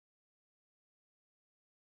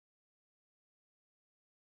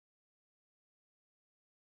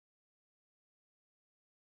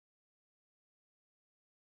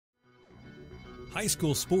High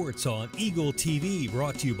school sports on Eagle TV,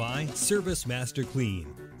 brought to you by Service Master Clean.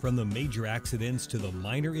 From the major accidents to the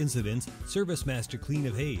minor incidents, Service Master Clean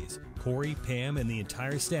of Hayes, Corey, Pam, and the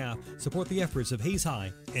entire staff support the efforts of Hayes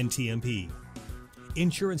High and TMP.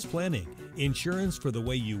 Insurance planning, insurance for the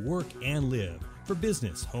way you work and live, for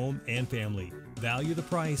business, home, and family. Value the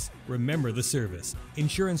price, remember the service.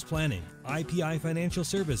 Insurance planning, IPI Financial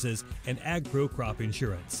Services, and AgPro Crop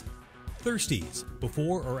Insurance. Thirsties.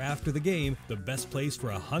 Before or after the game, the best place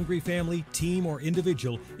for a hungry family, team, or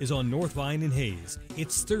individual is on North Vine in Hayes.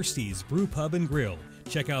 It's Thirsties Brew Pub and Grill.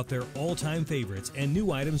 Check out their all-time favorites and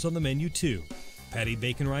new items on the menu too. Patty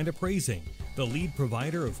Bacon Rind Appraising, the lead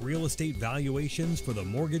provider of real estate valuations for the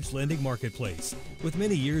mortgage lending marketplace. With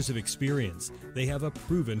many years of experience, they have a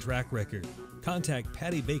proven track record. Contact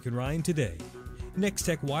Patty Bacon Rind today. Next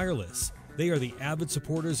Tech Wireless. They are the avid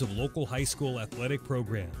supporters of local high school athletic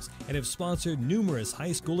programs and have sponsored numerous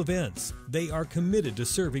high school events. They are committed to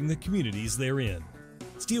serving the communities they're in.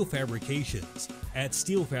 Steel Fabrications. At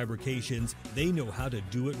Steel Fabrications, they know how to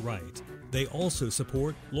do it right. They also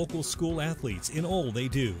support local school athletes in all they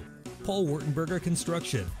do. Paul Wurtenberger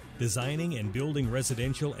Construction. Designing and building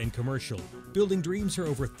residential and commercial. Building dreams for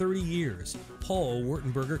over 30 years. Paul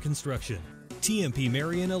Wurtenberger Construction. TMP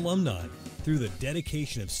Marion Alumni. Through the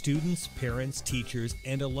dedication of students, parents, teachers,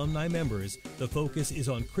 and alumni members, the focus is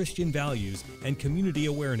on Christian values and community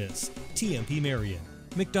awareness. TMP Marion.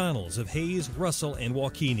 McDonald's of Hayes, Russell, and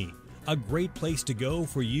Waukene. A great place to go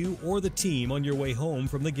for you or the team on your way home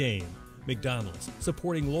from the game. McDonald's,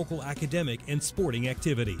 supporting local academic and sporting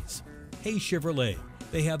activities. Hayes Chevrolet.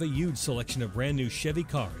 They have a huge selection of brand new Chevy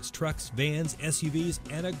cars, trucks, vans, SUVs,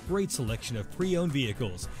 and a great selection of pre-owned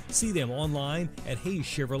vehicles. See them online at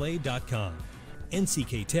HayesChevrolet.com.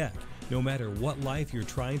 NCK Tech. No matter what life you're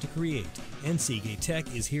trying to create, NCK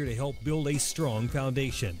Tech is here to help build a strong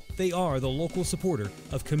foundation. They are the local supporter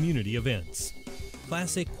of community events.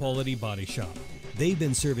 Classic Quality Body Shop. They've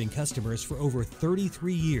been serving customers for over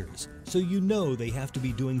 33 years, so you know they have to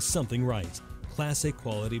be doing something right. Classic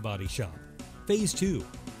Quality Body Shop. Phase 2,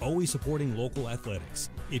 always supporting local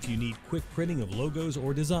athletics. If you need quick printing of logos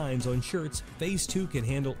or designs on shirts, Phase 2 can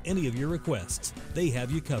handle any of your requests. They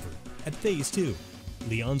have you covered. At Phase 2,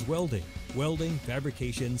 Leon's Welding. Welding,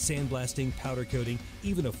 fabrication, sandblasting, powder coating,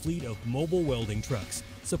 even a fleet of mobile welding trucks.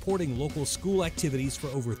 Supporting local school activities for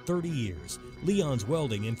over 30 years. Leon's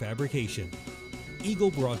Welding and Fabrication.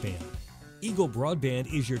 Eagle Broadband. Eagle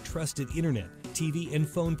Broadband is your trusted internet, TV, and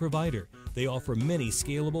phone provider. They offer many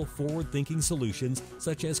scalable, forward-thinking solutions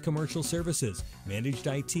such as commercial services, managed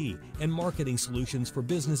IT, and marketing solutions for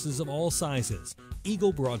businesses of all sizes.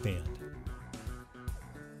 Eagle Broadband.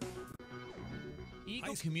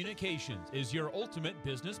 Eagle Communications is your ultimate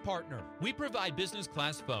business partner. We provide business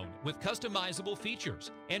class phone with customizable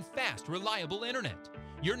features and fast, reliable internet.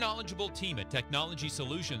 Your knowledgeable team at Technology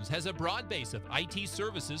Solutions has a broad base of IT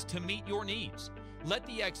services to meet your needs. Let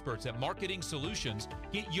the experts at Marketing Solutions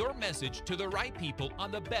get your message to the right people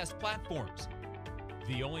on the best platforms.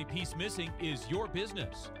 The only piece missing is your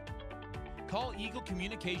business. Call Eagle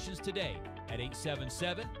Communications today at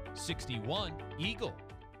 877-61-EAGLE.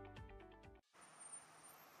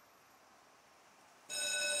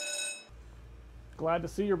 Glad to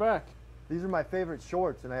see you're back. These are my favorite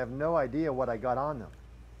shorts, and I have no idea what I got on them.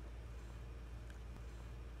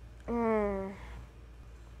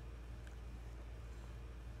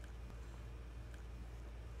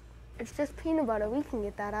 It's just peanut butter. We can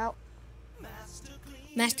get that out.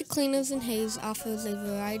 Master Cleaners in Hayes offers a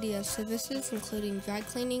variety of services including dry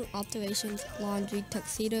cleaning, alterations, laundry,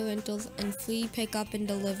 tuxedo rentals, and free pickup and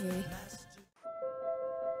delivery.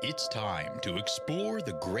 It's time to explore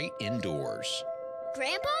the great indoors,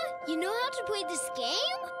 Grandpa, you know how to play this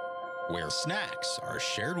game? where snacks are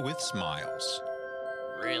shared with smiles.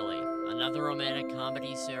 Really? Another romantic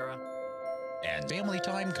comedy, Sarah? And family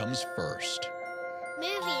time comes first.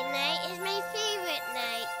 Movie night is my favorite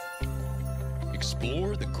night.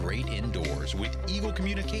 Explore the great indoors with Eagle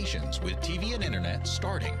Communications with TV and internet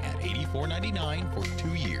starting at $84.99 for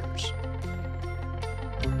 2 years.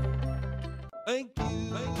 Thank you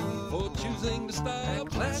for choosing to style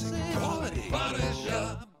Classic Quality Body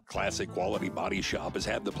Shop. Classic Quality Body Shop has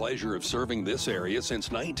had the pleasure of serving this area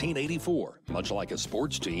since 1984. Much like a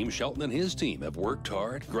sports team, Shelton and his team have worked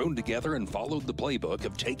hard, grown together, and followed the playbook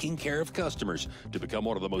of taking care of customers to become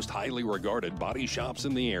one of the most highly regarded body shops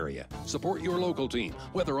in the area. Support your local team,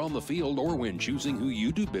 whether on the field or when choosing who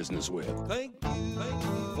you do business with. Thank you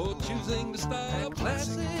for choosing to style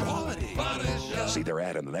Classic Quality Body Shop. See their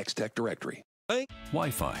ad in the Next Tech directory.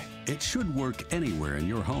 Wi-Fi. It should work anywhere in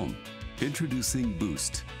your home. Introducing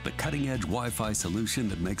Boost, the cutting-edge Wi-Fi solution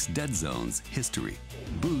that makes dead zones history.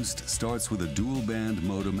 Boost starts with a dual-band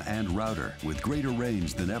modem and router with greater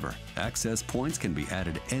range than ever. Access points can be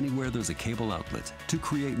added anywhere there's a cable outlet to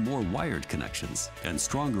create more wired connections and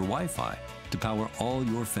stronger Wi-Fi to power all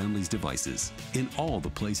your family's devices in all the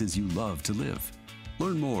places you love to live.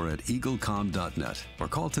 Learn more at eaglecom.net or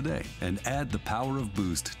call today and add the power of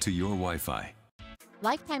Boost to your Wi-Fi.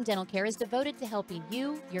 Lifetime Dental Care is devoted to helping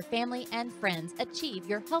you, your family, and friends achieve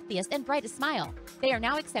your healthiest and brightest smile. They are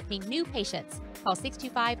now accepting new patients. Call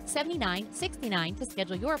 625-7969 to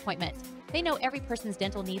schedule your appointment. They know every person's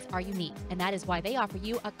dental needs are unique, and that is why they offer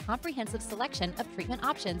you a comprehensive selection of treatment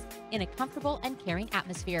options in a comfortable and caring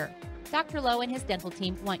atmosphere. Dr. Lowe and his dental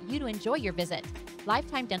team want you to enjoy your visit.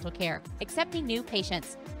 Lifetime Dental Care, accepting new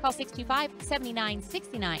patients. Call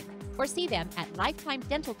 625-7969 or see them at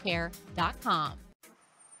lifetimedentalcare.com.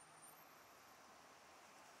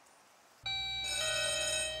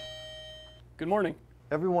 Good morning.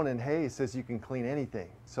 Everyone in Hayes says you can clean anything,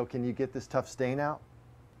 so can you get this tough stain out?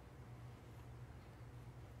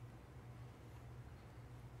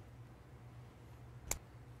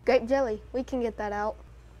 Grape jelly, we can get that out.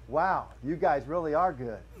 Wow, you guys really are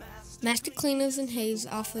good. Master Cleaners in Hayes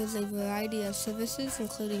offers a variety of services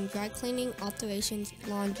including dry cleaning, alterations,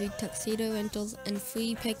 laundry, tuxedo rentals, and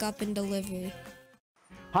free pickup and delivery.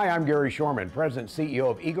 Hi, I'm Gary Shorman, President and CEO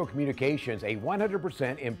of Eagle Communications, a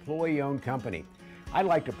 100% employee-owned company. I'd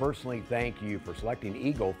like to personally thank you for selecting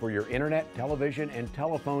Eagle for your internet, television, and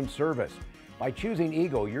telephone service. By choosing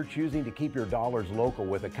Eagle, you're choosing to keep your dollars local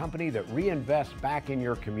with a company that reinvests back in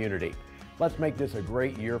your community. Let's make this a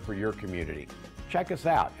great year for your community. Check us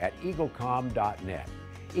out at eaglecom.net.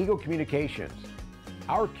 Eagle Communications,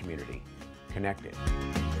 our community connected.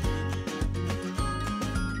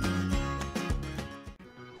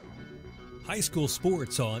 High school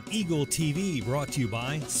sports on Eagle TV, brought to you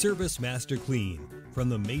by Service Master Clean. From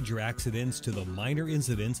the major accidents to the minor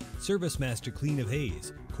incidents, Service Master Clean of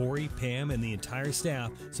Hayes, Corey, Pam, and the entire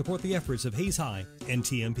staff support the efforts of Hayes High and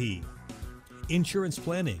TMP. Insurance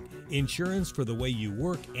planning, insurance for the way you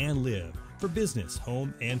work and live, for business,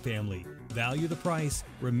 home, and family. Value the price,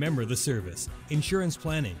 remember the service. Insurance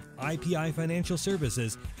planning, IPI Financial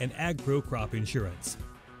Services, and AgPro Crop Insurance.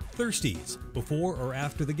 Thirsties. Before or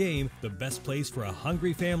after the game, the best place for a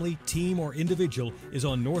hungry family, team, or individual is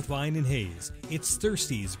on North Vine in Hayes. It's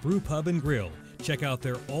Thirsties Brew Pub and Grill. Check out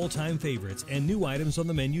their all-time favorites and new items on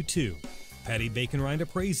the menu too. Patty Bacon Rind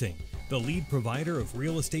Appraising, the lead provider of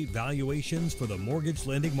real estate valuations for the mortgage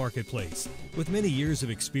lending marketplace. With many years of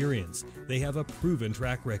experience, they have a proven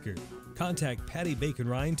track record. Contact Patty Bacon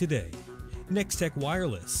Rind today. Next Tech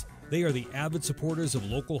Wireless. They are the avid supporters of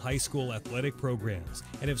local high school athletic programs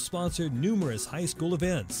and have sponsored numerous high school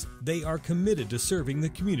events. They are committed to serving the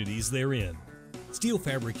communities they're in. Steel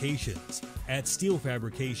Fabrications. At Steel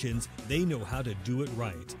Fabrications, they know how to do it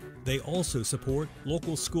right. They also support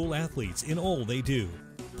local school athletes in all they do.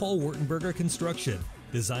 Paul Wurtenberger Construction.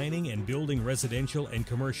 Designing and building residential and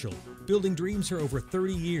commercial. Building dreams for over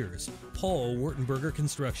 30 years. Paul Wurtenberger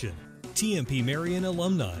Construction. TMP Marion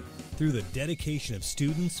Alumni. Through the dedication of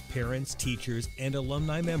students, parents, teachers, and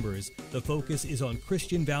alumni members, the focus is on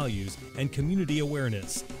Christian values and community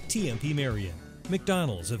awareness. TMP Marion.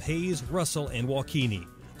 McDonald's of Hayes, Russell, and Waukeeny.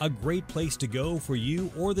 A great place to go for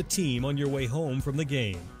you or the team on your way home from the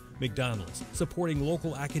game. McDonald's, supporting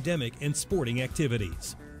local academic and sporting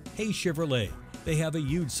activities. Hayes Chevrolet. They have a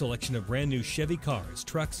huge selection of brand new Chevy cars,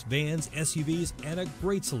 trucks, vans, SUVs, and a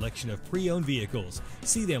great selection of pre-owned vehicles.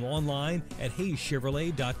 See them online at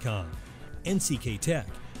HayesChevrolet.com. NCK Tech.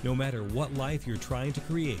 No matter what life you're trying to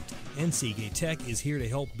create, NCK Tech is here to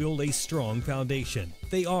help build a strong foundation.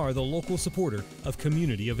 They are the local supporter of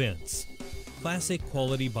community events. Classic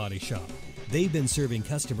Quality Body Shop. They've been serving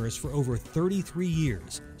customers for over 33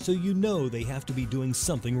 years, so you know they have to be doing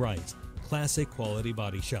something right. Classic Quality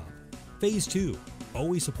Body Shop. Phase 2,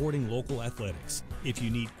 always supporting local athletics. If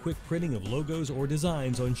you need quick printing of logos or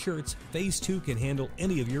designs on shirts, Phase 2 can handle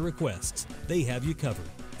any of your requests. They have you covered.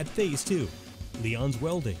 At Phase 2, Leon's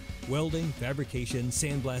Welding. Welding, fabrication,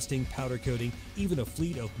 sandblasting, powder coating, even a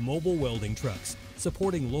fleet of mobile welding trucks.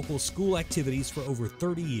 Supporting local school activities for over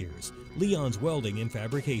 30 years. Leon's Welding and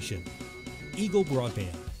Fabrication. Eagle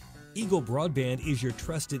Broadband. Eagle Broadband is your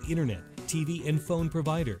trusted internet, TV, and phone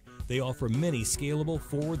provider. They offer many scalable,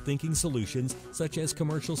 forward-thinking solutions such as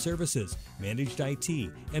commercial services, managed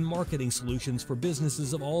IT, and marketing solutions for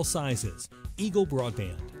businesses of all sizes. Eagle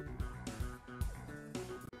Broadband.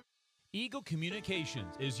 Eagle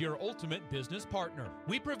Communications is your ultimate business partner.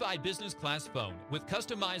 We provide business class phone with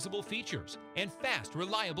customizable features and fast,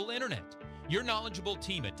 reliable internet. Your knowledgeable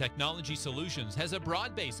team at Technology Solutions has a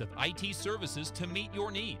broad base of IT services to meet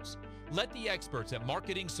your needs. Let the experts at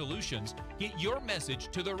Marketing Solutions get your message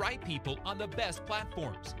to the right people on the best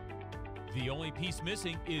platforms. The only piece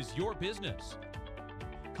missing is your business.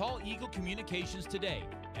 Call Eagle Communications today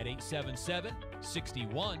at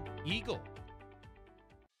 877-61-EAGLE.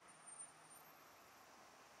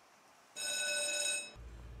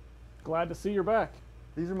 Glad to see you're back.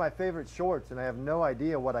 These are my favorite shorts, and I have no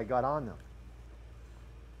idea what I got on them.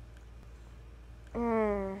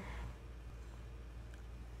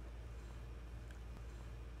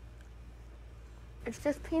 It's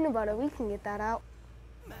just peanut butter. We can get that out.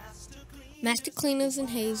 Master Cleaners and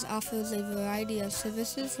Hayes offers a variety of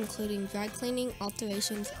services including dry cleaning,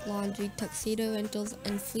 alterations, laundry, tuxedo rentals,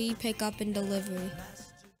 and free pickup and delivery.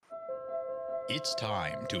 It's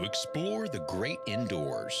time to explore the great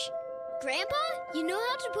indoors, Grandpa, you know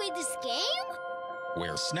how to play this game?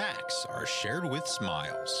 where snacks are shared with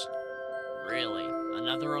smiles, Really?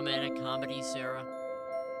 Another romantic comedy, Sarah?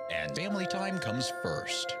 and family time comes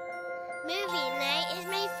first. Movie night is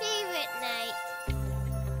my favorite night.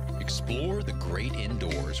 Explore the great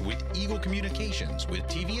indoors with Eagle Communications with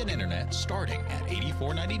TV and internet starting at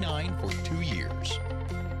 $84.99 for 2 years.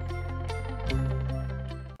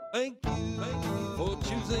 Thank you for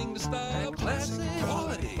choosing the style Classic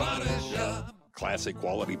Quality Body Shop. Classic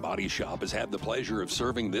Quality Body Shop has had the pleasure of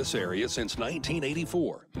serving this area since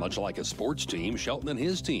 1984. Much like a sports team, Shelton and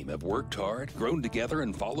his team have worked hard, grown together,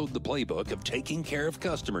 and followed the playbook of taking care of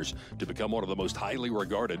customers to become one of the most highly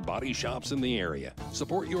regarded body shops in the area.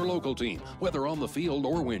 Support your local team, whether on the field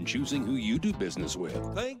or when choosing who you do business with.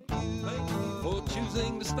 Thank you for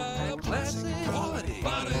choosing the style Classic Quality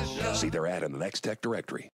Body Shop. See their ad in the Next Tech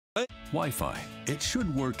directory. Wi-Fi. It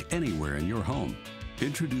should work anywhere in your home.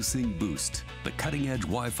 Introducing Boost, the cutting-edge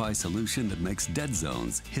Wi-Fi solution that makes dead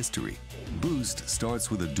zones history. Boost starts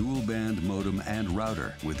with a dual-band modem and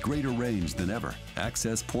router with greater range than ever.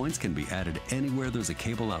 Access points can be added anywhere there's a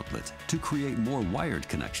cable outlet to create more wired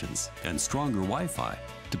connections and stronger Wi-Fi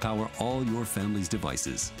to power all your family's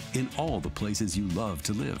devices in all the places you love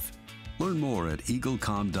to live. Learn more at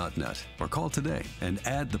eaglecom.net or call today and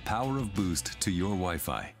add the power of Boost to your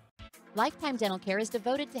Wi-Fi. Lifetime Dental Care is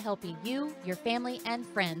devoted to helping you, your family, and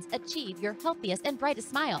friends achieve your healthiest and brightest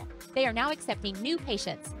smile. They are now accepting new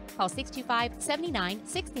patients. Call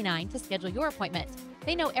 625-7969 to schedule your appointment.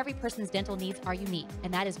 They know every person's dental needs are unique,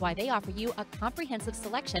 and that is why they offer you a comprehensive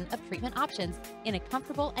selection of treatment options in a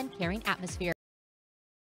comfortable and caring atmosphere.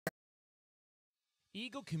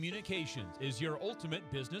 Eagle Communications is your ultimate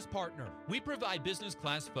business partner. We provide business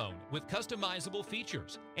class phone with customizable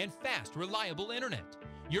features and fast, reliable internet.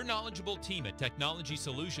 Your knowledgeable team at Technology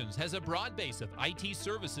Solutions has a broad base of IT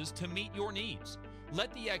services to meet your needs.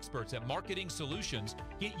 Let the experts at Marketing Solutions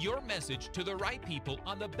get your message to the right people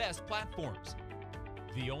on the best platforms.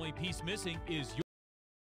 The only piece missing is your...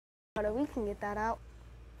 We can get that out.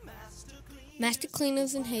 Master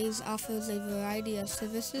Cleaners and Hayes offers a variety of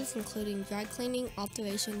services including dry cleaning,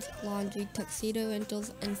 alterations, laundry, tuxedo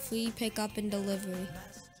rentals, and free pickup and delivery.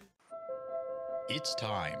 It's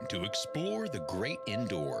time to explore the great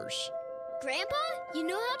indoors, Grandpa, you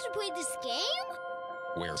know how to play this game?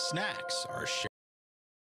 where snacks are shared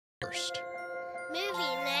first. Movie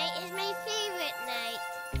night is my favorite night.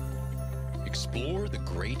 Explore the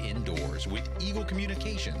great indoors with Eagle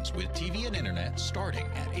Communications with TV and internet starting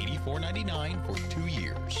at $84.99 for 2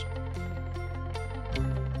 years.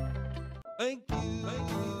 Thank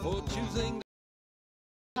you for choosing.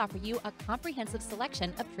 Offer you a comprehensive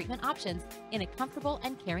selection of treatment options in a comfortable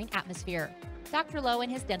and caring atmosphere. Dr. Lowe and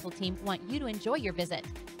his dental team want you to enjoy your visit.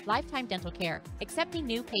 Lifetime Dental Care, accepting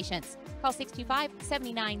new patients. Call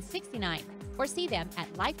 625-7969 or see them at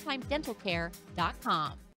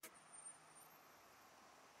lifetimedentalcare.com.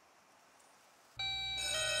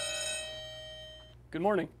 Good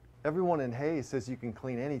morning. Everyone in Hayes says you can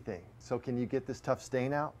clean anything, so can you get this tough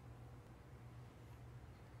stain out?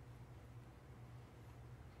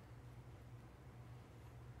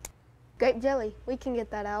 Grape jelly. We can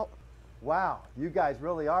get that out. Wow, you guys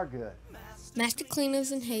really are good. Master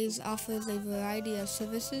Cleaners and Hayes offers a variety of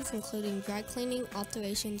services including dry cleaning,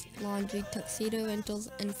 alterations, laundry, tuxedo rentals,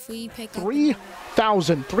 and free pickup.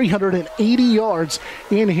 3,380 yards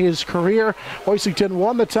in his career. Hoisington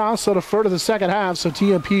won the toss, so defer to the second half, so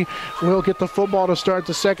TMP will get the football to start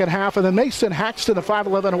the second half. And then Mason Haxton, a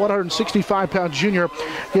 5'11", 165-pound junior,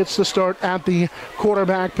 gets the start at the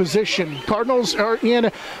quarterback position. Cardinals are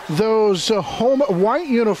in those home white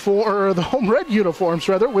uniform, or the home red uniforms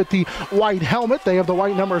rather, with the white white helmet. They have the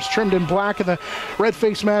white numbers trimmed in black and the red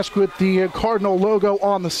face mask with the Cardinal logo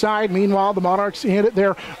on the side. Meanwhile, the Monarchs in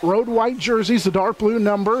their road white jerseys, the dark blue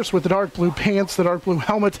numbers with the dark blue pants, the dark blue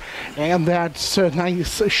helmet, and that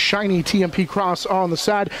nice shiny TMP cross on the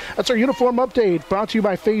side. That's our uniform update, brought to you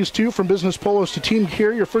by Phase 2. From business polos to team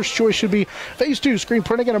gear, your first choice should be Phase 2 screen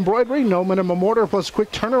printing and embroidery. No minimum order plus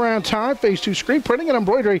quick turnaround time. Phase 2 screen printing and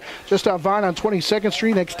embroidery just off Vine on 22nd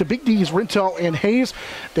Street next to Big D's Rental in Hayes.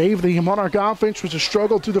 Dave, the Monarch offense was a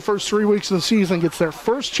struggle through the first 3 weeks of the season, gets their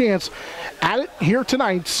first chance at it here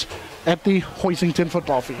tonight at the Hoisington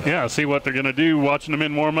football field. Yeah, see what they're going to do. Watching them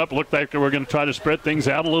in warm-up, looked like they were going to try to spread things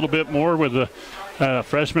out a little bit more with the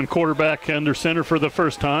freshman quarterback under center for the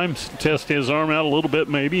first time. Test his arm out a little bit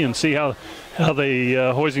maybe and see how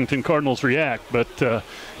the Hoisington Cardinals react. But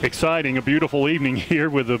exciting, a beautiful evening here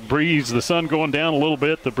with the breeze, the sun going down a little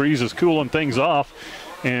bit. The breeze is cooling things off,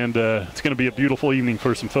 and it's going to be a beautiful evening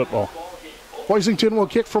for some football. Hoisington will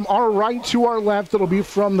kick from our right to our left. It'll be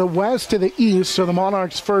from the west to the east. So the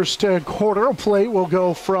Monarchs' first quarter play will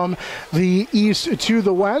go from the east to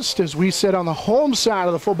the west, as we sit on the home side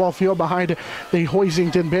of the football field behind the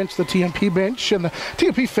Hoisington bench, the TMP bench, and the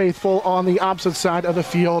TMP faithful on the opposite side of the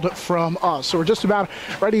field from us. So we're just about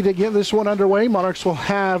ready to get this one underway. Monarchs will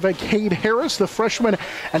have Cade Harris, the freshman,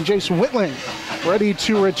 and Jason Whitling ready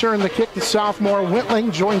to return the kick. The sophomore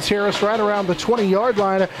Whitling joins Harris right around the 20-yard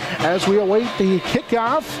line as we await the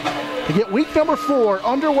kickoff to get week number 4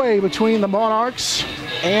 underway between the Monarchs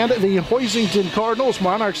and the Hoisington Cardinals.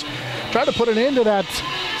 Monarchs try to put an end to that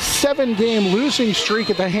 7-game losing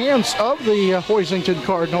streak at the hands of the Hoisington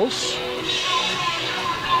Cardinals.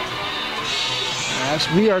 As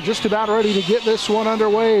we are just about ready to get this one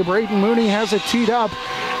underway, Braden Mooney has it teed up,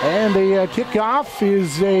 and the kickoff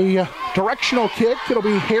is a directional kick. It'll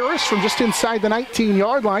be Harris from just inside the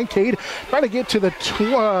 19-yard line. Cade trying to get to the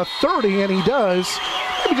 30, and he does.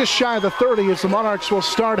 Maybe just shy of the 30 as the Monarchs will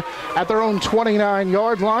start at their own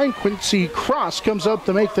 29-yard line. Quincy Cross comes up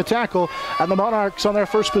to make the tackle, and the Monarchs on their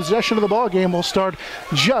first possession of the ball game will start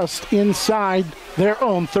just inside their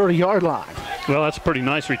own 30-yard line. Well, that's a pretty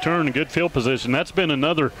nice return and good field position. That's been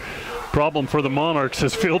another problem for the Monarchs,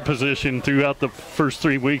 is field position throughout the first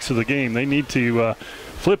 3 weeks of the game. They need to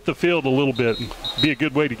flip the field a little bit and be a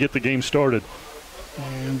good way to get the game started.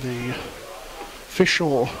 And the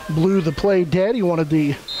official blew the play dead. He wanted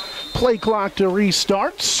the play clock to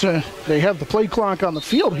restart. They have the play clock on the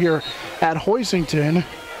field here at Hoisington,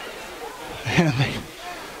 and they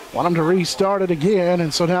want them to restart it again,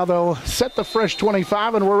 and so now they'll set the fresh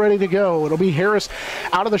 25, and we're ready to go. It'll be Harris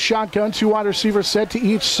out of the shotgun, 2 wide receivers set to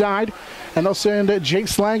each side, and they'll send Jake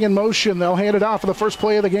Slang in motion. They'll hand it off for the first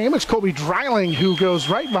play of the game. It's Colby Dreiling who goes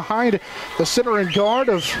right behind the center and guard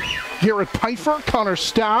of Garrett Pfeiffer, Connor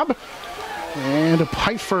Staub, and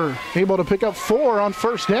Pfeiffer able to pick up 4 on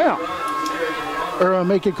first down. Or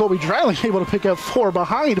making Colby Dreiling able to pick up 4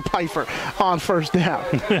 behind Pfeiffer on first down.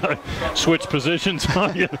 Switch positions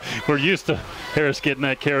on you. We're used to Harris getting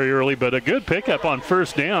that carry early, but a good pickup on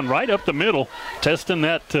first down, right up the middle, testing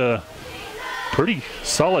that pretty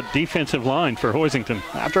solid defensive line for Hoisington.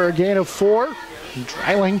 After a gain of 4,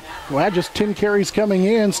 Dreiling, who had just 10 carries coming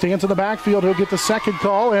in, stands in the backfield. He'll get the second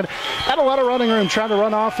call and had a lot of running room trying to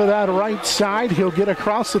run off of that right side. He'll get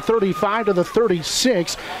across the 35 to the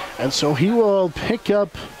 36, and so he will pick up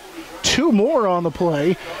 2 more on the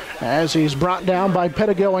play as he's brought down by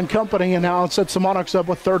Pedigo and company, and now it sets the Monarchs up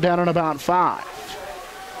with 3rd down and about 5.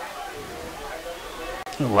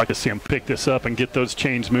 I'd like to see him pick this up and get those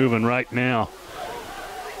chains moving right now.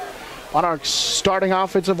 Monarchs starting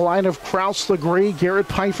offensive line of Kraus, Legree, Garrett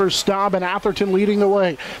Pfeiffer, Staub, and Atherton leading the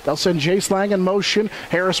way. They'll send Jace Lang in motion.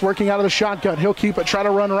 Harris working out of the shotgun. He'll keep it, try to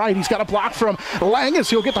run right. He's got a block from Lang as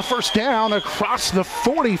he'll get the first down across the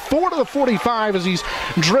 44 to the 45 as he's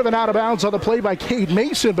driven out of bounds on the play by Cade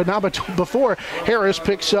Mason, but not before Harris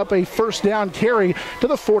picks up a first down carry to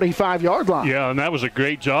the 45-yard line. Yeah, and that was a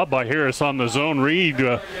great job by Harris on the zone read.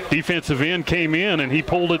 Defensive end came in, and he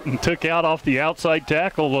pulled it and took out off the outside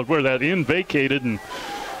tackle where that end vacated and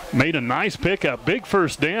made a nice pickup. Big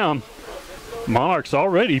first down. Monarchs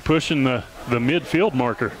already pushing the midfield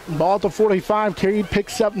marker. Ball at the 45. Cade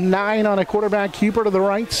picks up 9 on a quarterback keeper to the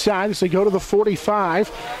right side as they go to the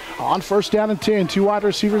 45. On first down and 10, 2 wide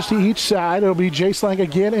receivers to each side. It'll be Jace Lang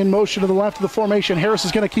again in motion to the left of the formation. Harris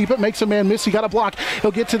is going to keep it, makes a man miss. He got a block.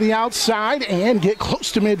 He'll get to the outside and get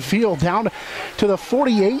close to midfield, down to the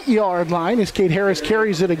 48-yard line as Cade Harris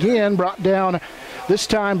carries it again, brought down this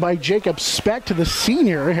time by Jacob Specht, the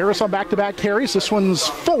senior. Harris on back-to-back carries. This one's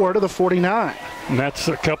 4 to the 49. And that's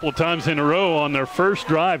a couple of times in a row on their first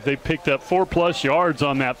drive. They picked up 4+ yards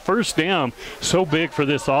on that first down. So big for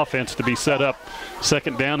this offense to be set up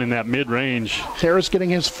second down in that mid-range. Harris getting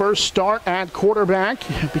his first start at quarterback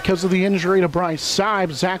because of the injury to Bryce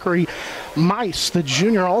Sibe. Zachary Mice, the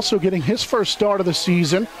junior, also getting his first start of the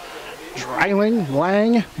season. Dreiling,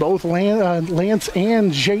 Lang, both Lance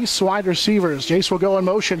and Jace wide receivers. Jace will go in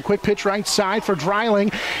motion. Quick pitch right side for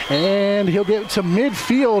Dreiling, and he'll get to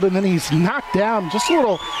midfield, and then he's knocked down. Just a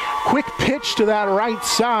little quick pitch to that right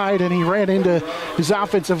side, and he ran into his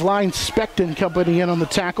offensive line, Specht and company, in on the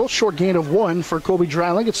tackle. Short gain of 1 for Kobe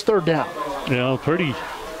Dreiling. It's third down. Yeah, pretty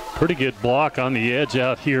good block on the edge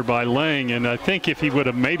out here by Lang, and I think if he would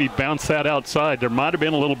have maybe bounced that outside, there might have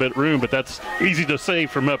been a little bit of room, but that's easy to say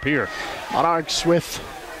from up here. Monarchs with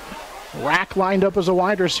Rack lined up as a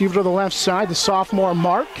wide receiver to the left side. The sophomore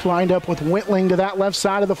Mark lined up with Whitling to that left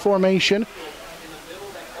side of the formation.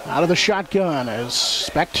 Out of the shotgun as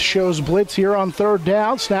Specht shows blitz here on third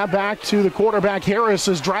down. Snap back to the quarterback Harris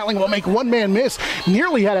as Dreiling will make one-man miss.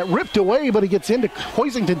 Nearly had it ripped away, but he gets into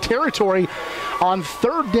Hoisington territory on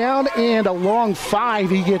third down and a long 5.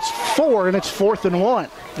 He gets 4, and it's 4th and 1.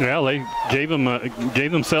 Yeah, they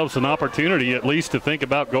gave themselves an opportunity at least to think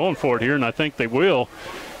about going for it here, and I think they will,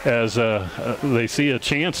 as they see a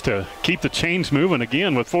chance to keep the chains moving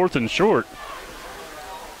again with 4th and short.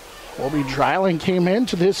 Kobe Dreiling came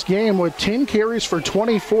into this game with 10 carries for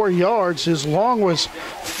 24 yards. His long was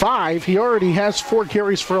 5. He already has 4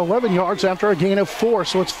 carries for 11 yards after a gain of 4.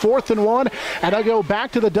 So it's 4th and 1, and I go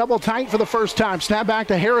back to the double tight for the first time. Snap back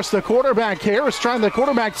to Harris, the quarterback. Harris trying the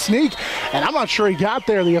quarterback sneak, and I'm not sure he got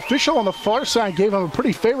there. The official on the far side gave him a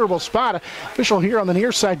pretty favorable spot. Official here on the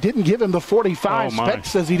near side didn't give him the 45. Specht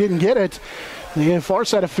says he didn't get it. The far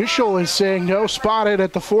side official is saying no, spotted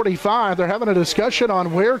at the 45. They're having a discussion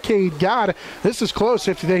on where Cade got. This is close.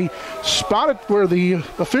 If they spot it where the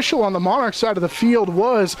official on the Monarch side of the field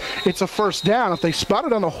was, it's a first down. If they spot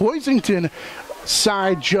it on the Hoisington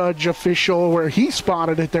side judge official where he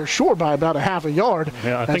spotted it, they're short by about a half a yard.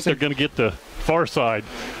 Yeah, I think they're going to get the far side.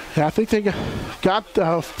 I think they got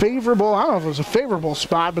a favorable, I don't know if it was a favorable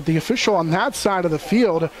spot, but the official on that side of the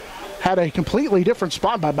field had a completely different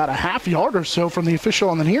spot by about a half yard or so from the official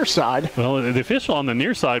on the near side. Well, the official on the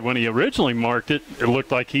near side, when he originally marked it, it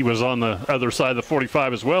looked like he was on the other side of the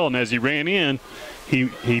 45 as well, and as he ran in,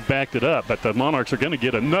 he backed it up. But the Monarchs are going to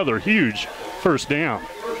get another huge first down.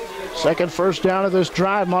 Second first down of this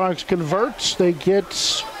drive. Monarchs converts. They get,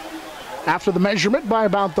 after the measurement, by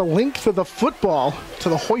about the length of the football to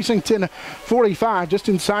the Hoisington 45, just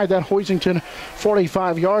inside that Hoisington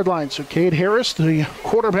 45-yard line. So Cade Harris, the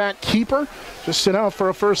quarterback keeper, just sent out for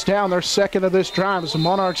a first down. Their second of this drive as the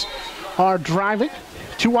Monarchs are driving.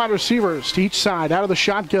 2 wide receivers to each side out of the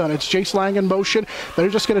shotgun. It's Jace Lang in motion. They're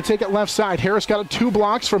just going to take it left side. Harris got 2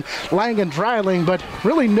 blocks from Lang and Dreiling, but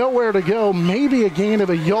really nowhere to go. Maybe a gain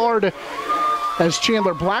of a yard as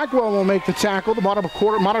Chandler Blackwell will make the tackle. The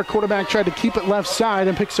Monarch quarterback tried to keep it left side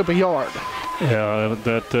and picks up a yard. Yeah,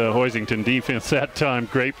 that Hoisington defense that time,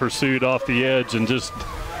 great pursuit off the edge, and just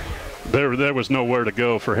there was nowhere to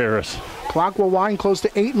go for Harris. Clock will wind close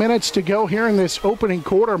to 8 minutes to go here in this opening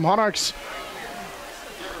quarter. Monarchs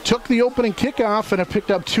took the opening kickoff and have picked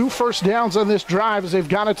up 2 first downs on this drive as they've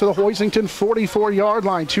got it to the Hoisington 44-yard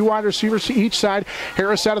line. 2 wide receivers to each side.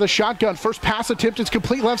 Harris out of the shotgun. First pass attempt is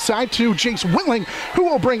complete left side to Jace Whitling, who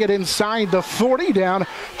will bring it inside the 40 down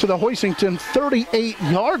to the Hoisington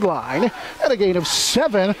 38-yard line. And a gain of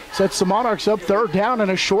 7 sets the Monarchs up third down and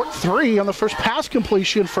a short 3 on the first pass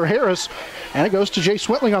completion for Harris. And it goes to Jace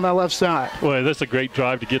Whitling on that left side. Well, that's a great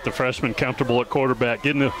drive to get the freshman comfortable at quarterback,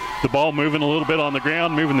 getting the ball moving a little bit on the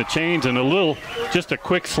ground, moving the chains, and just a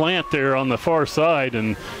quick slant there on the far side,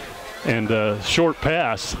 and a short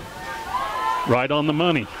pass right on the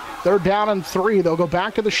money. Third down and 3. They'll go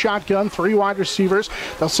back to the shotgun. 3 wide receivers.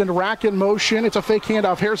 They'll send Rack in motion. It's a fake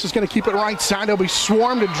handoff. Harris is going to keep it right side. He'll be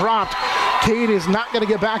swarmed and dropped. Cade is not going to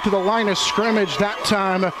get back to the line of scrimmage that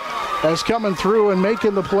time, as coming through and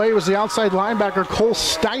making the play was the outside linebacker Cole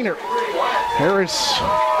Steiner. Harris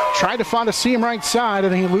tried to find a seam right side,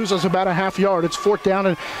 and he loses about a half yard. It's 4th down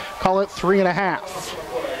and call it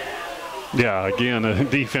 3.5. Yeah, again, the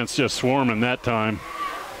defense just swarming that time,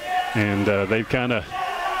 and they've kind of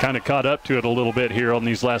caught up to it a little bit here on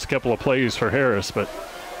these last couple of plays for Harris. But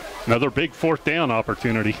Another big fourth down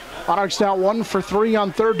opportunity. Monarchs now 1 for 3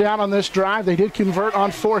 on third down on this drive. They did convert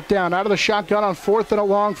on fourth down. Out of the shotgun on fourth and a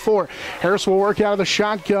long 4. Harris will work out of the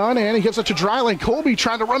shotgun, and he gives it to Dreiling. Colby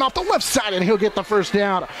trying to run off the left side, and he'll get the first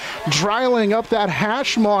down. Dreiling up that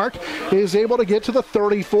hash mark is able to get to the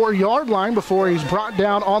 34-yard line before he's brought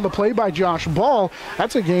down on the play by Josh Ball.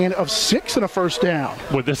 That's a gain of 6 and a first down.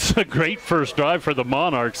 Well, this is a great first drive for the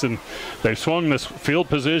Monarchs, and they've swung this field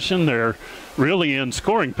position. They're really in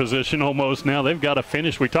scoring position almost now. They've got to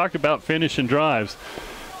finish. We talked about finishing drives.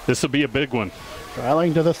 This will be a big one.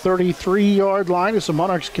 Trailing to the 33-yard line as the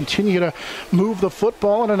Monarchs continue to move the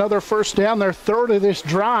football, and another first down, their third of this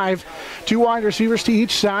drive. 2 wide receivers to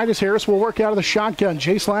each side as Harris will work out of the shotgun.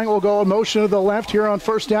 Jace Lang will go in motion to the left here on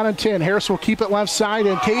first down and 10. Harris will keep it left side,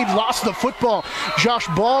 and Cade lost the football. Josh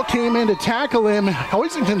Ball came in to tackle him.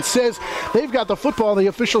 Hoisington says they've got the football. The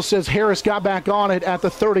official says Harris got back on it at the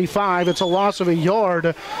 35. It's a loss of a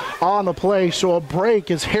yard on the play, so a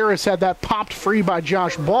break as Harris had that popped free by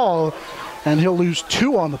Josh Ball, and he'll lose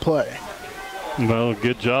 2 on the play. Well,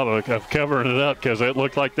 good job of covering it up because it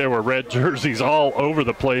looked like there were red jerseys all over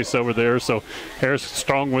the place over there. So Harris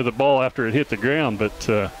strong with the ball after it hit the ground.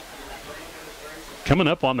 But coming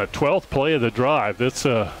up on the 12th play of the drive, that's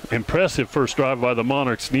an impressive first drive by the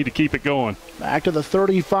Monarchs. Need to keep it going. Back to the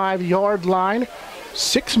 35-yard line.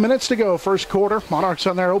 6 minutes to go, first quarter. Monarchs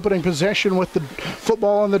on their opening possession with the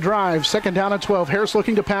football on the drive. Second down and 12. Harris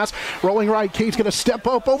looking to pass. Rolling right. Cade's going to step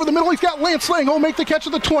up over the middle. He's got Lance Lang. He'll make the catch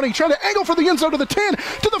at the 20. Trying to angle for the end zone to the 10.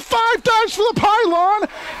 To the 5. Dives for the pylon.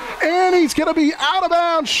 And he's going to be out of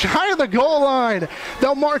bounds, shy of the goal line.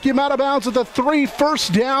 They'll mark him out of bounds at the 3.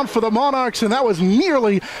 First down for the Monarchs. And that was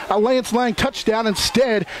nearly a Lance Lang touchdown.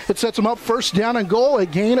 Instead, it sets him up first down and goal. A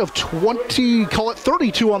gain of 20, call it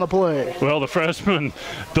 32 on the play. Well, the freshman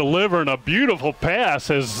delivering a beautiful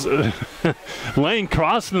pass as Lane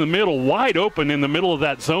crossed in the middle, wide open in the middle of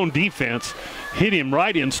that zone defense. Hit him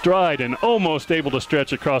right in stride and almost able to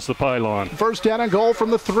stretch across the pylon. First down and goal from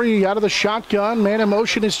the 3. Out of the shotgun. Man in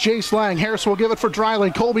motion is Jace Lang. Harris will give it for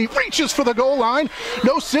Dreiling. Colby reaches for the goal line.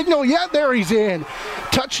 No signal yet. There he's in.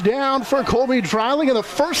 Touchdown for Colby Dreiling. And the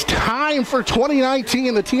first time for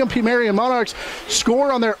 2019 the TMP Marion Monarchs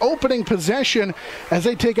score on their opening possession as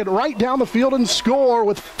they take it right down the field and score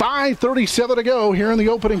with 5:37 to go here in the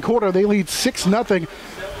opening quarter. They lead 6-0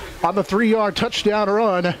 on the 3-yard touchdown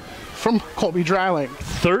run from Colby Dreiling.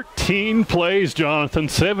 13 plays, Jonathan,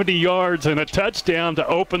 70 yards and a touchdown to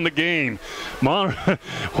open the game.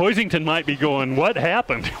 Hoisington might be going, what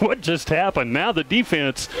happened? What just happened? Now the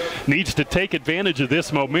defense needs to take advantage of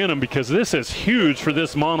this momentum because this is huge for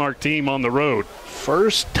this Monarch team on the road.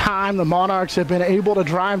 First time the Monarchs have been able to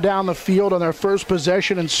drive down the field on their first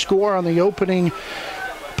possession and score on the opening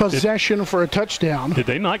possession for a touchdown. Did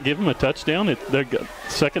they not give him a touchdown? They got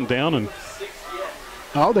second down and...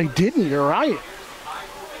 Oh, they didn't. You're right.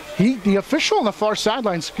 The official on the far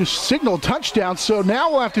sideline signaled touchdown, so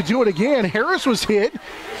now we'll have to do it again. Harris was hit.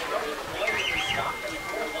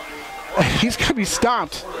 He's going to be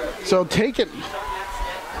stopped. So take it.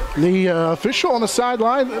 The official on the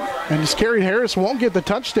sideline and just carried Harris won't get the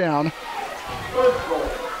touchdown.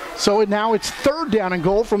 So now it's third down and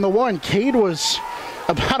goal from the 1. Cade was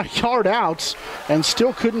about a yard out and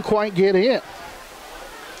still couldn't quite get in.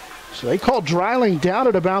 So they called Dreiling down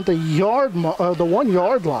at about the 1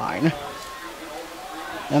 yard line.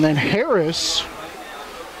 And then Harris,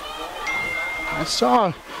 I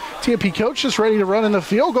saw TMP coach just ready to run in the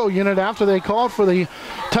field goal unit after they called for the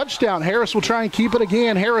touchdown. Harris will try and keep it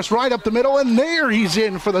again. Harris right up the middle, and there he's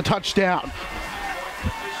in for the touchdown.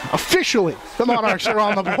 Officially, the Monarchs are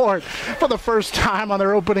on the board for the first time on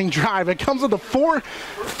their opening drive. It comes at the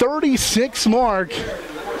 4:36 mark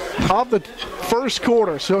of the first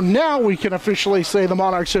quarter. So now we can officially say the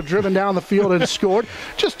Monarchs have driven down the field and scored.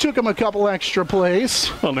 Just took them a couple extra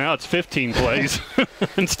plays. Well, now it's 15 plays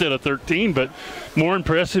instead of 13, but more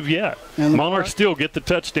impressive yet. And Monarchs still get the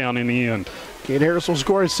touchdown in the end. Cade Harris will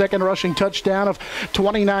score his second rushing touchdown of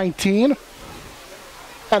 2019.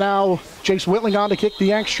 And now Chase Whitling on to kick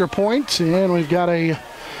the extra point, and we've got a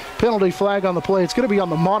penalty flag on the play. It's going to be on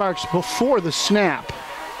the Monarchs before the snap.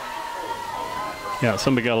 Yeah,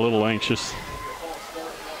 somebody got a little anxious.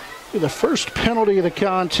 The first penalty of the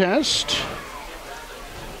contest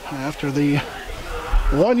after the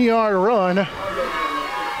 1 yard run.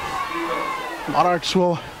 Monarchs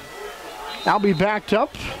will now be backed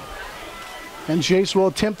up, and Jace will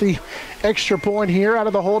attempt the extra point here out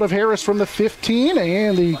of the hold of Harris from the 15,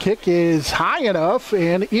 and the kick is high enough,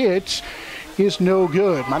 and it is no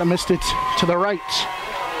good. Might have missed it to the right.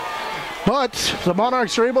 But the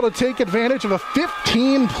Monarchs are able to take advantage of a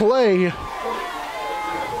 15-play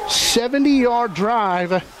 70-yard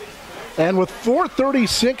drive. And with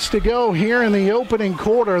 4:36 to go here in the opening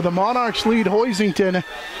quarter, the Monarchs lead Hoisington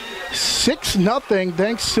 6-0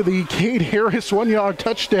 thanks to the Cade Harris 1-yard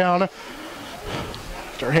touchdown.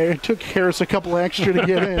 It took Harris a couple extra to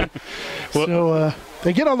get in. Well, so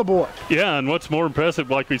they get on the board. Yeah, and what's more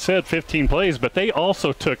impressive, like we said, 15 plays, but they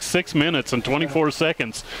also took 6 minutes and 24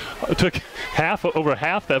 seconds. Took over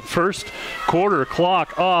half that first quarter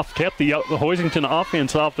clock off, kept the Hoisington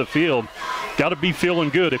offense off the field. Got to be feeling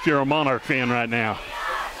good if you're a Monarch fan right now.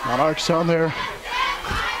 Monarchs on their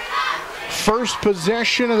first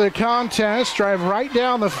possession of the contest, drive right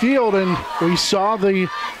down the field, and we saw the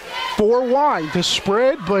 4 wide to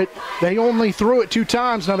spread, but they only threw it 2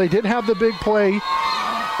 times. Now they did have the big play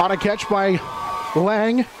on a catch by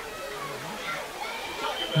Lang,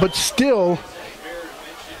 but still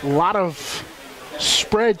a lot of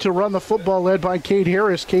spread to run the football led by Cade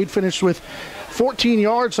Harris. Cade finished with 14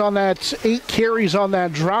 yards on that, 8 carries on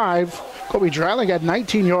that drive. Colby Dreiling had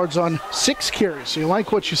 19 yards on 6 carries. So you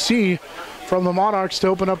like what you see from the Monarchs to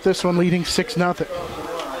open up this one leading 6-0.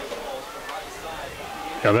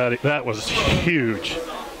 Yeah, that was huge.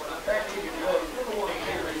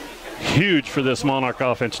 Huge for this Monarch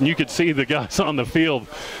offense. And you could see the guys on the field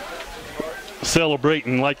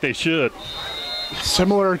celebrating like they should.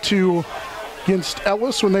 Similar to against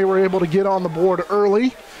Ellis when they were able to get on the board early.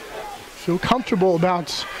 Feel comfortable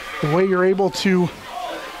about the way you're able to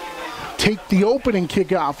take the opening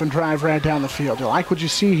kickoff and drive right down the field. You like what you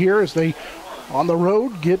see here as they on the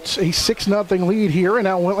road gets a 6-0 lead here, and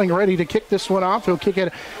now Willing ready to kick this one off. He'll kick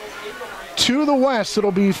it to the west. It'll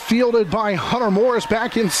be fielded by Hunter Morris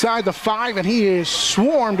back inside the 5, and he is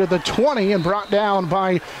swarmed to the 20 and brought down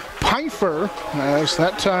by Pfeiffer. As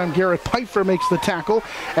that time Garrett Pfeiffer makes the tackle,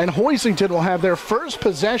 and Hoisington will have their first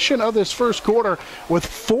possession of this first quarter with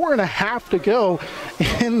 4.5 to go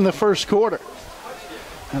in the first quarter,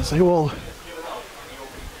 as they will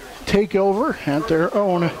take over at their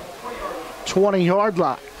own 20-yard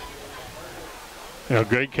line. Yeah,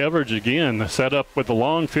 great coverage again. Set up with the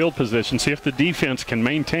long field position. See if the defense can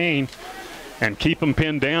maintain and keep them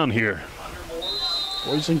pinned down here.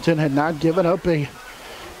 Hoisington had not given up a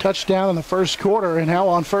touchdown in the first quarter, and now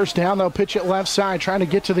on first down they'll pitch it left side, trying to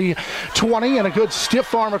get to the 20, and a good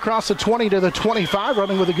stiff arm across the 20 to the 25,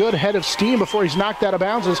 running with a good head of steam before he's knocked out of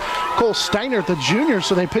bounds is Cole Steinert, the junior.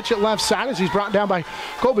 So they pitch it left side as he's brought down by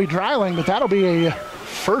Colby Dreiling, but that'll be a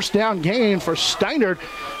first down gain for Steinert,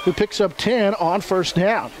 who picks up 10 on first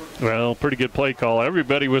down. Well, pretty good play call.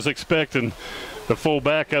 Everybody was expecting the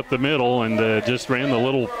fullback up the middle, and just ran the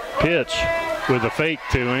little pitch with a fake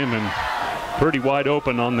to him, and pretty wide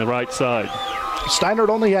open on the right side. Steinert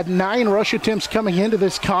only had 9 rush attempts coming into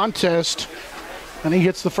this contest, and he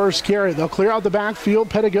gets the first carry. They'll clear out the backfield.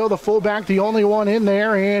 Pettigo, the fullback, the only one in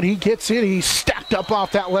there, and he gets it. He's stacked up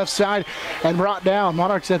off that left side and brought down.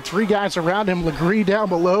 Monarchs had 3 guys around him. Legree down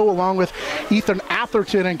below, along with Ethan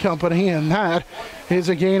Atherton and company, and that is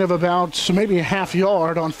a gain of about maybe a half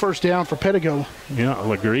yard on first down for Pettigo. Yeah,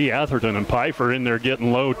 Legree, Atherton, and Pfeiffer in there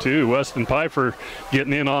getting low too. Weston Pfeiffer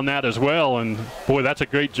getting in on that as well, and boy, that's a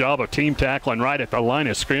great job of team tackling right at the line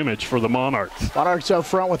of scrimmage for the Monarchs. Monarchs up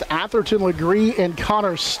front with Atherton, Legree, and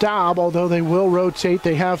Connor Staub, although they will rotate.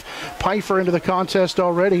 They have Pfeiffer into the contest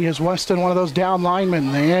already. Is Weston one of those down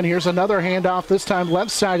linemen? And here's another handoff, this time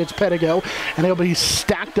left side. It's Pettigo, and he'll be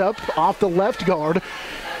stacked up off the left guard.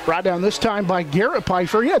 Brought down this time by Garrett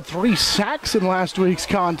Pfeiffer. He had 3 sacks in last week's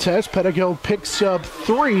contest. Pettigo picks up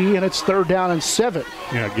 3, and it's 3rd down and 7.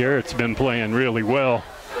 Yeah, Garrett's been playing really well,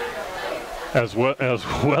 as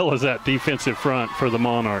well as that defensive front for the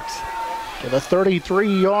Monarchs. To the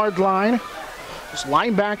 33-yard line. Those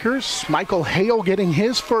linebackers, Michael Hale getting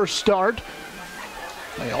his first start.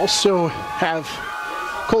 They also have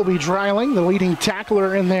Colby Dreiling, the leading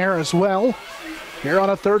tackler, in there as well. Here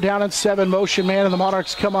on a 3rd down and 7 motion man, and the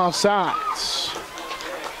Monarchs come off sides.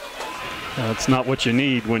 That's not what you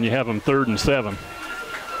need when you have them 3rd and 7. A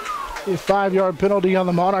 5-yard penalty on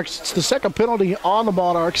the Monarchs. It's the second penalty on the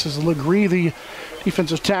Monarchs as Legree, the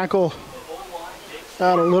defensive tackle,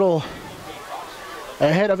 got a little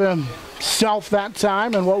ahead of himself that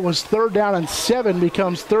time, and what was 3rd down and 7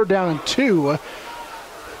 becomes 3rd down and 2.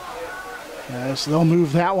 So they'll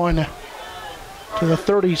move that one to the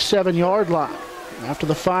 37-yard line. After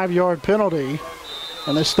the 5-yard penalty,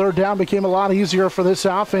 And this third down became a lot easier for this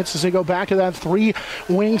offense as they go back to that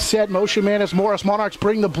three-wing set motion man as Morris Monarchs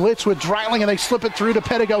bring the blitz with Dreiling, and they slip it through to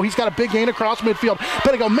Pettigo. He's got a big gain across midfield.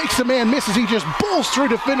 Pettigo makes the man, misses. He just bulls through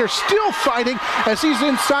defenders, still fighting as he's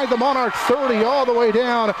inside the Monarch 30 all the way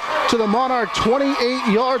down to the Monarch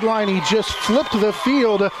 28-yard line. He just flipped the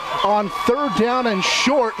field on third down and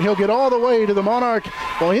short. He'll get all the way to the Monarch,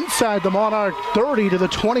 well, inside the Monarch 30 to the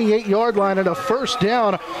 28-yard line, and a first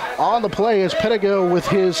down on the play as Pettigo with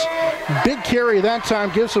his big carry that time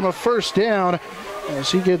gives him a first down as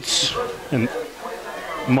he gets. And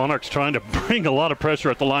Monarchs trying to bring a lot of pressure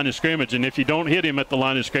at the line of scrimmage, and if you don't hit him at the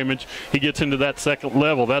line of scrimmage, he gets into that second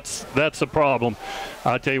level. That's a problem.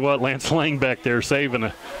 I tell you what, Lance Lang back there saving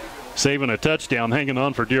a touchdown, hanging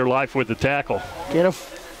on for dear life with the tackle. Get a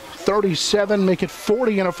 37, make it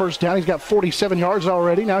 40 and a first down. He's got 47 yards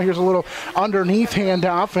already. Now here's a little underneath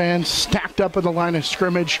handoff and stacked up in the line of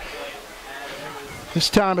scrimmage. This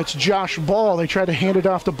time it's Josh Ball. They tried to hand it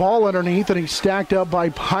off the Ball underneath, and he's stacked up by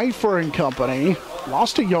Pfeiffer and company.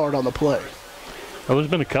 Lost a yard on the play. Well, there's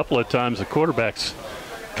been a couple of times the quarterbacks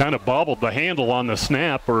kind of bobbled the handle on the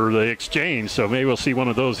snap or the exchange, so maybe we'll see one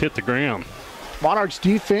of those hit the ground. Monarchs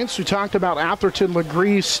defense, we talked about Atherton,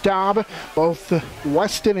 Legree, Staub, both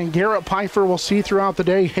Weston and Garrett Pfeiffer we'll see throughout the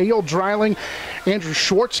day. Hale, Dreiling, Andrew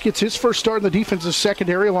Schwartz gets his first start in the defensive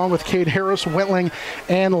secondary along with Cade Harris, Wentling,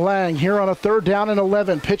 and Lang. Here on a third down and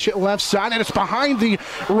 11, pitch it left side, and it's behind the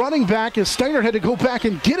running back as Steiner had to go back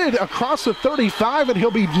and get it across the 35, and he'll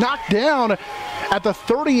be knocked down at the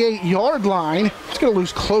 38-yard line. He's going to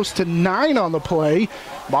lose close to 9 on the play.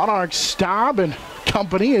 Monarchs Staub and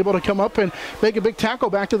company able to come up and make a big tackle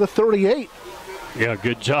back to the 38. Yeah,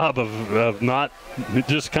 good job of not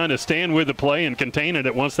just kind of staying with the play and containing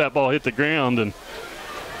it once that ball hit the ground, and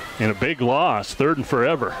a big loss, third and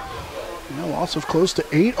forever. A loss of close to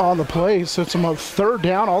 8 on the play, so it's a third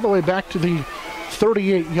down all the way back to the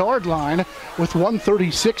 38-yard line with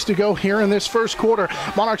 1:36 to go here in this first quarter.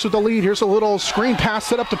 Monarchs with the lead. Here's a little screen pass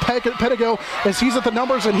set up to Pettigo as he's at the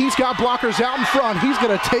numbers, and he's got blockers out in front. He's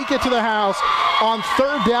going to take it to the house on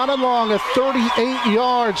third down and long, a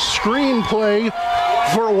 38-yard screen play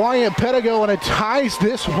for Wyatt Pettigo, and it ties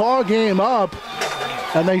this ball game up,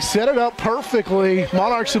 and they set it up perfectly.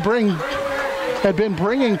 Monarchs had been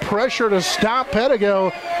bringing pressure to stop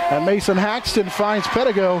Pettigo, and Mason Haxton finds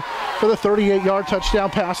Pettigo for the 38-yard touchdown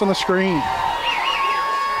pass on the screen.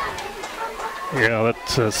 Yeah,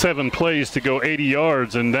 that's 7 plays to go 80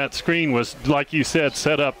 yards, and that screen was, like you said,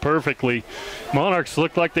 set up perfectly. Monarchs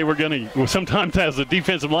looked like they were going to, sometimes as a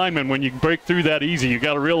defensive lineman, when you break through that easy, you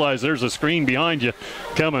got to realize there's a screen behind you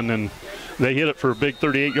coming, and they hit it for a big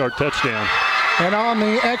 38-yard touchdown. And on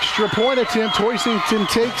the extra point attempt, Hoisington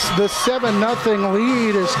takes the 7-0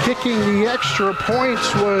 lead as kicking the extra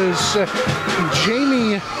points was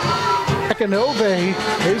Jamie Ekanove,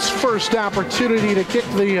 his first opportunity to kick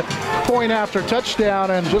the point after touchdown,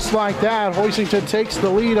 and just like that, Hoisington takes the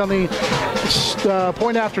lead on the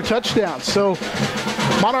point after touchdown. So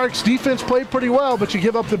Monarchs defense played pretty well, but you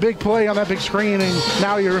give up the big play on that big screen, and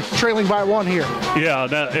now you're trailing by 1 here. Yeah,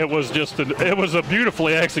 it was a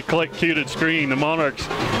beautifully executed screen. The Monarchs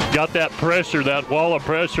got that pressure, that wall of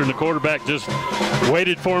pressure, and the quarterback just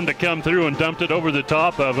waited for him to come through and dumped it over the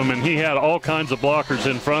top of him, and he had all kinds of blockers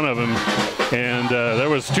in front of him. And there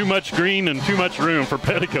was too much green and too much room for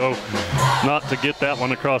Pettigo not to get that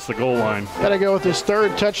one across the goal line. Pettigo with his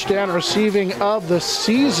 3rd touchdown receiving of the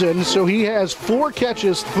season, so he has 4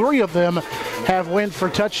 catches. 3 of them have went for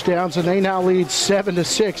touchdowns, and they now lead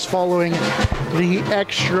 7-6 following the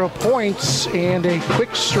extra points, and a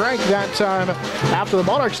quick strike that time after the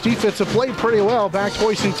Monarchs defense have played pretty well, backed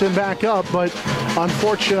Hoisington back up, but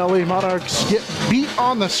unfortunately Monarchs get beat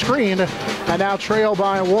on the screen and now trail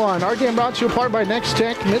by 1. Our game brought to you in part by Next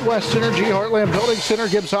Tech, Midwest Energy, Heartland Building Center,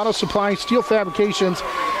 Gibbs Auto Supply, Steel Fabrications,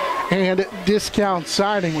 and Discount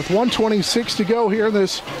Siding. With 1:26 to go here in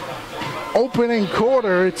this opening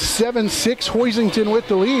quarter, it's 7-6, Hoisington with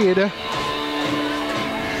the lead.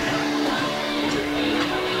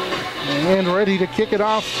 And ready to kick it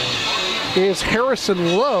off is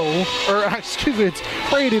Harrison Lowe, it's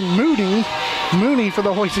Braden Mooney for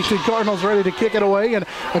the Hoisington Cardinals, ready to kick it away. And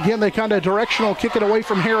again, they kind of directional kick it away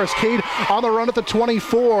from Harris. Cade on the run at the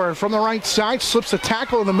 24. From the right side, slips a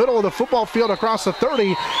tackle in the middle of the football field across the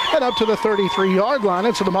 30 and up to the 33-yard line.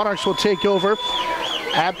 And so the Monarchs will take over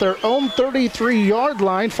at their own 33-yard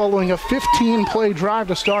line following a 15-play drive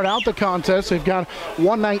to start out the contest. They've got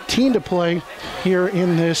 1:19 to play here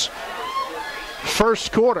in this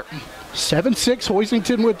first quarter. 7-6,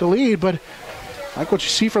 Hoisington with the lead, but Like what you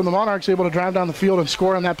see from the Monarchs, able to drive down the field and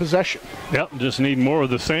score on that possession. Yep, just need more of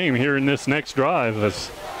the same here in this next drive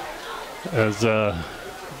as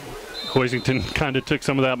Hoisington kind of took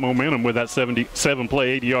some of that momentum with that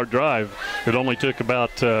 77-play, 80-yard drive. It only took about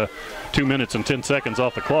 2 minutes and 10 seconds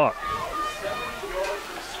off the clock.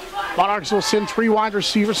 Monarchs will send 3 wide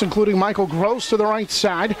receivers, including Michael Gross, to the right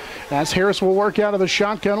side, as Harris will work out of the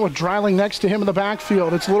shotgun with Dreiling next to him in the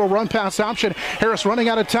backfield. It's a little run pass option. Harris running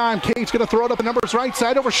out of time. Cade's going to throw it up the numbers right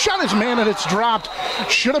side. Overshot his man, and it's dropped.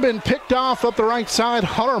 Should have been picked off up the right side.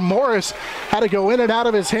 Hunter Morris had to go in and out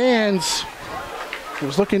of his hands. He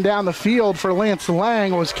was looking down the field for Lance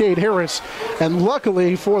Lang, was Cade Harris. And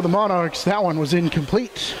luckily for the Monarchs, that one was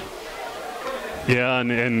incomplete. Yeah,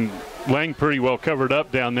 and Lang pretty well covered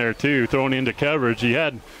up down there too, thrown into coverage. He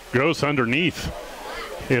had Gross underneath.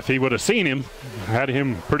 If he would have seen him, had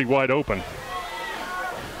him pretty wide open.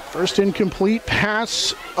 First incomplete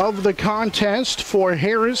pass of the contest for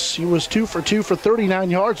Harris. He was 2 for 2 for 39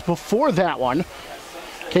 yards before that one.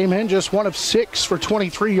 Came in just 1 of 6 for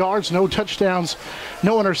 23 yards, no touchdowns,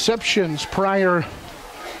 no interceptions prior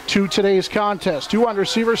to today's contest. 2 wide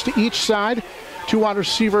receivers to each side, 2 wide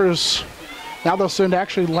receivers. Now they'll send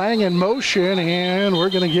actually Lang in motion, and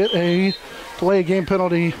we're going to get a delay game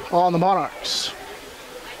penalty on the Monarchs.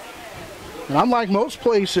 And unlike most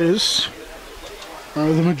places,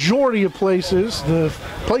 or the majority of places, the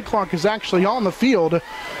play clock is actually on the field.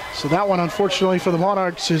 So that one, unfortunately for the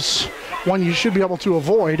Monarchs, is one you should be able to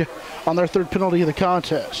avoid on their 3rd penalty of the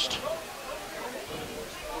contest.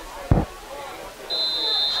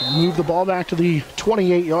 So move the ball back to the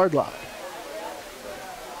 28-yard line.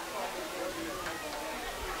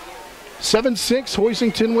 7-6,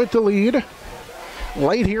 Hoisington with the lead.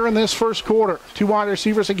 Late here in this first quarter. 2 wide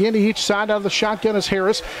receivers again to each side out of the shotgun is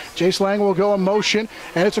Harris. Jace Lang will go in motion,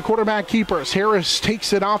 and it's a quarterback keeper as Harris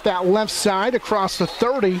takes it off that left side across the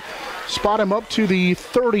 30. Spot him up to the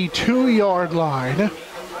 32-yard line.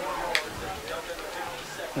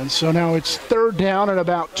 And so now it's 3rd down and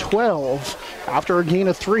about 12 after a gain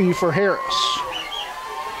of 3 for Harris.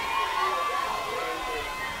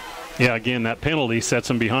 Yeah, again, that penalty sets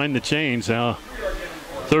him behind the chains. Now,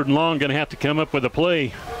 3rd and long, going to have to come up with a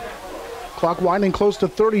play. Clock winding close to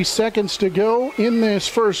 30 seconds to go in this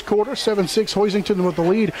first quarter. 7-6, Hoisington with the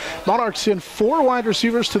lead. Monarchs send 4 wide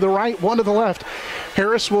receivers to the right, 1 to the left.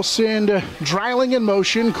 Harris will send Dreiling in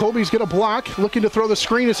motion. Colby's going to block. Looking to throw the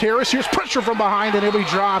screen is Harris. Here's pressure from behind, and it'll be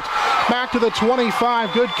dropped. Back to the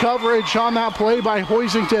 25. Good coverage on that play by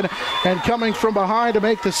Hoisington. And coming from behind to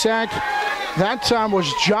make the sack, that time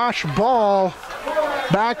was Josh Ball.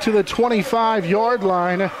 Back to the 25-yard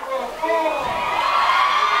line.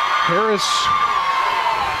 Harris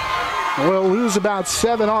will lose about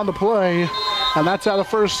 7 on the play, and that's how the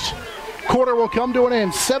first quarter will come to an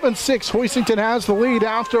end. 7-6, Hoisington has the lead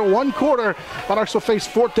after 1 quarter. Monarchs will face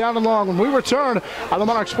 4th down and long when we return on the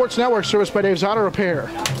Monarch Sports Network, serviced by Dave's Auto Repair.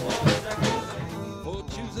 For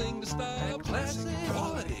choosing the style, classic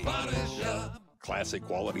quality body shop. Classic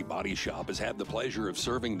Quality Body Shop has had the pleasure of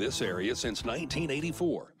serving this area since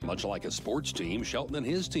 1984. Much like a sports team, Shelton and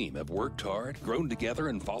his team have worked hard, grown together,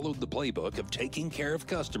 and followed the playbook of taking care of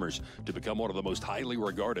customers to become one of the most highly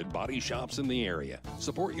regarded body shops in the area.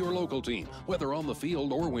 Support your local team, whether on the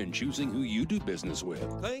field or when choosing who you do business with.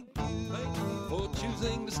 Thank you for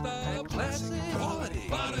choosing the style, classic quality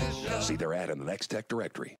body shop. See their ad in the Next Tech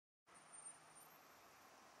directory.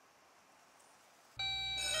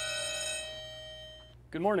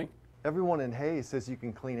 Good morning. Everyone in Hayes says you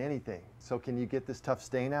can clean anything. So can you get this tough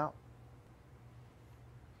stain out?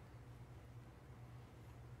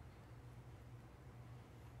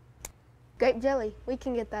 Grape jelly, we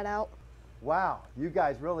can get that out. Wow, you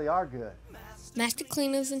guys really are good. Master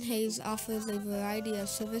Cleaners in Hayes offers a variety of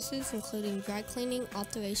services including dry cleaning,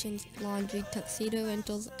 alterations, laundry, tuxedo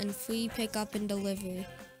rentals, and free pickup and delivery.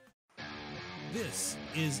 This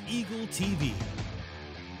is Eagle TV.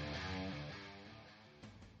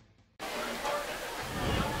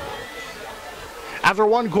 After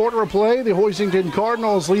 1 quarter of play, the Hoisington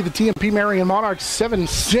Cardinals lead the TMP Marion Monarchs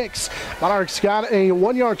 7-6. Monarchs got a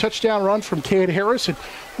 1-yard touchdown run from Cade Harris. It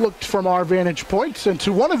looked from our vantage points and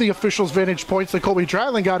to one of the officials' vantage points that Colby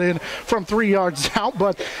Dreiling got in from 3 yards out,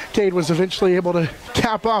 but Cade was eventually able to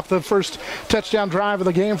cap off the first touchdown drive of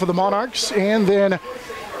the game for the Monarchs, and then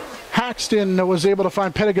Haxton was able to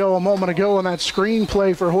find Pedigo a moment ago on that screen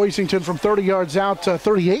play for Hoisington from 30 yards out to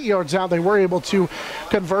 38 yards out. They were able to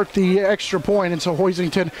convert the extra point, and so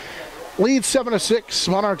Hoisington leads 7-6.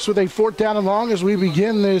 Monarchs with a 4th down and long as we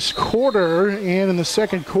begin this quarter. And in the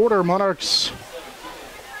second quarter, Monarchs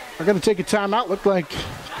are going to take a timeout. Looked like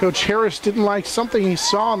Coach Harris didn't like something he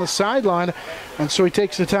saw on the sideline, and so he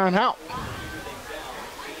takes the timeout.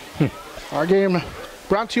 Our game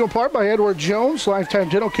brought to you in part by Edward Jones, Lifetime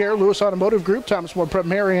Dental Care, Lewis Automotive Group, Thomas More Prep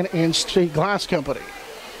Marion, and State Glass Company.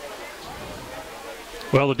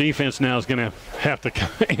 Well, the defense now is going to have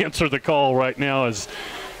to answer the call right now as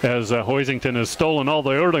Hoisington has stolen all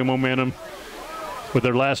the early momentum with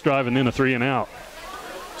their last drive and then a 3-and-out.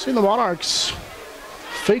 Seen the Monarchs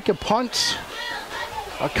fake a punt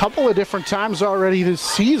a couple of different times already this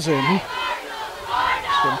season.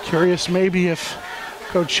 So I'm curious maybe if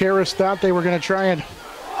Coach Harris thought they were going to try and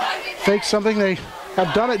fake something. They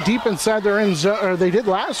have done it deep inside their end zone, or they did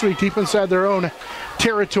last week deep inside their own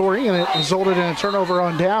territory, and it resulted in a turnover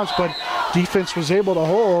on downs, but defense was able to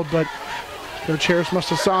hold. But Coach Harris must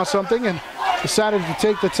have saw something and decided to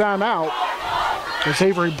take the timeout. There's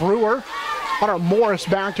Avery Brewer, Hunter Morris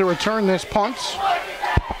back to return this punt.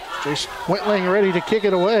 Jace Whitling ready to kick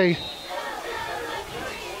it away.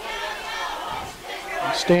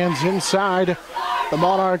 Stands inside the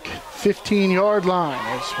Monarch 15-yard line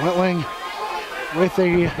as Whitling with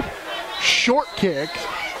a short kick.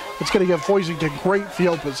 It's going to give Hoisington great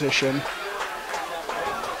field position.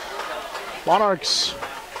 Monarchs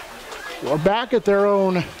are back at their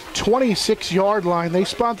own 26-yard line. They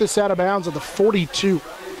spot this out of bounds at the 42.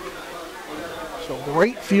 So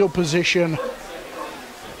great field position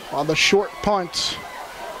on the short punt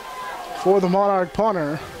for the Monarch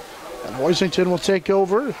punter. And Hoisington will take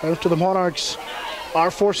over after the Monarchs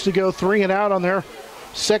are forced to go 3-and-out on their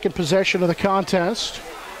second possession of the contest.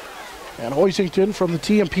 And Hoisington from the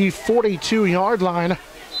TMP 42-yard line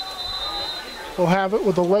will have it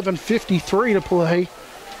with 11:53 to play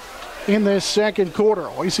in this second quarter.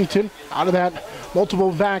 Hoisington out of that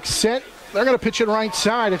multiple back set. They're going to pitch it right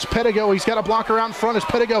side. It's Pettigo. He's got a blocker out in front as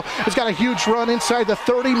Pettigo has got a huge run inside the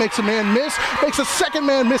 30, makes a man miss, makes a second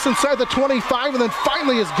man miss inside the 25, and then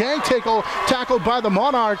finally is gang tackled by the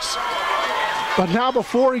Monarchs. But now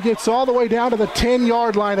before he gets all the way down to the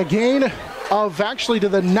 10-yard line, a gain of actually to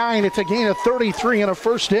the 9. It's a gain of 33 and a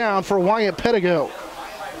first down for Wyatt Pettigo.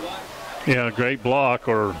 Yeah, great block,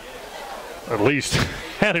 or at least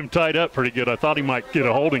had him tied up pretty good. I thought he might get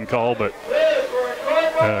a holding call, but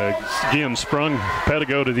again, sprung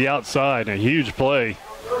Pettigo to the outside. A huge play.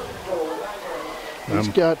 He's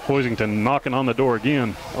got Hoisington knocking on the door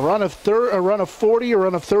again. A run of 40, a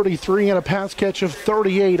run of 33, and a pass catch of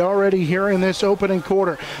 38 already here in this opening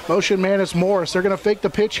quarter. Motion man is Morris. They're going to fake the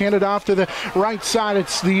pitch, hand it off to the right side.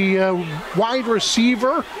 It's the wide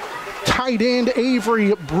receiver, tight end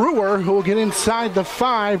Avery Brewer, who will get inside the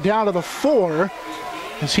 5 down to the 4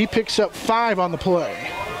 as he picks up 5 on the play.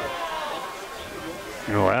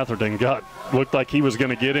 You know, Atherton looked like he was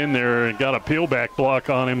going to get in there and got a peel back block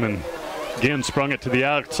on him, and again sprung it to the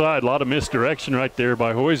outside. A lot of misdirection right there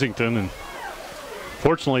by Hoisington, and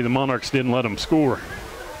fortunately the Monarchs didn't let him score.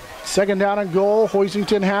 Second down and goal.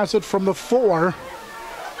 Hoisington has it from the 4.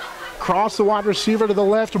 Cross the wide receiver to the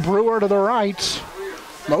left, Brewer to the right.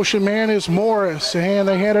 Motion man is Morris, and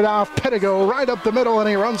they hand it off. Pettigo right up the middle, and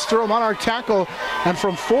he runs through a Monarch tackle. And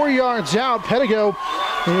from 4 yards out, Pettigo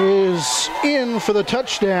is in for the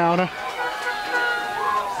touchdown.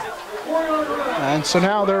 And so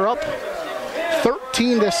now they're up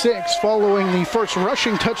 13-6 following the first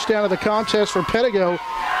rushing touchdown of the contest for Pettigo.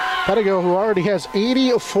 Pettigo, who already has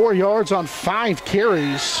 84 yards on 5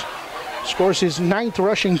 carries, scores his 9th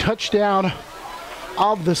rushing touchdown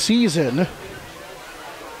of the season.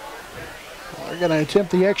 They're going to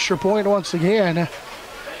attempt the extra point once again.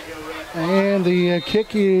 And the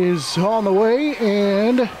kick is on the way,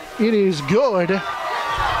 and it is good.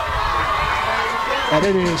 And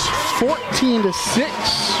it is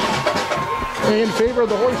 14-6 in favor of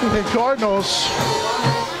the Hoisington Cardinals,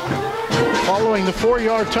 following the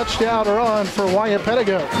 4-yard touchdown run for Wyatt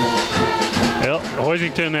Pettigo. Well,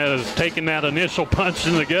 Hoisington has taken that initial punch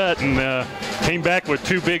in the gut and came back with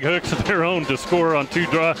 2 big hooks of their own to score on 2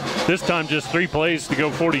 drives. This time just 3 plays to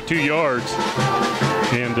go 42 yards.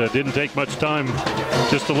 And didn't take much time,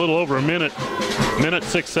 just a little over a minute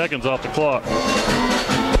 6 seconds off the clock.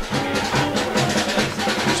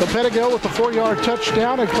 So Pettigo with the 4-yard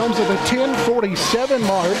touchdown. It comes at the 10:47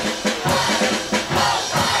 mark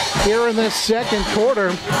here in this second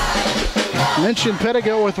quarter. Mentioned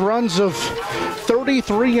Pettigo with runs of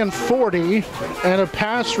 33 and 40 and a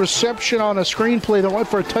pass reception on a screenplay that went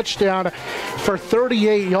for a touchdown for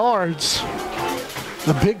 38 yards.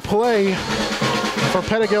 The big play for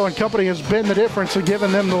Pedigo and company has been the difference in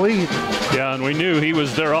giving them the lead. Yeah, and we knew he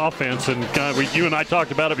was their offense, and you and I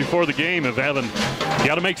talked about it before the game of having, you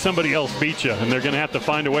got to make somebody else beat you, and they're going to have to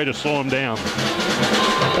find a way to slow them down.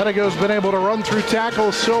 Pedigo's been able to run through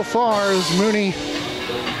tackles so far as Mooney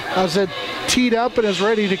has it teed up and is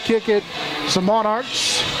ready to kick it. So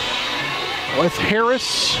Monarchs with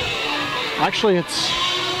Harris. Actually, it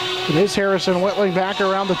is Harrison Whitling back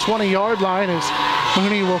around the 20-yard line as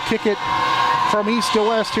Mooney will kick it from east to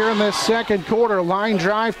west here in this second quarter. Line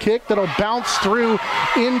drive kick that'll bounce through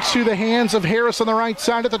into the hands of Harris on the right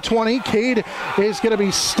side at the 20. Cade is going to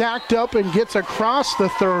be stacked up and gets across the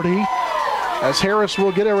 30. As Harris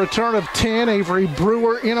will get a return of 10. Avery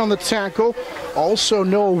Brewer in on the tackle. Also,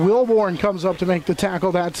 Noah Wilborn comes up to make the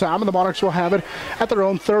tackle that time, and the Monarchs will have it at their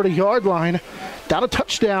own 30-yard line. Down a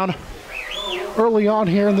touchdown early on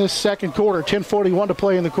here in this second quarter. 10:41 to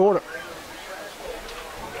play in the quarter.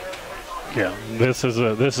 Yeah, this is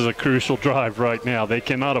a crucial drive right now. They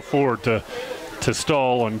cannot afford to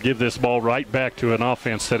stall and give this ball right back to an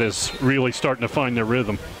offense that is really starting to find their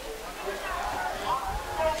rhythm.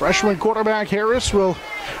 Freshman quarterback Harris will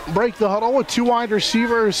break the huddle with two wide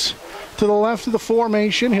receivers to the left of the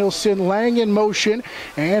formation. He'll send Lang in motion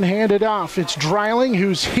and hand it off. It's Dreiling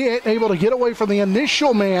who's hit, able to get away from the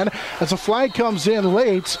initial man as a flag comes in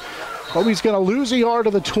late. Kobe's going to lose a yard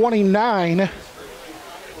to the 29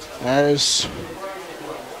 as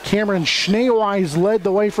Cameron Schneeweiss led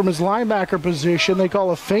the way from his linebacker position. They call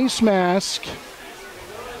a face mask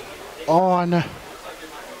on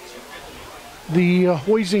the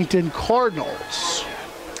Hoisington Cardinals.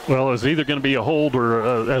 Well, it was either going to be a hold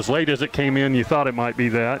or as late as it came in, you thought it might be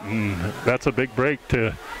that, and that's a big break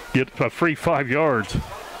to get a free 5 yards.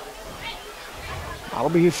 That'll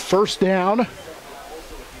be first down.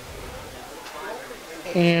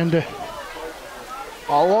 And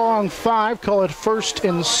along 5, call it 1st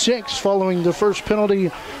and 6 following the first penalty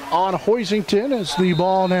on Hoisington as the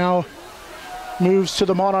ball now moves to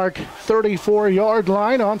the Monarch 34-yard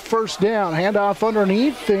line on first down. Handoff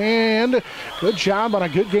underneath, and good job on a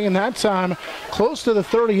good gain that time. Close to the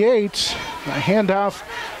 38. A handoff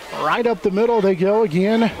right up the middle they go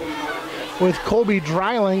again with Colby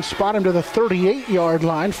Dreiling. Spot him to the 38-yard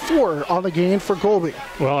line. 4 on the gain for Colby.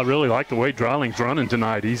 Well, I really like the way Dreiling's running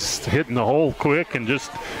tonight. He's hitting the hole quick and just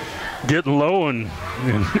getting low and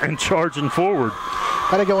charging forward.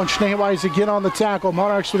 Pedigo and Schneeweiss again on the tackle.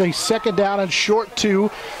 Monarchs with a second down and short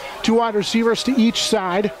 2. 2 wide receivers to each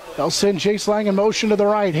side. They'll send Jace Lang in motion to the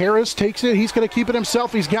right. Harris takes it. He's going to keep it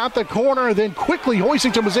himself. He's got the corner. Then quickly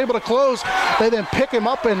Hoisington was able to close. They then pick him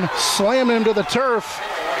up and slam him to the turf.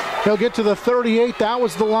 He'll get to the 38. That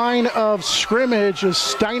was the line of scrimmage as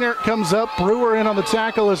Steinert comes up. Brewer in on the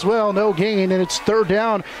tackle as well. No gain, and it's 3rd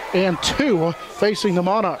down and 2 facing the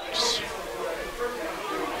Monarchs.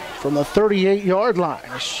 From the 38-yard line,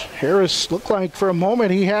 Harris looked like for a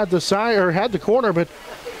moment he had the side or had the corner, but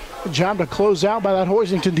good job to close out by that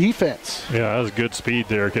Hoisington defense. Yeah, that was good speed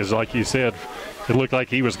there because, like you said, it looked like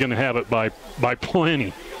he was going to have it by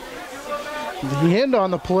plenty. The end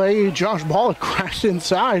on the play, Josh Ball had crashed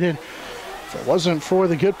inside, and if it wasn't for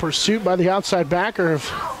the good pursuit by the outside backer of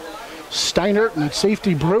Steinert and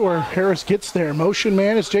safety Brewer, Harris gets there. Motion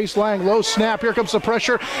man is Jace Lang. Low snap. Here comes the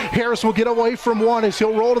pressure. Harris will get away from one as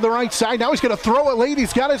he'll roll to the right side. Now he's going to throw it late.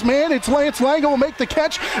 He's got his man. It's Lance Lang who will make the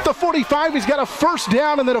catch. The 45, he's got a first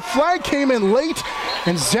down, and then a flag came in late,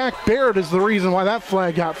 and Zach Barrett is the reason why that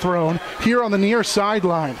flag got thrown here on the near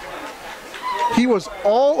sideline. He was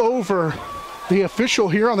all over the official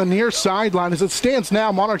here on the near sideline. As it stands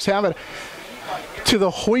now, Monarchs have it to the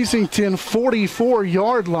Hoisington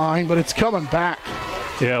 44-yard line, but it's coming back.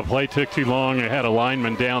 Yeah, play took too long. It had a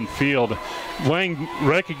lineman downfield. Lang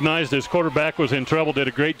recognized his quarterback was in trouble, did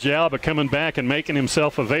a great job of coming back and making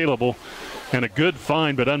himself available, and a good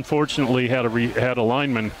find, but unfortunately had a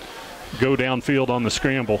lineman go downfield on the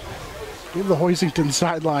scramble. Give the Hoisington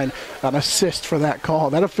sideline an assist for that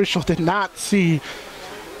call. That official did not see.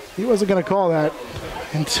 He wasn't going to call that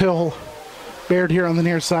until Baird here on the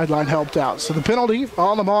near sideline helped out. So the penalty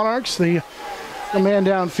on the Monarchs. The man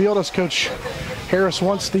downfield as Coach Harris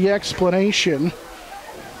wants the explanation.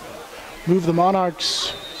 Move the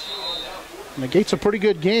Monarchs. Negates a pretty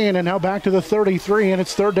good gain, and now back to the 33, and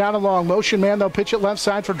it's 3rd down and long. Motion man, they'll pitch it left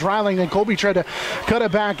side for Dreiling. Then Colby tried to cut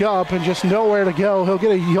it back up and just nowhere to go. He'll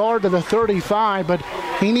get a yard to the 35, but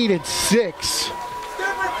he needed 6.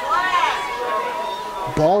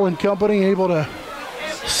 Ball and company able to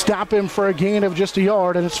stop him for a gain of just a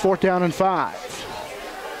yard, and it's 4th down and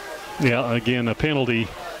 5. Yeah, again, a penalty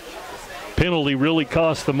really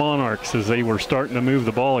cost the Monarchs as they were starting to move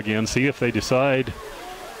the ball again. See if they decide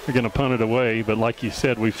They're going to punt it away, but like you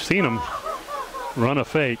said, we've seen them run a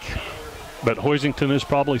fake, but Hoisington has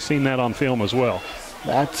probably seen that on film as well.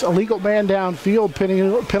 That's a legal man downfield,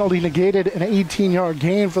 penalty negated, an 18-yard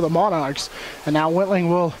gain for the Monarchs. And now Wentling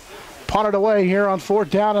will punt it away here on 4th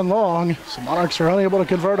down and long. So Monarchs are unable to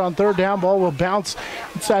convert on 3rd down. Ball will bounce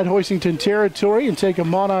inside Hoisington territory and take a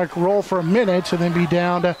Monarch roll for a minute and then be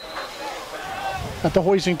down at the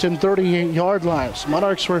Hoisington 38-yard line. So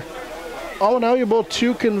Monarchs were unable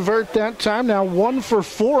to convert that time. Now 1 for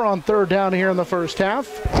 4 on 3rd down here in the first half.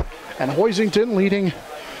 And Hoisington leading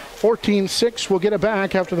 14-6 will get it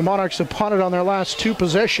back after the Monarchs have punted on their last 2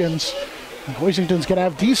 possessions. And Hoisington's going to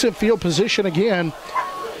have decent field position again.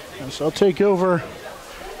 And so they'll take over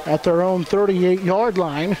at their own 38-yard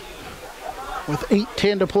line with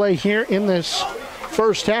 8:10 to play here in this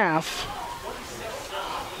first half.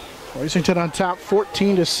 Hoisington on top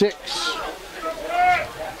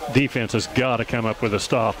 14-6. Defense has got to come up with a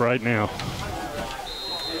stop right now.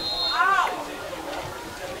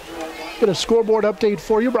 Get a scoreboard update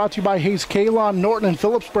for you, brought to you by Hayes Kalon. Norton and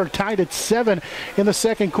Phillipsburg tied at 7 in the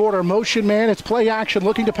second quarter. Motion man, it's play action,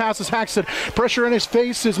 looking to pass as Haxton. Pressure in his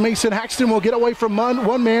face as Mason Haxton will get away from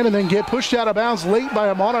one man and then get pushed out of bounds late by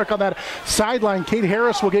a Monarch on that sideline. Kate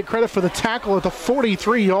Harris will get credit for the tackle at the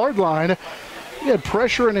 43-yard line. He had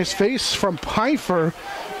pressure in his face from Pfeiffer,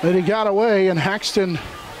 but he got away, and Haxton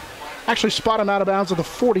actually spot him out of bounds at the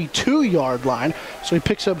 42-yard line, so he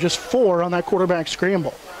picks up just 4 on that quarterback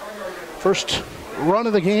scramble. First run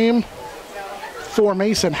of the game for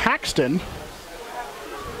Mason Haxton.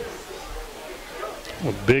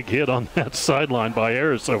 A big hit on that sideline by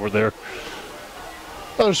Harris over there.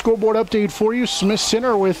 Another scoreboard update for you. Smith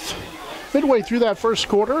Center with midway through that first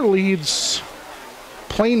quarter leads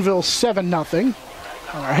Plainville 7-0.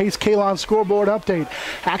 Our Hayes Kalon scoreboard update.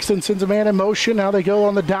 Haxton sends a man in motion. Now they go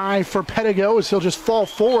on the dive for Pettigo as he'll just fall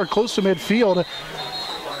forward close to midfield.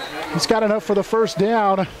 He's got enough for the first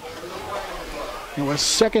down. It was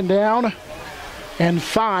 2nd down and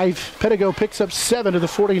 5. Pettigo picks up 7 to the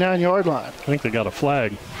 49-yard line. I think they got a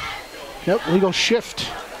flag. Yep, legal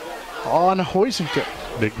shift on Hoisington.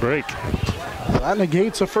 Big break. That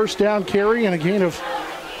negates a first down carry and a gain of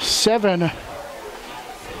 7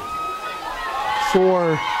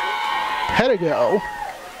 for Pettigo.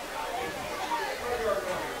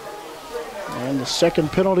 And the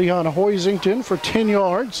second penalty on Hoisington for 10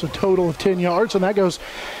 yards, a total of 10 yards, and that goes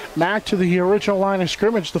back to the original line of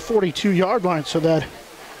scrimmage, the 42-yard line. So that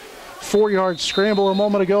 4-yard scramble a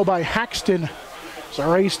moment ago by Haxton is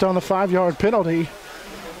erased on the 5-yard penalty.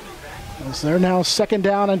 As they're now 2nd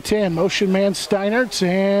down and 10. Motion man Steinert,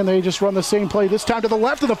 and they just run the same play this time to the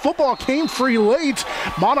left, and the football came free late.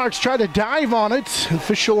 Monarchs tried to dive on it.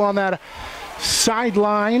 Official on that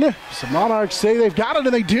sideline. So Monarchs say they've got it,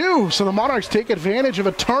 and they do. So the Monarchs take advantage of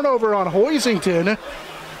a turnover on Hoisington.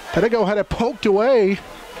 Pettigo had it poked away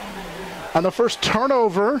on the first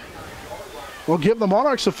turnover. Will give the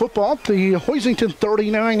Monarchs the football at the Hoisington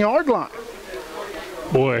 39-yard line.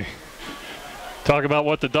 Boy, talk about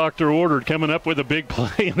what the doctor ordered, coming up with a big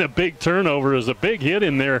play and a big turnover. Is a big hit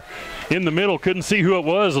in there in the middle. Couldn't see who it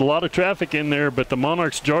was. A lot of traffic in there, but the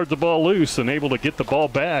Monarchs jarred the ball loose and able to get the ball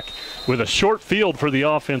back with a short field for the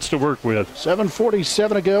offense to work with.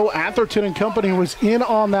 7:47 to go. Atherton and company was in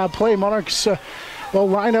on that play. Monarchs will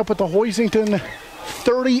line up at the Hoisington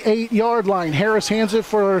 38-yard line. Harris hands it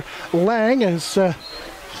for Lang as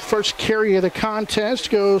first carry of the contest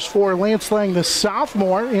goes for Lance Lang, the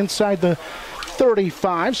sophomore, inside the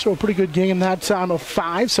 35. So a pretty good game that time of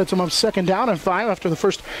 5. Sets him up 2nd down and 5 after the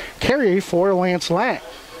first carry for Lance Lang.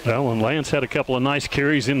 Well, and Lance had a couple of nice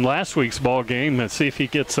carries in last week's ball game. Let's see if he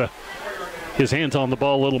gets his hands on the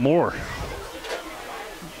ball a little more.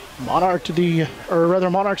 Monarchs to the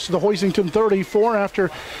Hoisington 34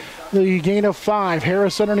 after the gain of 5.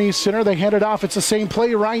 Harris underneath center. They hand it off. It's the same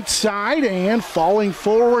play right side, and falling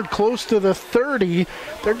forward close to the 30.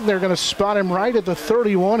 They're going to spot him right at the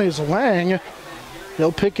 31 is Lang.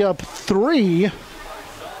 He'll pick up 3,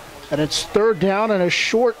 and it's 3rd down and a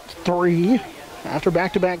short 3 after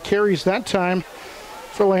back-to-back carries that time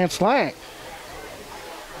for Lance Lang.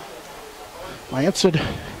 Lance had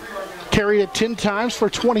carried it 10 times for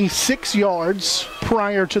 26 yards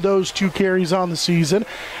prior to those 2 carries on the season.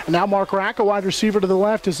 And now Mark Rack, a wide receiver to the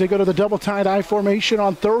left as they go to the double tight I formation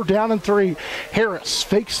on 3rd down and 3. Harris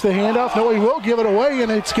fakes the handoff. No, he will give it away,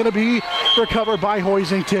 and it's going to be recovered by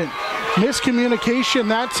Hoisington. Miscommunication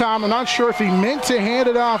that time. I'm not sure if he meant to hand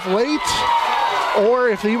it off late or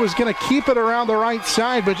if he was going to keep it around the right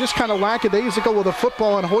side, but just kind of lackadaisical with the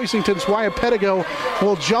football, and Hoisington's Wyatt Pettigo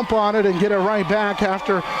will jump on it and get it right back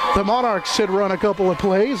after the Monarchs had run a couple of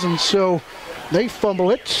plays. And so They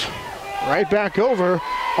fumble it right back over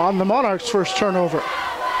on the Monarchs' first turnover.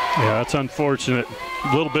 Yeah, that's unfortunate.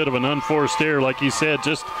 A little bit of an unforced error, like you said,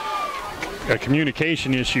 just a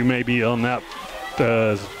communication issue maybe on that.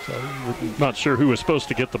 Not sure who was supposed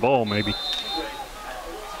to get the ball, maybe.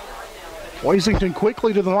 Hoisington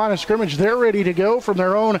quickly to the line of scrimmage. They're ready to go from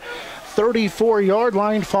their own 34 yard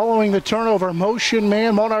line following the turnover. Motion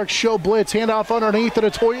man, Monarchs show blitz, handoff underneath, and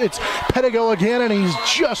it's Pedigo again, and he's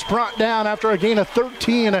just brought down after a gain of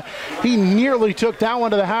 13. He nearly took that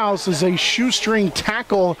one to the house as a shoestring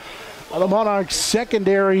tackle on the Monarchs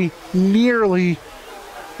secondary. Nearly.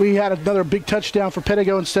 We had another big touchdown for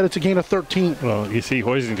Pedigo. Instead, it's a gain of 13. Well, you see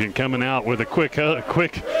Hoisington coming out with a quick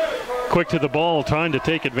to the ball, trying to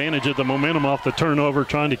take advantage of the momentum off the turnover,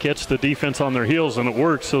 trying to catch the defense on their heels, and it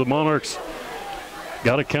works. So the Monarchs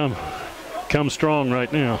got to come strong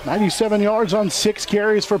right now. 97 yards on 6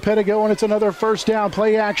 carries for Pedigo, and it's another first down.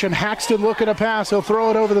 Play action. Haxton looking to pass. He'll throw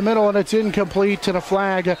it over the middle, and it's incomplete, and a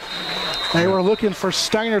flag. They were looking for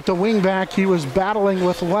Steiner at the wingback. He was battling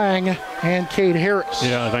with Lang and Cade Harris.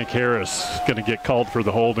 Yeah, I think Harris is going to get called for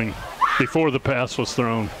the holding before the pass was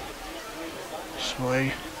thrown. So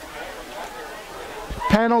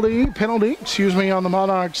penalty, on the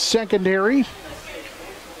Monarchs secondary.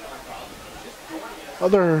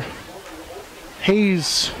 Other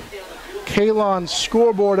Hayes Kalon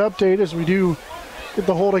scoreboard update as we do get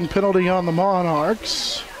the holding penalty on the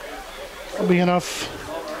Monarchs. That'll be enough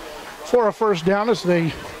for a first down as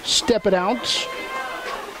they step it out.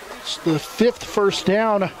 It's the 5th first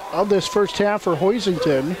down of this first half for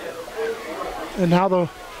Hoisington. And now the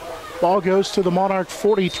ball goes to the Monarch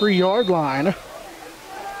 43-yard line.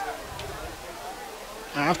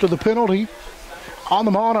 After the penalty on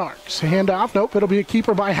the Monarchs. Handoff, nope, it'll be a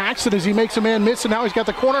keeper by Haxton as he makes a man miss, and now he's got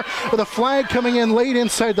the corner with a flag coming in late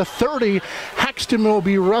inside the 30. Haxton will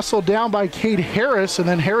be wrestled down by Cade Harris, and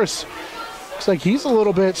then Harris looks like he's a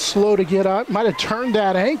little bit slow to get up. Might have turned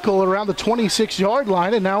that ankle around the 26-yard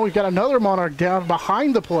line, and now we've got another Monarch down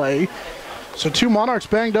behind the play. So 2 Monarchs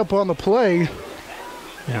banged up on the play.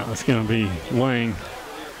 Yeah, that's going to be Lang.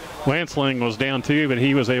 Lance Lang was down too, but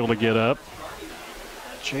he was able to get up.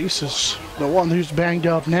 Chase is the one who's banged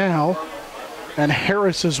up now, and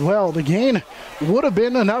Harris as well. The gain would have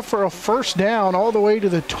been enough for a first down all the way to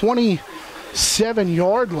the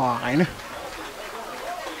 27-yard line.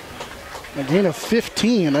 A gain of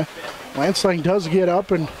 15. Lance Lang does get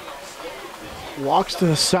up and walks to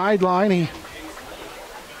the sideline. He's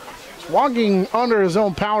walking under his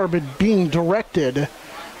own power, but being directed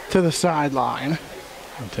to the sideline.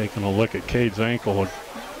 I'm taking a look at Cade's ankle.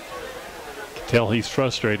 Tell he's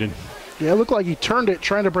frustrated. Yeah, it looked like he turned it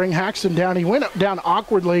trying to bring Haxton down. He went up down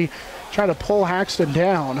awkwardly trying to pull Haxton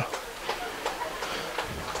down.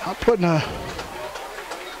 Not putting a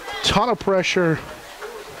ton of pressure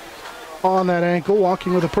on that ankle,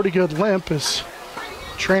 walking with a pretty good limp as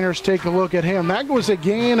trainers take a look at him. That was a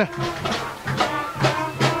gain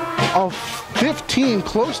of 15,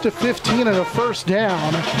 close to 15 and a first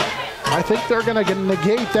down. I think they're going to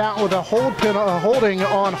negate that with a holding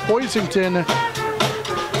on Hoisington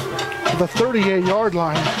at the 38-yard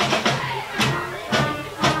line.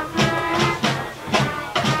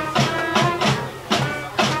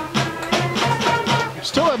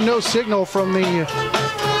 Still have no signal from the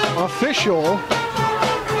official.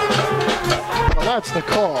 Well, that's the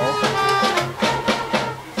call.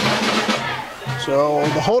 So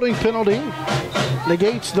the holding penalty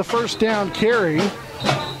negates the first down carry.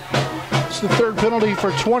 The 3rd penalty for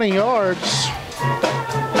 20 yards.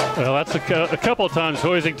 Well, that's a couple of times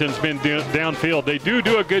Hoisington's been downfield. They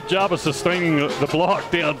do a good job of sustaining the block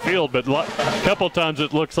downfield, but a couple of times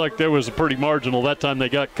it looks like there was a pretty marginal. That time they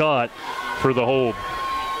got caught for the hold.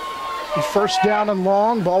 The first down and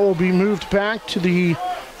long. Ball will be moved back to the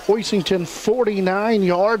Hoisington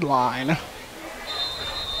 49-yard line. They'll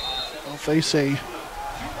face a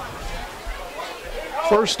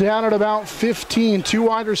first down at about 15. 2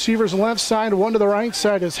 wide receivers left side, 1 to the right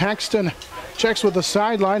side as Haxton checks with the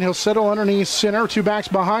sideline. He'll settle underneath center. 2 backs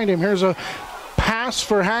behind him. Here's a pass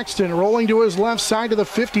for Haxton, rolling to his left side to the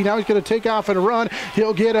 50. Now he's going to take off and run.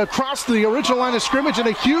 He'll get across the original line of scrimmage and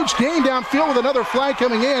a huge gain downfield with another flag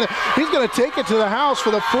coming in. He's going to take it to the house for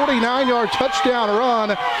the 49-yard touchdown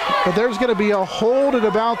run. But there's going to be a hold at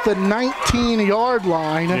about the 19-yard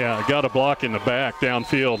line. Yeah, got a block in the back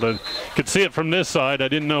downfield. I could see it from this side. I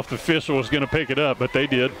didn't know if the official was going to pick it up, but they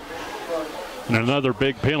did. And another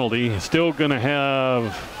big penalty. Still going to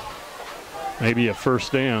have maybe a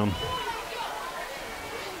first down.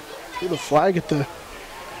 The flag at the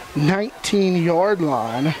 19-yard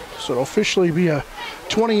line. So it'll officially be a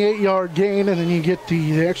 28-yard gain, and then you get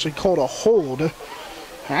they actually called a hold.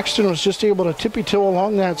 Haxton was just able to tippy-toe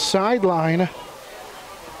along that sideline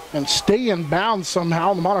and stay in bounds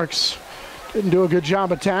somehow. The Monarchs didn't do a good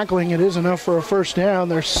job of tackling. It is enough for a first down.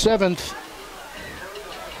 Their 7th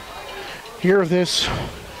here of this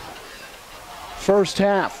first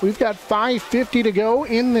half. We've got 5:50 to go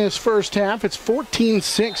in this first half. It's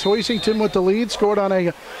 14-6. Hoisington with the lead, scored on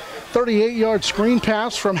a 38-yard screen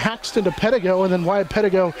pass from Haxton to Pettigo, and then Wyatt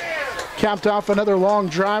Pettigo capped off another long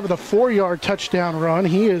drive with a 4-yard touchdown run.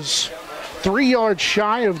 He is 3 yards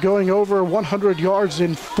shy of going over 100 yards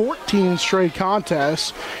in 14 straight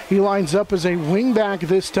contests. He lines up as a wingback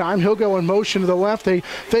this time. He'll go in motion to the left. They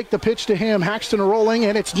fake the pitch to him. Haxton rolling,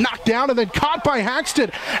 and it's knocked down and then caught by Haxton.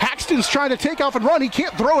 Haxton's trying to take off and run. He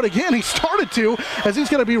can't throw it again. He started to, as he's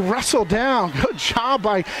going to be wrestled down. Good job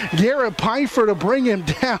by Garrett Pfeiffer to bring him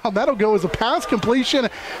down. That'll go as a pass completion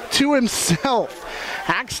to himself.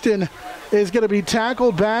 Haxton is going to be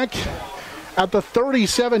tackled back at the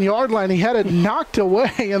 37-yard line. He had it knocked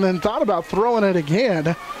away and then thought about throwing it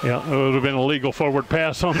again. Yeah, it would have been a legal forward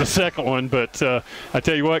pass on the second one, but I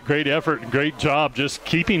tell you what, great effort and great job just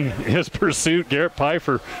keeping his pursuit. Garrett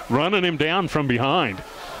Pfeiffer running him down from behind.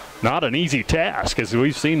 Not an easy task, as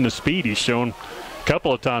we've seen the speed he's shown a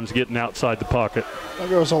couple of times getting outside the pocket.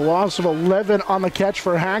 There was a loss of 11 on the catch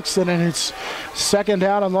for Haxton, and it's second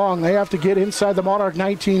down and long. They have to get inside the Monarch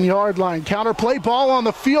 19-yard line. Counter play, ball on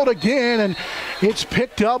the field again, and it's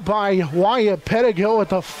picked up by Wyatt Pettigo at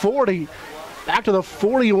the 40. Back to the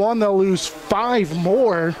 41, they'll lose 5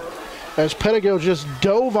 more as Pettigo just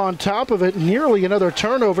dove on top of it. Nearly another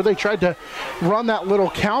turnover. They tried to run that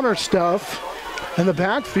little counter stuff in the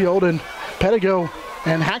backfield, and Pettigo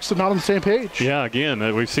and Haxton not on the same page. Yeah,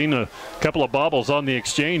 again, we've seen a couple of bobbles on the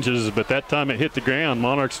exchanges, but that time it hit the ground.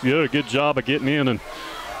 Monarchs did a good job of getting in and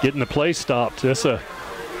getting the play stopped.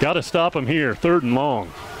 Got to stop them here, 3rd and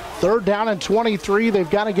long. 3rd down and 23. They've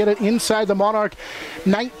got to get it inside the Monarch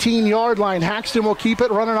 19-yard line. Haxton will keep it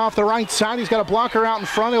running off the right side. He's got a blocker out in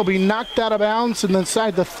front. He'll be knocked out of bounds and then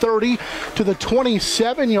inside the 30 to the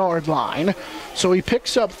 27-yard line. So he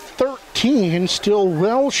picks up 13, still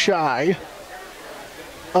well shy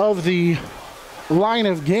of the line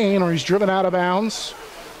of gain, or he's driven out of bounds.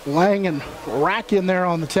 Lang and Rack in there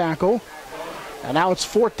on the tackle. And now it's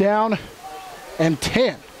 4th down and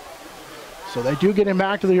 10. So they do get him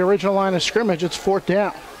back to the original line of scrimmage. It's 4th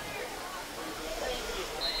down.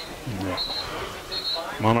 Yeah.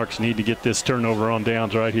 Monarchs need to get this turnover on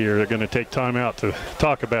downs right here. They're going to take time out to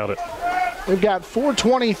talk about it. We've got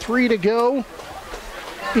 4:23 to go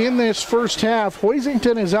in this first half.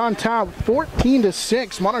 Hoisington is on top,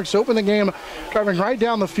 14-6. Monarchs open the game, driving right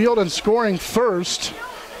down the field and scoring first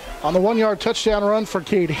on the 1-yard touchdown run for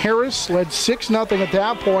Cade Harris. Led 6-0 at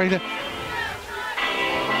that point.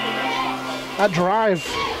 That drive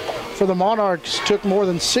for the Monarchs took more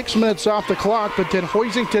than 6 minutes off the clock, but then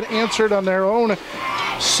Hoisington answered on their own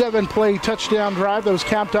 7-play touchdown drive that was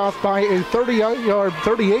capped off by a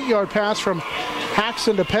 38-yard pass from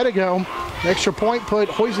Haxton to Pettigo. The extra point put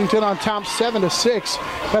Hoisington on top 7-6.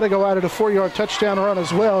 Pettigo added a 4-yard touchdown run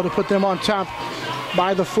as well to put them on top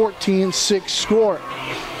by the 14-6 score.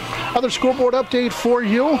 Other scoreboard update for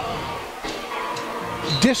you.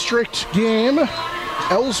 District game.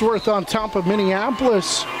 Ellsworth on top of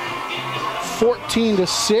Minneapolis,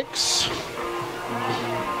 14-6.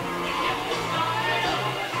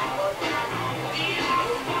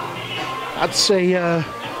 That's a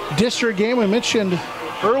district game we mentioned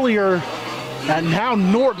earlier. And now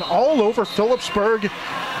Norton all over Phillipsburg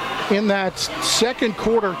in that second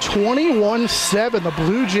quarter, 21-7. The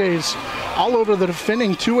Blue Jays all over the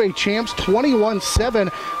defending 2A champs, 21-7.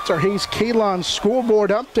 It's our Hayes Kalon scoreboard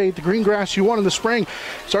update. The green grass you won in the spring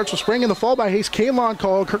starts with spring in the fall by Hayes Kalon.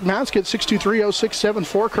 Call Kirk Maskett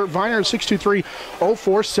 623-0674. Kurt Viner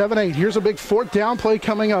 623-0478. Here's a big 4th down play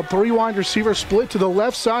coming up. 3 wide receivers split to the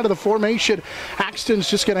left side of the formation. Axton's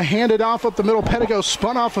just going to hand it off up the middle. Pettigo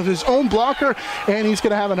spun off of his own blocker, and he's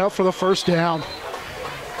going to have enough for the first down.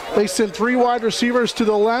 They sent 3 wide receivers to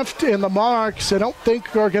the left, and the Monarchs, I don't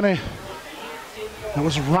think are going to. It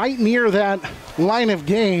was right near that line of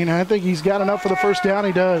gain. I think he's got enough for the first down.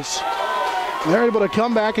 He does. They're able to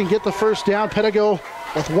come back and get the first down. Pettigo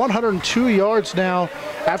with 102 yards now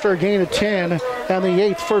after a gain of 10, and the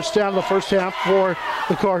 8th first down of the first half for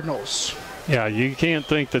the Cardinals. Yeah, you can't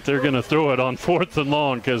think that they're going to throw it on 4th and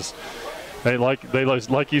long because they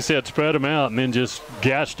like you said, spread them out and then just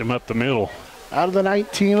gashed them up the middle. Out of the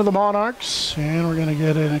 19 of the Monarchs, and we're going to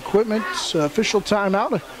get an equipment official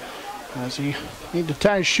timeout as he need to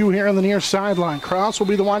tie his shoe here on the near sideline. Krause will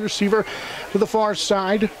be the wide receiver to the far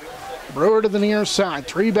side. Brewer to the near side.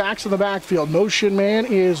 3 backs in the backfield. Motion man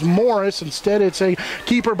is Morris. Instead, it's a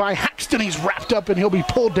keeper by Haxton. He's wrapped up and he'll be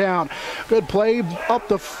pulled down. Good play up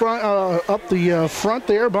the front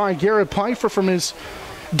there by Garrett Pfeiffer from his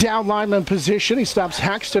down lineman position. He stops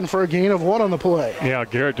Haxton for a gain of 1 on the play. Yeah,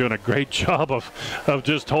 Garrett doing a great job of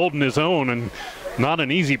just holding his own, and not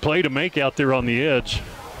an easy play to make out there on the edge.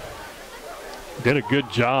 Did a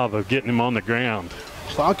good job of getting him on the ground.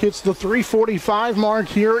 Clock hits the 3:45 mark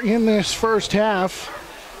here in this first half.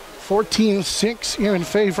 14-6 in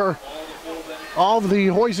favor of the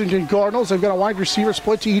Hoisington Cardinals. They've got a wide receiver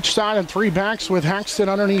split to each side and 3 backs with Haxton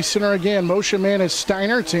underneath center again. Motion man is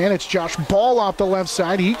Steiner. It's Josh Ball off the left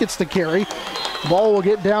side. He gets the carry. Ball will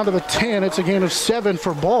get down to the 10. It's a gain of 7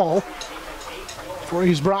 for Ball. Before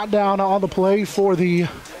he's brought down on the play for the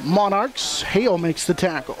Monarchs. Hale makes the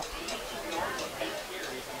tackle.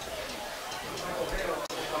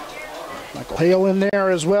 Michael Hale in there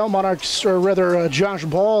as well. Monarchs, or rather Josh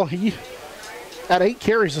Ball, he had 8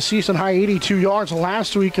 carries, a season-high 82 yards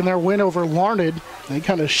last week in their win over Larned. They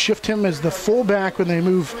kind of shift him as the fullback when they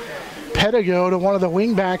move Pedigo to one of the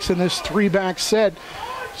wingbacks in this 3-back set.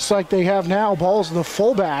 Just like they have now, Ball's the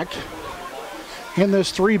fullback in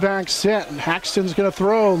this 3-back set. And Haxton's going to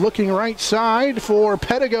throw, looking right side for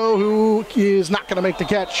Pedigo, who is not going to make the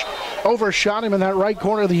catch. Overshot him in that right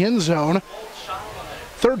corner of the end zone.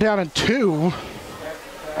 3rd down and 2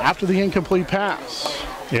 after the incomplete pass.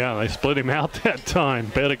 Yeah, they split him out that time.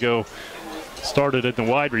 Pedigo started at the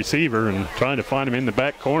wide receiver and trying to find him in the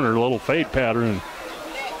back corner, a little fade pattern, and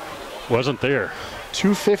wasn't there.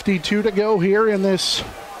 2:52 to go here in this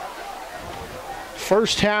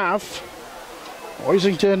first half.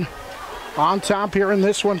 Hoisington on top here in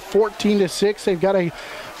this one, 14-6. They've got a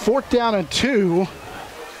 4th down and 2.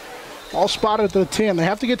 All spotted at the 10. They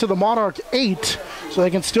have to get to the Monarch 8 so they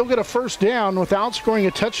can still get a first down without scoring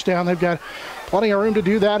a touchdown. They've got plenty of room to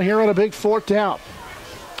do that here on a big 4th down.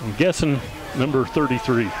 I'm guessing number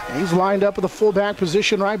 33. He's lined up at the fullback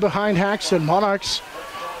position right behind Haxton. Monarchs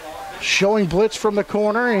showing blitz from the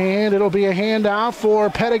corner, and it'll be a handoff for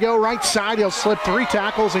Pedigo right side. He'll slip 3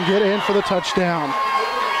 tackles and get in for the touchdown.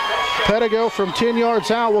 Pedigo from 10 yards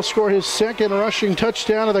out will score his 2nd rushing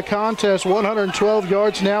touchdown of the contest. 112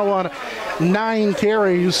 yards now on 9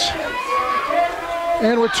 carries.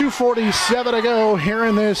 And with 2:47 to go here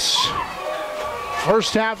in this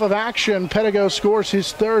first half of action, Pedigo scores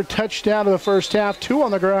his 3rd touchdown of the first half. 2 on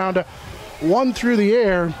the ground, 1 through the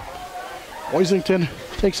air. Hoisington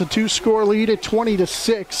takes a 2-score lead at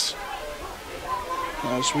 20-6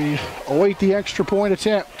 as we await the extra point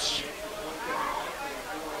attempt.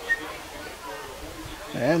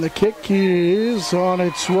 And the kick is on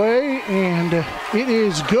its way, and it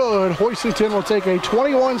is good. Hoisington will take a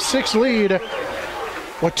 21-6 lead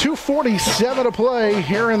with 2:47 to play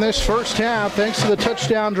here in this first half, thanks to the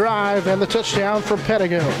touchdown drive and the touchdown from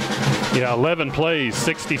Pedigo. Yeah, 11 plays,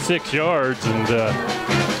 66 yards, and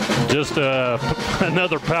just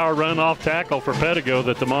another power run off tackle for Pedigo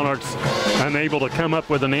that the Monarchs unable to come up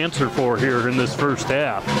with an answer for here in this first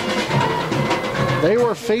half. They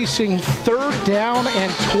were facing 3rd down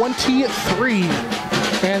and 23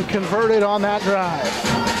 and converted on that drive.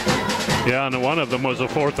 Yeah, and one of them was a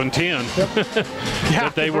 4th and 10. Yep.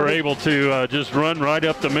 That they were able to just run right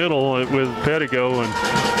up the middle with Pedigo,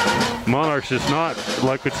 and Monarchs just not,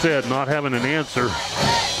 like we said, not having an answer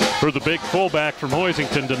for the big fullback from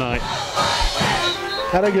Hoisington tonight.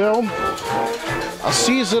 Pedigo, a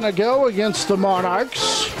season ago against the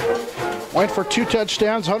Monarchs, went for 2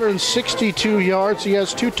 touchdowns, 162 yards. He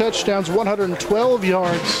has 2 touchdowns, 112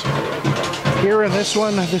 yards here in this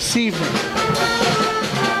one this evening.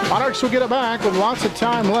 Monarchs will get it back with lots of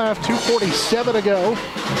time left, 2:47 to go.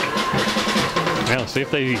 Yeah, see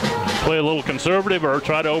if they play a little conservative or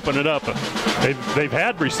try to open it up. They've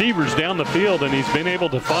had receivers down the field, and he's been able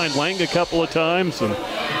to find Lang a couple of times, and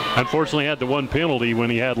unfortunately had the 1 penalty when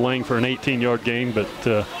he had Lang for an 18-yard gain, but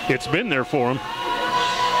it's been there for him.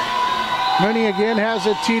 Mooney again has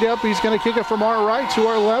it teed up. He's going to kick it from our right to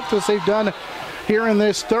our left, as they've done here in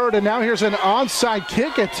this 3rd. And now here's an onside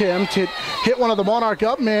kick attempt. It hit one of the Monarch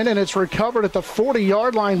up men, and it's recovered at the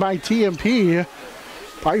 40-yard line by TMP.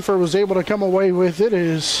 Pfeiffer was able to come away with it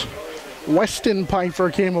as Weston Pfeiffer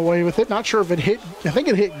came away with it. Not sure if it hit, I think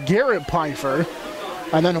it hit Garrett Pfeiffer.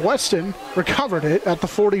 And then Weston recovered it at the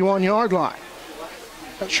 41-yard line.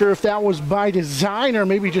 Not sure if that was by design or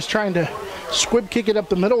maybe just trying to squib kick it up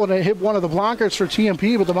the middle, and it hit one of the blockers for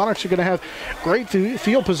TMP, but the Monarchs are going to have great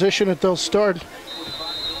field position that they'll start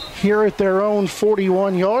here at their own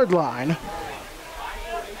 41-yard line.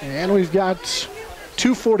 And we've got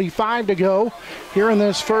 2:45 to go here in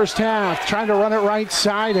this first half. Trying to run it right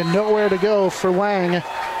side and nowhere to go for Lang.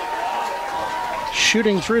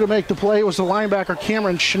 Shooting through to make the play was the linebacker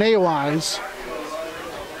Cameron Schneeweiss.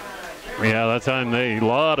 Yeah, that time a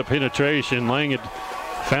lot of penetration. Lang had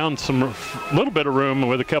found some little bit of room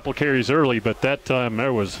with a couple carries early, but that time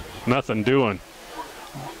there was nothing doing.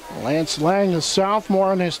 Lance Lang, the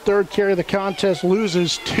sophomore, on his third carry of the contest,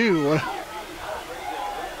 loses 2.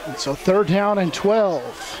 And so 3rd down and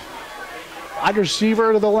 12. Wide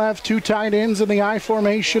receiver to the left, 2 tight ends in the I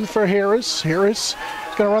formation for Harris. Harris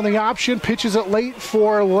is going to run the option, pitches it late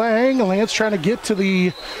for Lang. Lance trying to get to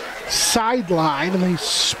the sideline, and they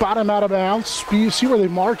spot him out of bounds. You see where they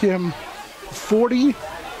mark him, 40.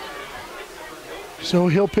 So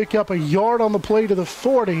he'll pick up a yard on the play to the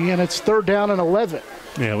 40, and it's 3rd down and 11.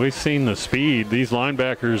 Yeah, we've seen the speed. These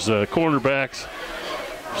linebackers, cornerbacks,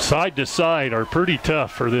 side to side are pretty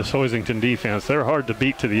tough for this Hoisington defense. They're hard to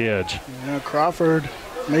beat to the edge. Yeah, Crawford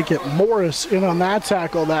make it Morris in on that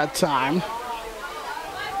tackle that time.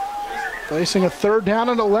 Facing a 3rd down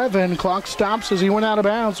and 11. Clock stops as he went out of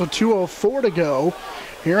bounds with 2:04 to go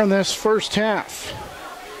here in this first half.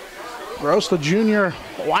 Gross, the junior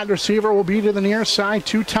wide receiver, will be to the near side.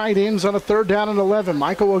 2 tight ends on a 3rd down and 11.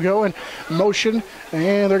 Michael will go in motion,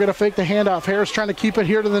 and they're going to fake the handoff. Harris trying to keep it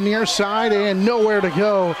here to the near side, and nowhere to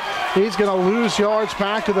go. He's going to lose yards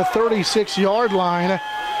back to the 36-yard line,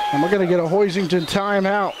 and we're going to get a Hoisington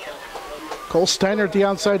timeout. Cole Steiner at the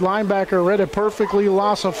outside linebacker read it perfectly,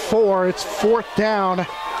 loss of 4. It's 4th down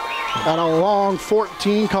at a long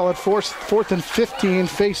 14, call it 4th and 15,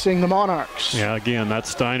 facing the Monarchs. Yeah, again, that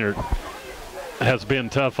Steiner has been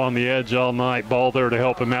tough on the edge all night. Ball there to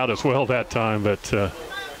help him out as well that time, but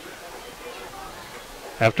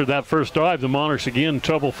after that first drive, the Monarchs again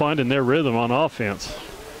trouble finding their rhythm on offense.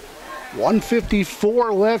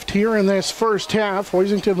 1:54 left here in this first half.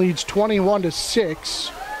 Hoisington leads 21-6.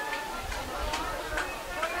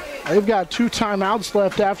 They've got 2 timeouts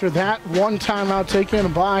left after that. 1 timeout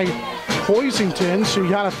taken by Hoisington, so you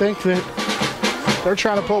got to think that they're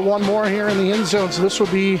trying to put 1 more here in the end zone, so this will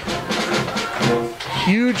be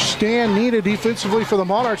huge stand needed defensively for the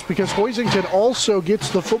Monarchs because Hoisington also gets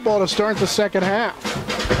the football to start the second half.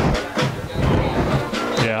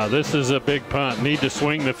 Yeah, this is a big punt. Need to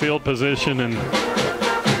swing the field position and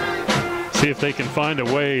see if they can find a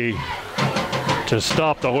way to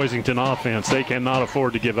stop the Hoisington offense. They cannot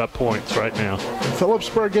afford to give up points right now.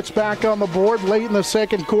 Phillipsburg gets back on the board late in the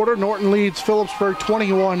second quarter. Norton leads Phillipsburg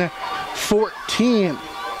 21-14.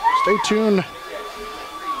 Stay tuned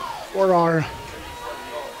for our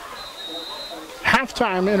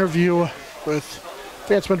halftime interview with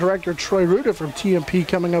Advancement Director Troy Ruda from TMP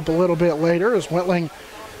coming up a little bit later as Wentling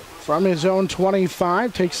from his own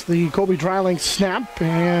 25 takes the Colby Dreiling snap,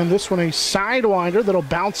 and this one a sidewinder that'll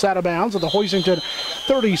bounce out of bounds at the Hoisington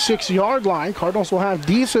 36-yard line. Cardinals will have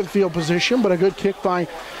decent field position, but a good kick by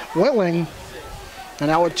Wentling.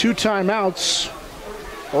 And now with 2 timeouts,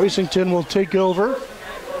 Hoisington will take over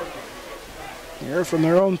here from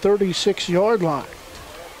their own 36-yard line.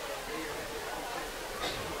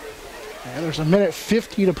 And there's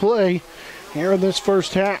 1:50 to play here in this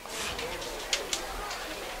first half.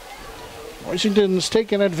 Hoisington's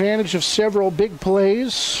taken advantage of several big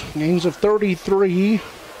plays. Gains of 33,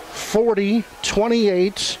 40,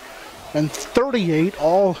 28, and 38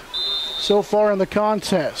 all so far in the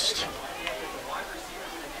contest.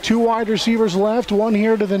 2 wide receivers left, 1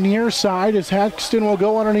 here to the near side as Haxton will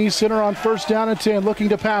go underneath center on 1st down and 10, looking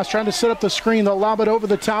to pass, trying to set up the screen. They'll lob it over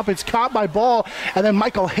the top. It's caught by Ball, and then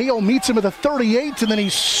Michael Hale meets him at the 38, and then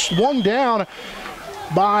he's swung down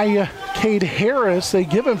by Cade Harris. They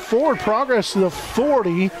give him forward progress to the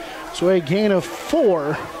 40, so a gain of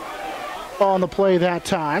 4 on the play that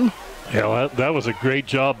time. Yeah, that was a great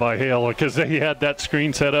job by Hale because they had that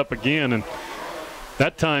screen set up again, and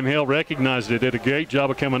that time Hale recognized it, did a great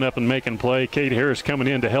job of coming up and making play. Cade Harris coming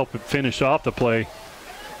in to help finish off the play.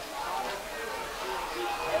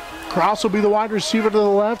 Cross will be the wide receiver to the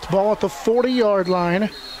left, ball at the 40-yard line,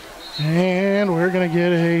 and we're going to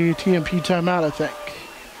get a TMP timeout, I think.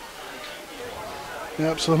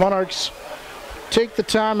 Yep, so the Monarchs take the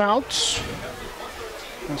timeouts.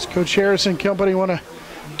 As Coach Harris and company want to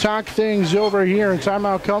talk things over here, and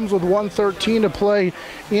timeout comes with 1:13 to play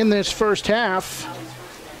in this first half.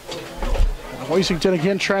 Hoisington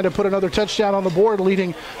again trying to put another touchdown on the board,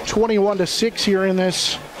 leading 21-6 here in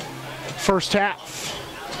this first half.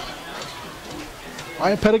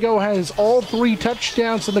 Wyatt Pedigo has all 3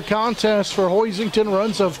 touchdowns in the contest for Hoisington,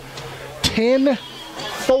 runs of 10,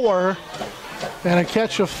 4, and a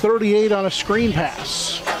catch of 38 on a screen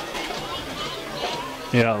pass.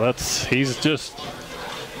 Yeah, he's just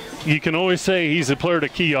you can always say he's a player to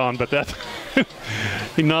key on, but that's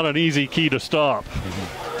not an easy key to stop.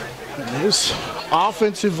 And his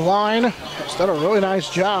offensive line has done a really nice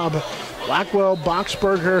job. Blackwell,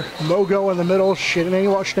 Boxberger, Mogo in the middle,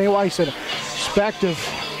 Schneeweiss and Spective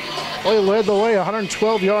really led the way.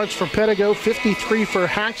 112 yards for Pedigo, 53 for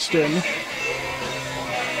Haxton.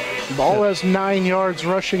 Ball has 9 yards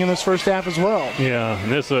rushing in this first half as well. Yeah,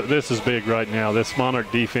 and this is big right now. This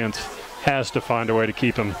Monarch defense has to find a way to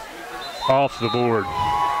keep him off the board.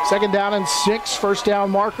 2nd down and 6, first down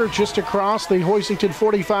marker just across the Hoisington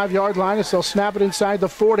 45-yard line as they'll snap it inside the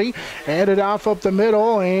 40, hand it off up the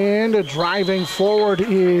middle, and driving forward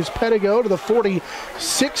is Pedigo to the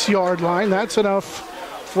 46-yard line. That's enough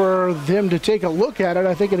for them to take a look at it.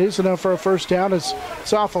 I think it is enough for a first down. It's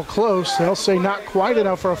awful close. They'll say not quite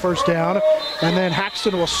enough for a first down, and then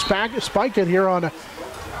Haxton will spike it here on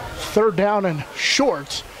 3rd down and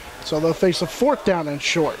short. So they'll face a 4th down and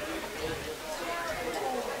short.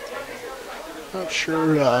 Not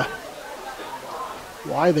sure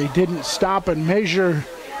why they didn't stop and measure.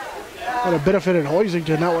 Would have benefited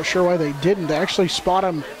Hoisington. Not sure why they didn't. They actually spot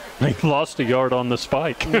him. They lost a yard on the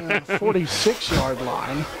spike. 46-yard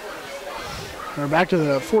line. They're back to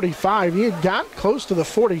the 45. He had got close to the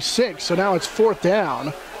 46, so now it's 4th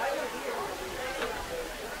down.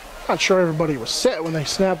 Not sure everybody was set when they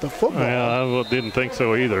snapped the football. Yeah, I didn't think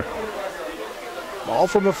so either. Ball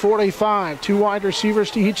from the 45. 2 wide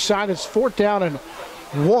receivers to each side. It's 4th down and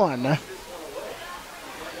 1.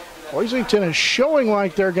 Hoisington is showing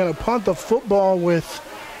like they're going to punt the football with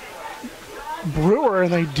Brewer,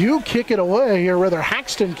 and they do kick it away, or rather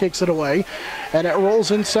Haxton kicks it away, and it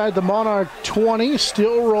rolls inside the Monarch 20,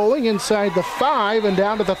 still rolling inside the 5 and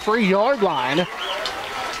down to the 3-yard line.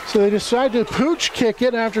 So they decide to pooch kick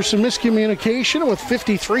it after some miscommunication with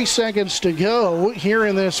 53 seconds to go here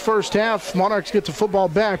in this first half. Monarchs get the football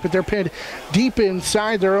back, but they're pinned deep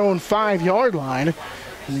inside their own 5-yard line.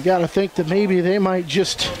 And you got to think that maybe they might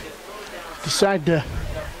just decide to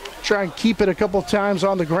try and keep it a couple times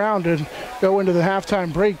on the ground and go into the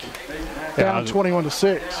halftime break down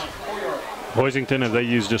 21-6. Hoisington, have they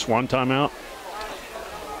used just one timeout?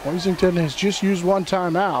 Hoisington has just used one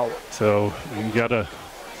timeout. So you got to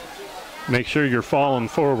make sure you're falling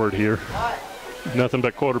forward here. Nothing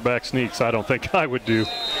but quarterback sneaks, I don't think I would do.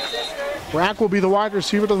 Rack will be the wide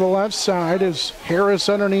receiver to the left side as Harris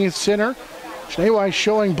underneath center. Schneeweiss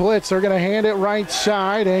showing blitz. They're going to hand it right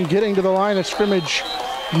side and getting to the line of scrimmage.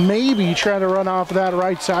 Maybe trying to run off that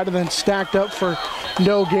right side and then stacked up for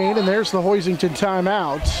no gain. And there's the Hoisington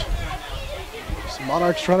timeout. So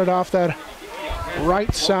Monarchs run it off that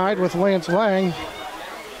right side with Lance Lang.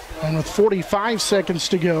 And with 45 seconds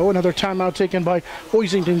to go, another timeout taken by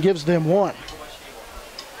Hoisington gives them 1.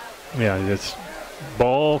 Yeah, it's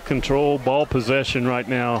ball control, ball possession right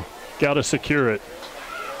now. Got to secure it.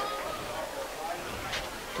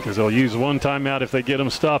 Because they'll use one timeout if they get them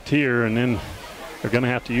stopped here, and then they're going to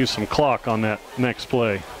have to use some clock on that next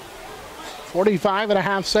play.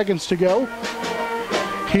 45.5 seconds to go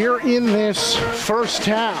here in this first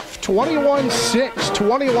half. 21-6,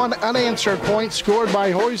 21 unanswered points scored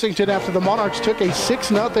by Hoisington after the Monarchs took a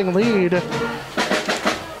 6-0 lead.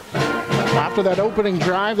 After that opening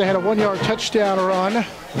drive, they had a 1-yard touchdown run.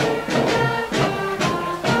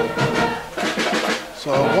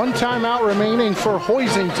 So 1 timeout remaining for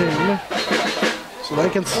Hoisington. So they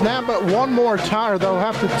can snap it one more time, or they'll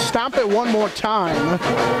have to stop it one more time.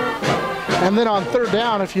 And then on 3rd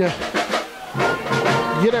down, if you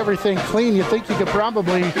get everything clean, you think you could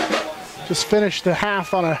probably just finish the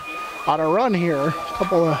half on a run here. A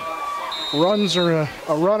couple of runs or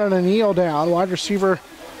a run and a kneel down. Wide receiver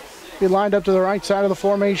be lined up to the right side of the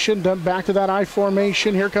formation, done back to that I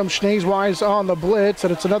formation. Here comes Schneeweiss on the blitz,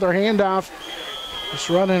 and it's another handoff. Just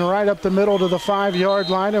running right up the middle to the 5-yard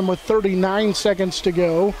line, and with 39 seconds to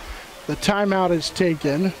go, the timeout is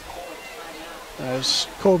taken. As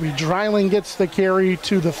Colby Dreiling gets the carry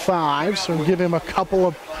to the 5, so give him a couple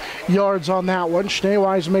of yards on that one.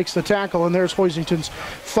 Schneeweiss makes the tackle, and there's Hoisington's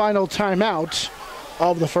final timeout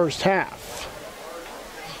of the first half.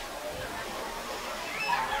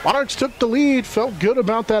 Monarchs took the lead, felt good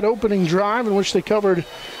about that opening drive in which they covered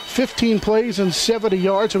 15 plays and 70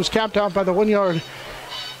 yards. It was capped out by the 1-yard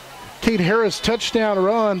Kate Harris touchdown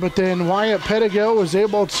run, but then Wyatt Pedigo was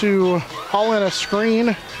able to haul in a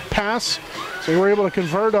screen pass. So they were able to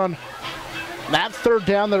convert on that 3rd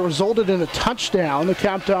down that resulted in a touchdown. They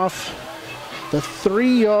capped off the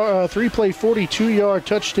 3-play 42-yard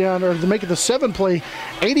touchdown, or to make it the 7-play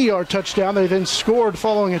 80-yard touchdown. They then scored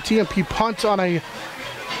following a TMP punt on a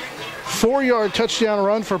 4-yard touchdown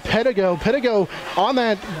run for Pedigo. Pedigo on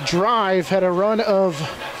that drive had a run of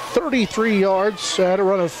 33 yards, had a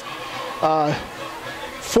run of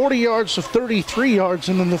 40 yards of 33 yards,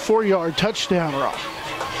 and then the 4-yard touchdown run.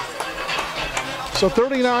 So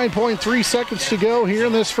 39.3 seconds to go here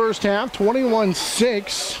in this first half,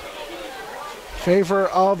 21-6. Favor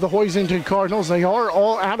of the Hoisington Cardinals. They are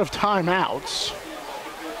all out of timeouts.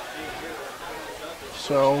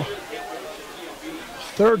 So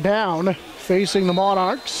third down facing the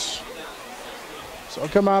Monarchs. So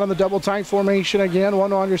come out in the double tight formation again.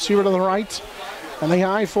 One wide receiver to the right. And the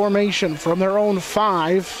I formation from their own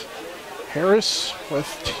 5. Harris with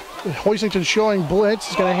Hoisington showing blitz.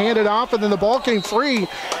 He's going to hand it off, and then the ball came free,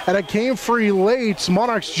 and it came free late.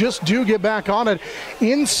 Monarchs just do get back on it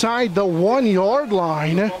inside the 1-yard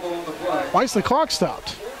line. Why is the clock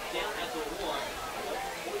stopped?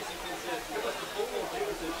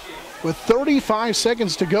 With 35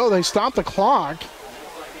 seconds to go, they stopped the clock.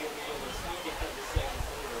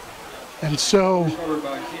 And so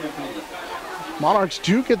Monarchs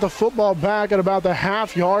do get the football back at about the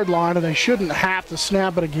half-yard line, and they shouldn't have to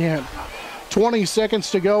snap it again. 20 seconds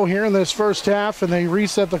to go here in this first half, and they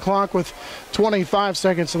reset the clock with 25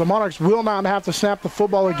 seconds. So the Monarchs will not have to snap the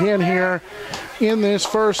football again here in this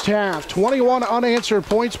first half. 21 unanswered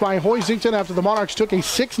points by Hoisington after the Monarchs took a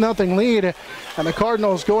 6-0 lead, and the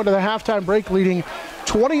Cardinals go into the halftime break leading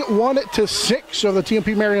 21-6 over the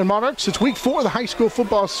TMP Marion Monarchs. It's week 4 of the high school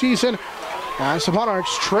football season, as the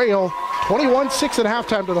Monarchs trail 21-6 at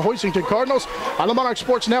halftime to the Hoisington Cardinals on the Monarch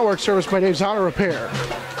Sports Network, serviced by Dave's Auto Repair.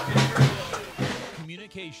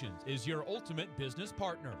 Communications is your ultimate business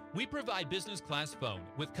partner. We provide business class phone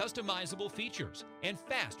with customizable features and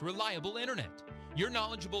fast, reliable internet. Your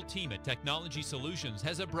knowledgeable team at Technology Solutions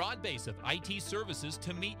has a broad base of IT services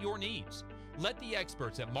to meet your needs. Let the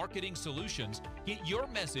experts at Marketing Solutions get your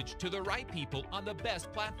message to the right people on the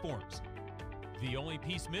best platforms. The only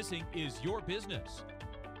piece missing is your business.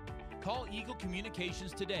 Call Eagle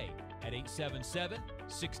Communications today at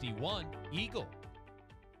 877-61-EAGLE.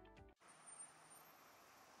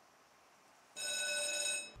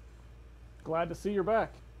 Glad to see you're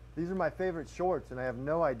back. These are my favorite shorts, and I have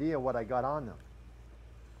no idea what I got on them.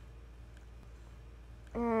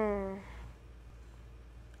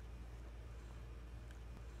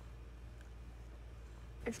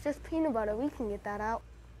 It's just peanut butter. We can get that out.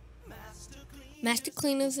 Master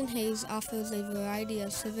Cleaners in Hayes offers a variety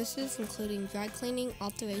of services including dry cleaning,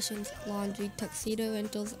 alterations, laundry, tuxedo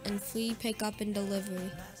rentals, and free pickup and delivery.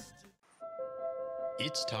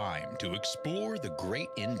 It's time to explore the great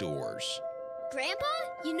indoors, Grandpa,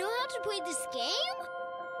 you know how to play this game?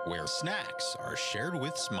 where snacks are shared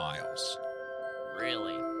with smiles,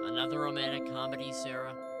 Really? Another romantic comedy,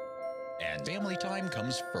 Sarah? and family time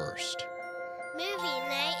comes first. Movie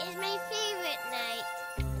night is my favorite night.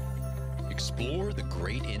 Explore the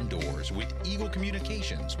great indoors with Eagle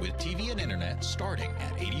Communications with TV and internet starting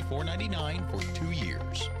at $84.99 for 2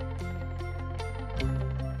 years.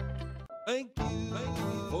 Thank you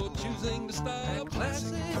for choosing the style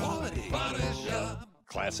Classic Quality Body Shop.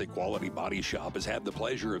 Classic Quality Body Shop has had the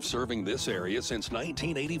pleasure of serving this area since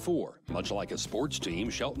 1984. Much like a sports team,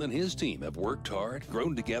 Shelton and his team have worked hard,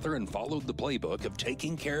 grown together, and followed the playbook of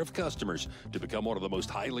taking care of customers to become one of the most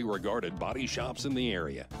highly regarded body shops in the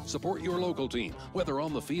area. Support your local team, whether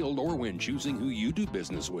on the field or when choosing who you do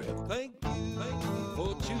business with. Thank you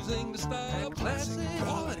for choosing the style Classic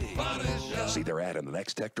Quality Body Shop. See their ad in the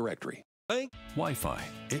Next Tech directory. Wi-Fi.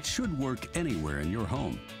 It should work anywhere in your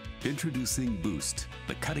home. Introducing Boost,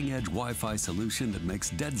 the cutting-edge Wi-Fi solution that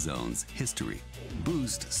makes dead zones history.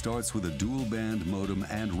 Boost starts with a dual-band modem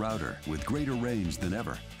and router with greater range than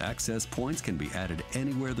ever. Access points can be added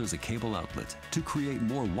anywhere there's a cable outlet to create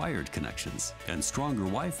more wired connections and stronger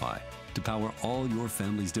Wi-Fi to power all your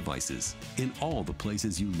family's devices in all the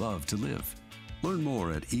places you love to live. Learn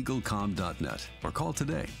more at eaglecom.net or call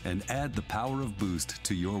today and add the power of Boost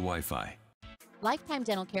to your Wi-Fi. Lifetime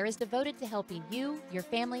Dental Care is devoted to helping you, your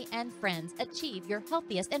family, and friends achieve your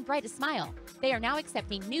healthiest and brightest smile. They are now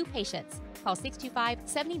accepting new patients. Call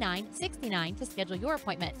 625-7969 to schedule your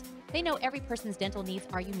appointment. They know every person's dental needs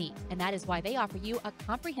are unique, and that is why they offer you a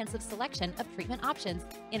comprehensive selection of treatment options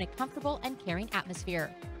in a comfortable and caring atmosphere.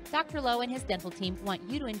 Dr. Lowe and his dental team want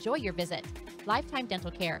you to enjoy your visit. Lifetime Dental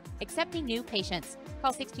Care, accepting new patients.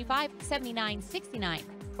 Call 625-7969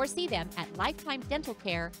 or see them at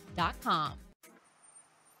lifetimedentalcare.com.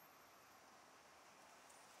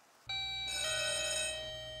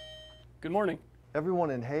 Good morning.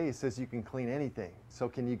 Everyone in Hayes says you can clean anything. So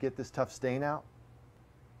can you get this tough stain out?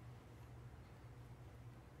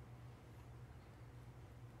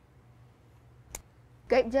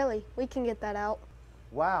 Grape jelly. We can get that out.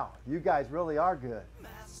 Wow, you guys really are good.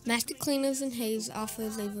 Master Cleaners in Hayes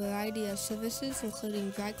offers a variety of services including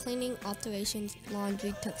dry cleaning, alterations,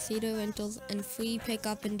 laundry, tuxedo rentals, and free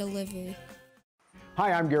pickup and delivery.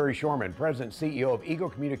 Hi, I'm Gary Shorman, President and CEO of Eagle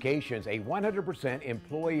Communications, a 100%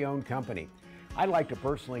 employee-owned company. I'd like to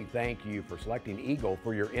personally thank you for selecting Eagle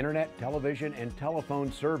for your internet, television, and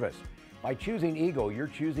telephone service. By choosing Eagle, you're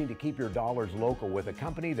choosing to keep your dollars local with a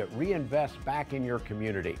company that reinvests back in your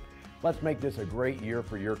community. Let's make this a great year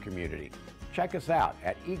for your community. Check us out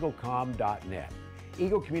at eaglecom.net.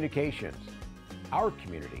 Eagle Communications, our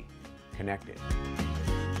community connected.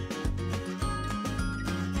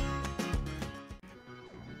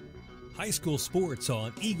 High school sports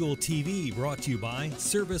on Eagle TV, brought to you by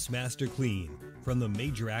Service Master Clean. From the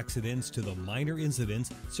major accidents to the minor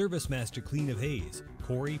incidents, Service Master Clean of Hayes,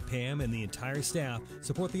 Corey, Pam, and the entire staff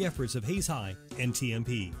support the efforts of Hayes High and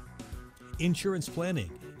TMP. Insurance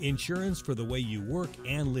planning, insurance for the way you work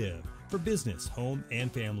and live, for business, home,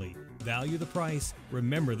 and family. Value the price,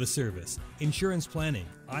 remember the service. Insurance planning,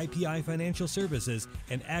 IPI Financial Services,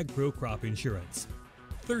 and AgPro Crop Insurance.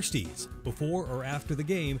 Thirsties. Before or after the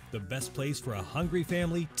game, the best place for a hungry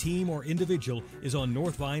family, team, or individual is on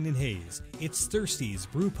North Vine in Hayes. It's Thirsties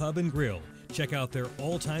Brew Pub and Grill. Check out their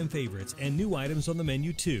all-time favorites and new items on the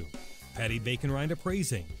menu too. Patty Bacon Rind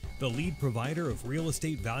Appraising, the lead provider of real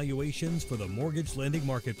estate valuations for the mortgage lending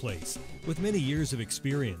marketplace. With many years of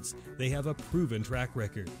experience, they have a proven track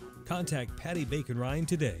record. Contact Patty Bacon Rind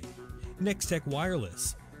today. Next Tech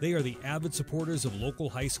Wireless. They are the avid supporters of local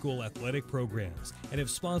high school athletic programs and have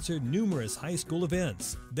sponsored numerous high school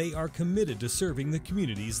events. They are committed to serving the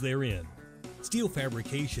communities they're in. Steel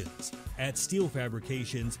Fabrications. At Steel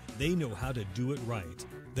Fabrications, they know how to do it right.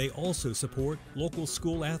 They also support local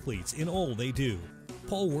school athletes in all they do.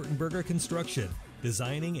 Paul Wurtenberger Construction,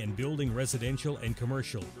 designing and building residential and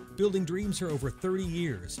commercial. Building dreams for over 30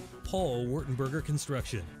 years. Paul Wurtenberger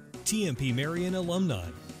Construction. TMP Marion Alumni.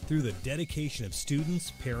 Through the dedication of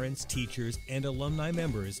students, parents, teachers, and alumni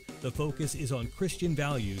members, the focus is on Christian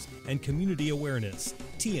values and community awareness.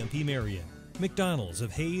 TMP Marion. McDonald's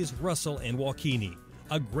of Hayes, Russell, and Waukene.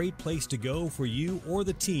 A great place to go for you or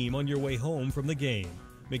the team on your way home from the game.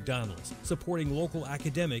 McDonald's, supporting local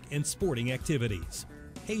academic and sporting activities.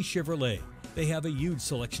 Hayes Chevrolet. They have a huge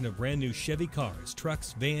selection of brand new Chevy cars,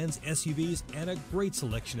 trucks, vans, SUVs, and a great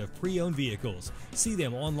selection of pre-owned vehicles. See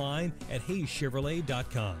them online at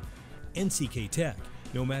HayesChevrolet.com. NCK Tech.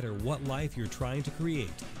 No matter what life you're trying to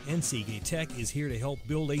create, NCK Tech is here to help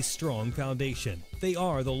build a strong foundation. They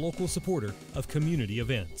are the local supporter of community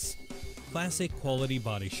events. Classic Quality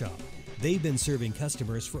Body Shop. They've been serving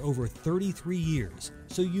customers for over 33 years,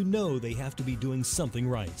 so you know they have to be doing something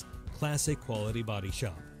right. Classic Quality Body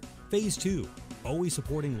Shop. Phase 2, always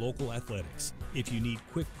supporting local athletics. If you need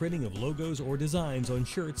quick printing of logos or designs on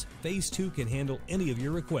shirts, Phase 2 can handle any of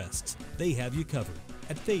your requests. They have you covered.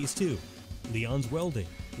 At Phase 2, Leon's Welding.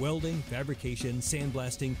 Welding, fabrication,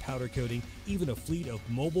 sandblasting, powder coating, even a fleet of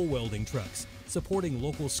mobile welding trucks. Supporting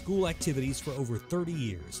local school activities for over 30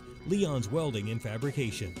 years. Leon's Welding and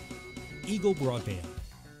Fabrication. Eagle Broadband.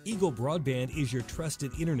 Eagle Broadband is your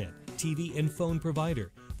trusted internet, TV, and phone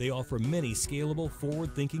provider. They offer many scalable,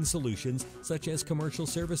 forward-thinking solutions such as commercial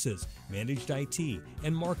services, managed IT,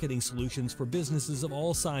 and marketing solutions for businesses of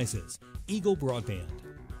all sizes. Eagle Broadband.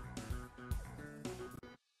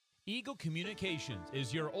 Eagle Communications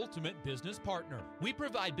is your ultimate business partner. We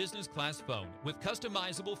provide business class phone with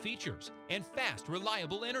customizable features and fast,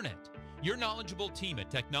 reliable internet. Your knowledgeable team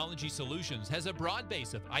at Technology Solutions has a broad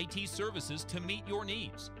base of IT services to meet your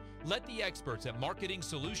needs. Let the experts at Marketing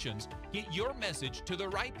Solutions get your message to the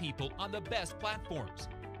right people on the best platforms.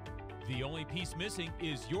 The only piece missing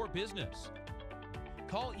is your business.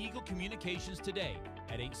 Call Eagle Communications today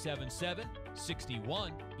at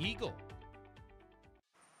 877-61-EAGLE.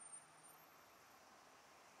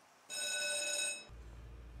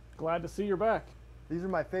 Glad to see you're back. These are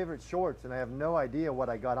my favorite shorts, and I have no idea what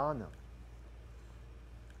I got on them.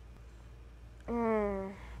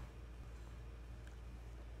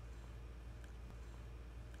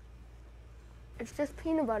 It's just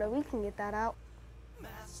peanut butter. We can get that out.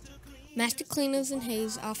 Master Cleaners in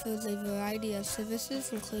Hayes offers a variety of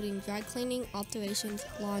services including dry cleaning, alterations,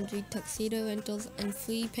 laundry, tuxedo rentals, and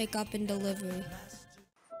free pickup and delivery.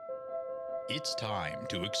 It's time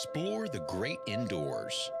to explore the great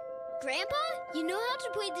indoors, Grandpa, you know how to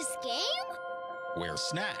play this game? where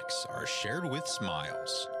snacks are shared with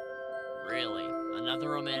smiles, Really? Another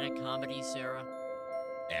romantic comedy, Sarah?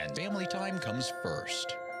 and family time comes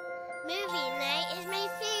first. Movie night is my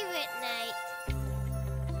favorite night.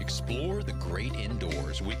 Explore the great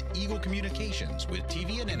indoors with Eagle Communications with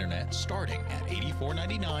TV and internet starting at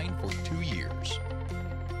 $84.99 for 2 years.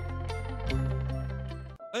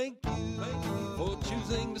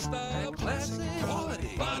 choosing the style. Classic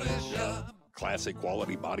Quality Body Shop. Classic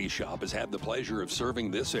Quality Body Shop has had the pleasure of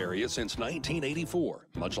serving this area since 1984.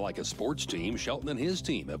 Much like a sports team, Shelton and his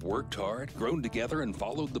team have worked hard, grown together, and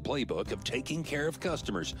followed the playbook of taking care of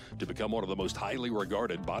customers to become one of the most highly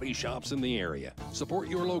regarded body shops in the area. Support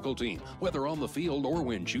your local team, whether on the field or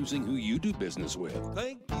when choosing who you do business with.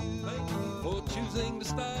 Thank you for choosing the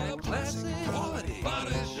style. Classic Quality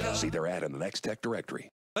Body Shop. See their ad in the Next Tech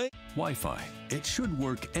directory. Wi-Fi. It should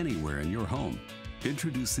work anywhere in your home.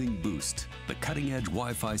 Introducing Boost, the cutting-edge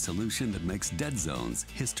Wi-Fi solution that makes dead zones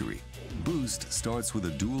history. Boost starts with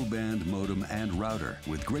a dual-band modem and router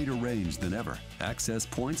with greater range than ever. Access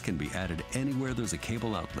points can be added anywhere there's a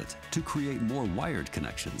cable outlet to create more wired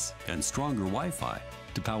connections and stronger Wi-Fi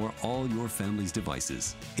to power all your family's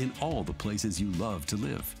devices in all the places you love to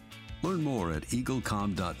live. Learn more at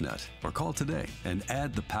eaglecom.net or call today and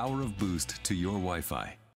add the power of Boost to your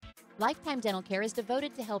Wi-Fi. Lifetime Dental Care is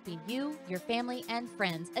devoted to helping you, your family, and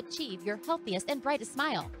friends achieve your healthiest and brightest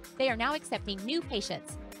smile. They are now accepting new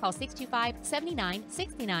patients. Call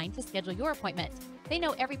 625-7969 to schedule your appointment. They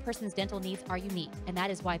know every person's dental needs are unique, and that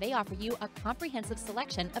is why they offer you a comprehensive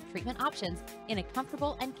selection of treatment options in a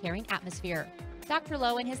comfortable and caring atmosphere. Dr.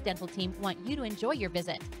 Lowe and his dental team want you to enjoy your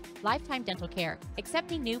visit. Lifetime Dental Care,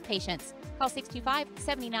 accepting new patients. Call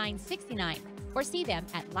 625-7969 or see them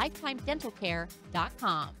at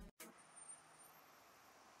lifetimedentalcare.com.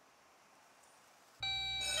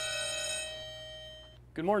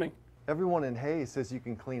 Good morning. Everyone in Hayes says you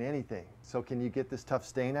can clean anything. So can you get this tough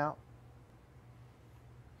stain out?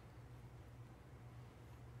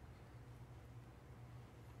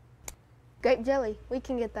 Grape jelly, we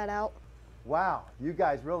can get that out. Wow, you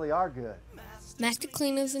guys really are good. Master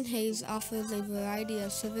Cleaners in Hayes offers a variety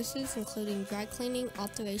of services including dry cleaning,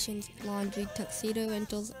 alterations, laundry, tuxedo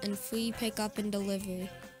rentals, and free pickup and delivery.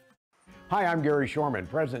 Hi, I'm Gary Shorman,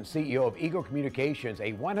 President and CEO of Eagle Communications,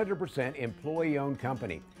 a 100% employee-owned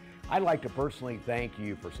company. I'd like to personally thank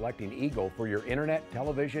you for selecting Eagle for your internet,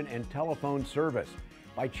 television, and telephone service.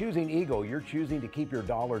 By choosing Eagle, you're choosing to keep your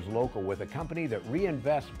dollars local with a company that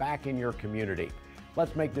reinvests back in your community.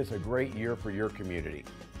 Let's make this a great year for your community.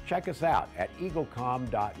 Check us out at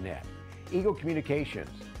eaglecom.net. Eagle Communications,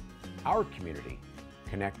 our community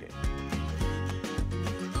connected.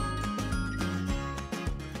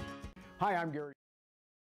 Hi, I'm Gary.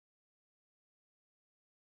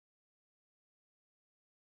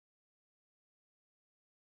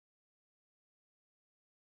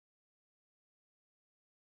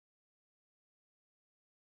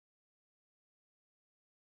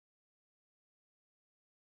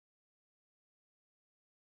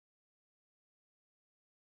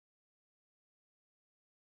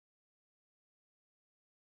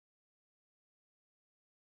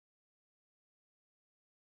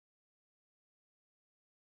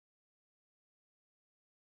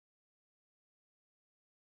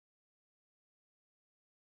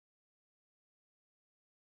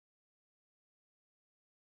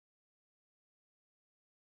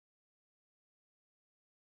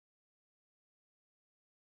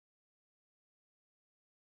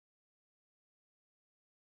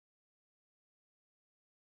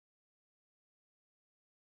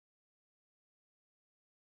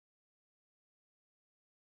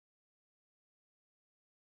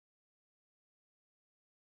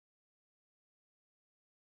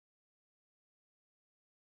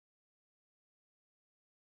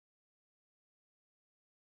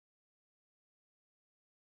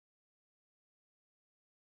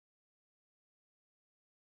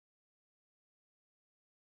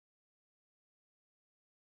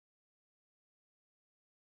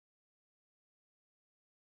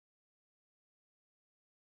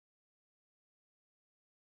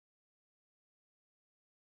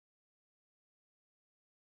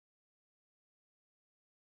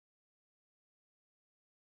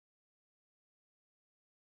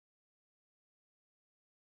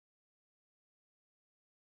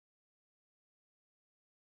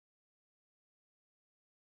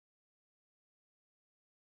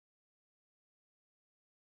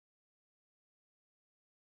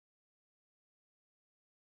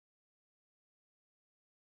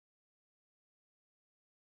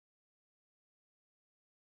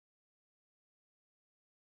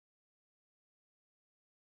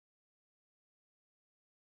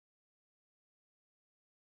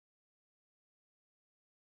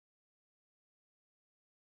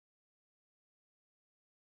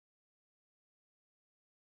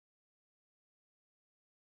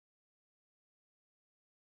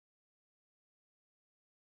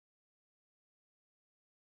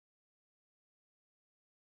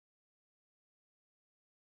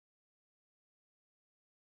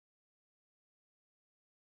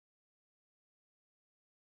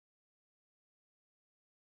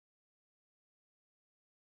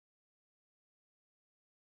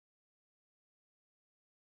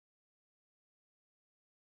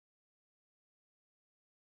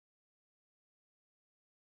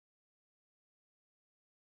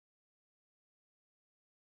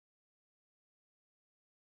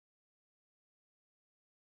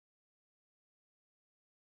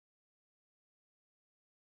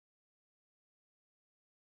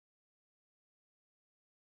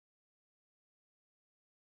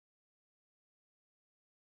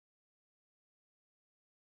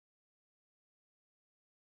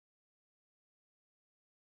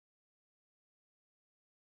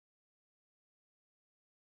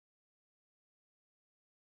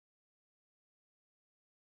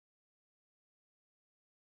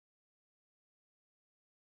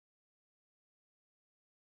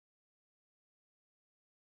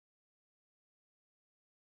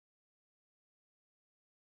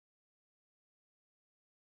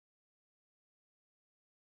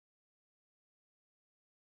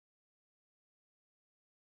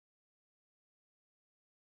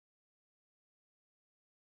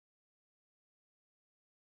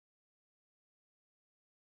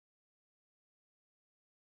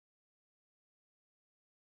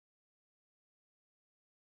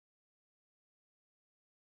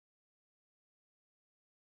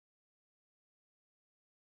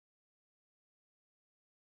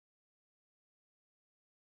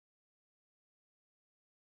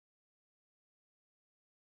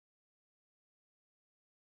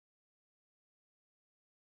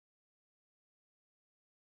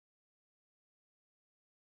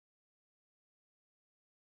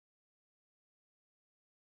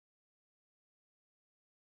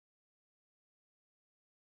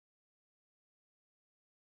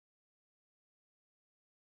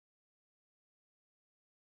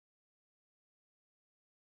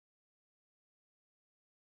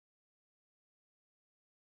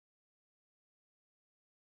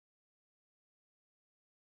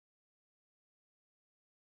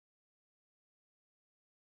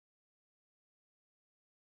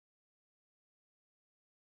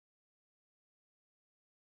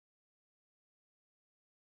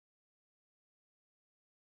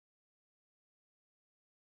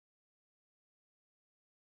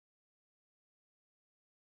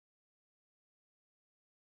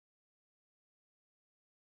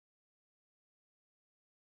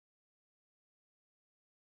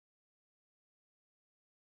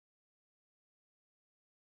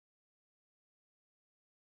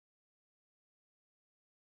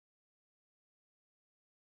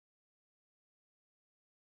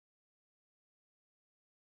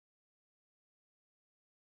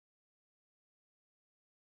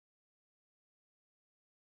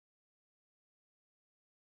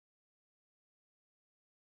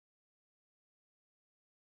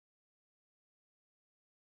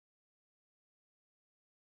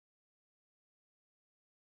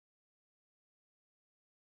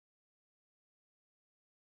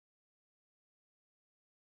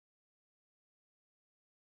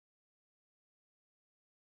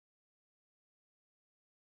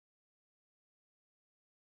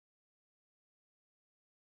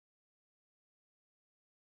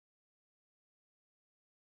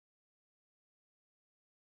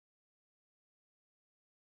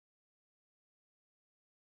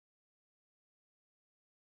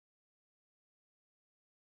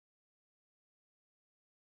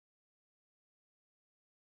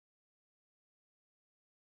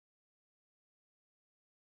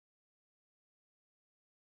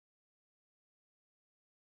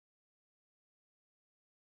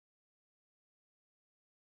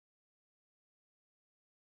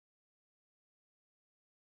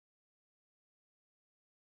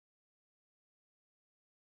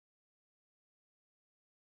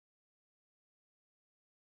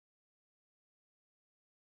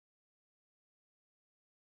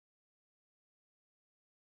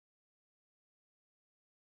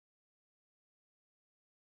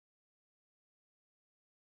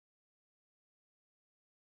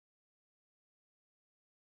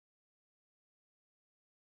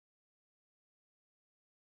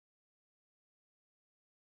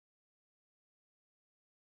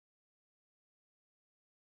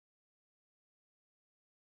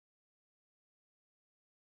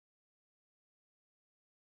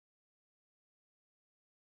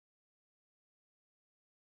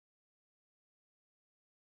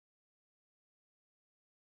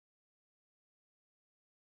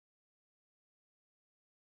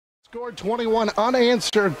 Scored 21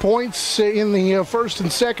 unanswered points in the first and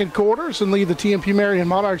second quarters and lead the TMP Marion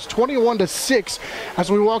Monarchs 21-6 as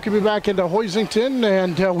we welcome you back into Hoisington.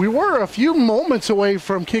 And we were a few moments away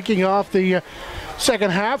from kicking off the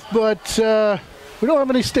second half, but we don't have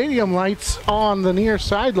any stadium lights on the near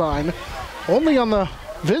sideline, only on the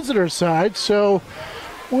visitor side. So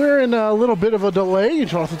we're in a little bit of a delay.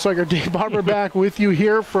 Jonathan Sucker, Dave Barber back with you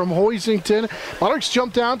here from Hoisington. Monarchs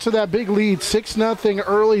jumped out to that big lead, 6-0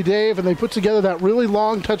 early, Dave, and they put together that really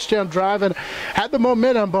long touchdown drive and had the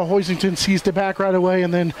momentum, but Hoisington seized it back right away,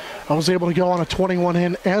 and then I was able to go on a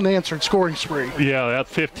 21 unanswered scoring spree. Yeah, that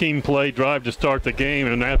 15-play drive to start the game,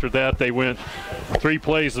 and after that they went 3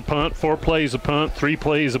 plays a punt, 4 plays a punt, 3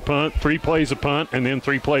 plays a punt, 3 plays a punt, and then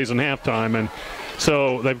 3 plays in halftime. And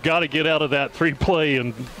so they've got to get out of that 3-play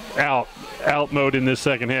and out mode in this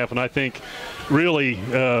second half. And I think really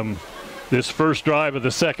this first drive of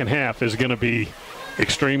the second half is going to be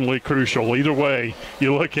extremely crucial. Either way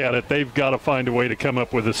you look at it, they've got to find a way to come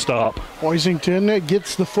up with a stop. Hoisington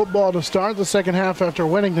gets the football to start the second half after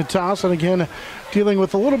winning the toss, and again dealing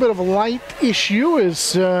with a little bit of a light issue.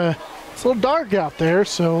 It's a little dark out there,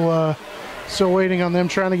 so still waiting on them,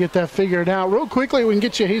 trying to get that figured out. Real quickly, we can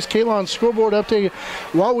get you Hayes Kalon scoreboard update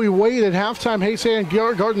while we wait. At halftime, Hayes and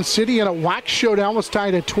Garden City in a WAC showdown was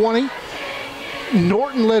tied at 20.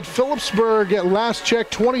 Norton led Phillipsburg at last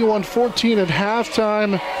check 21-14 at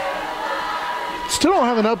halftime. Still don't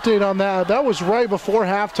have an update on that. That was right before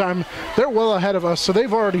halftime. They're well ahead of us, so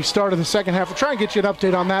they've already started the second half. We'll try and get you an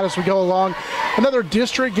update on that as we go along. Another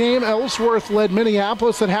district game. Ellsworth led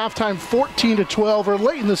Minneapolis at halftime 14-12, or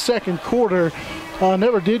late in the second quarter.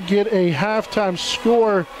 Never did get a halftime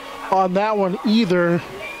score on that one either.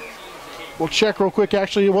 We'll check real quick.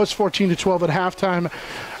 Actually, it was 14-12 at halftime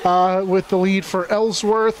with the lead for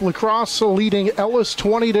Ellsworth. La Crosse leading Ellis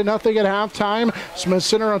 20-0 at halftime. Smith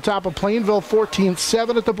Center on top of Plainville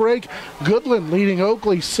 14-7 at the break. Goodland leading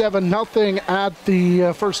Oakley 7-0 at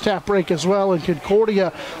the first half break as well. And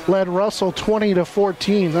Concordia led Russell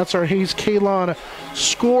 20-14. That's our Hayes Kalon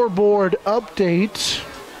scoreboard update.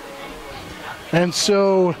 And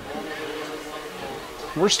so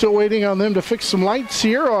we're still waiting on them to fix some lights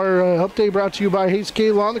here. Our update brought to you by Hayes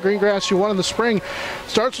Kalon. The green grass you want in the spring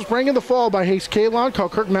starts with spring in the fall by Hayes Kalon. Call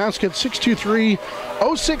Kirk Mask at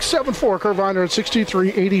 623-0674. Kurt Viner at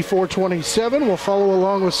 623-8427. We'll follow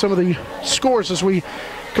along with some of the scores as we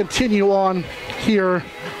continue on here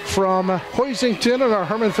from Hoisington and our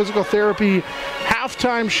Herman Physical Therapy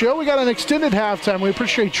halftime show. We got an extended halftime. We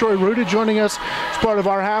appreciate Troy Ruda joining us as part of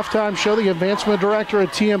our halftime show, the advancement director at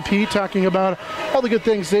TMP, talking about all the good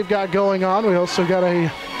things they've got going on. We also got a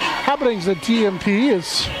happenings at TMP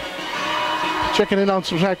is checking in on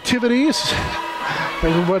some activities.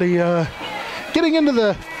 Everybody getting into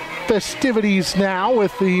the festivities now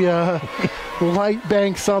with the light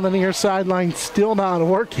banks on the near sideline still not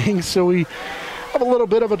working, so we have a little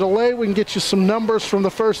bit of a delay. We can get you some numbers from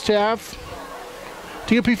the first half.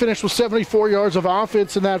 TMP finished with 74 yards of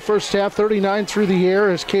offense in that first half, 39 through the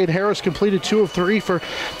air as Cade Harris completed 2 of 3 for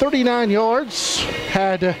 39 yards.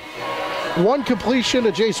 Had one completion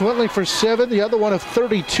to Jace Wentling for 7, the other one of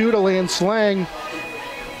 32 to Lance Lang.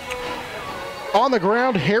 On the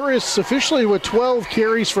ground, Harris officially with 12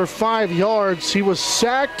 carries for 5 yards. He was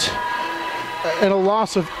sacked and a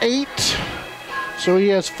loss of 8. So he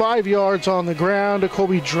has 5 yards on the ground.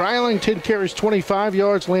 Colby Dreiling, 10 carries, 25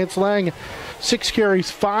 yards. Lance Lang, 6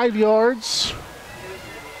 carries, 5 yards.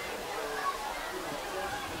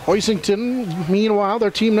 Hoisington, meanwhile,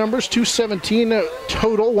 their team numbers, 217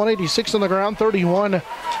 total, 186 on the ground, 31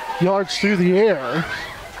 yards through the air.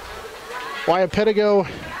 Wyatt Pettigo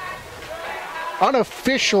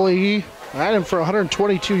unofficially had him for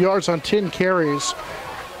 122 yards on 10 carries.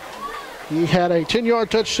 He had a 10-yard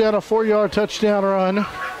touchdown, a 4-yard touchdown run.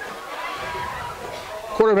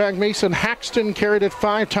 Quarterback Mason Haxton carried it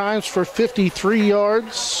 5 times for 53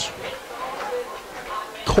 yards.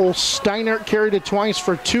 Cole Steinert carried it twice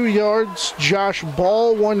for 2 yards. Josh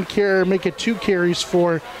Ball, 1 carry, make it 2 carries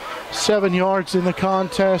for 7 yards in the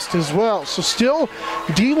contest as well. So still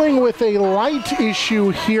dealing with a light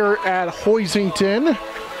issue here at Hoisington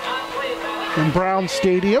in Brown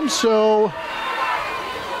Stadium. So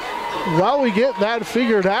while we get that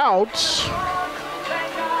figured out,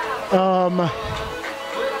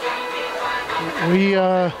 we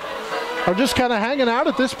are just kind of hanging out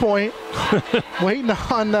at this point, waiting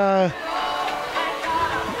on the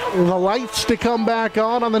lights to come back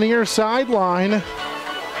on the near sideline.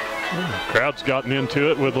 Crowd's gotten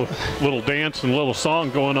into it with a little dance and a little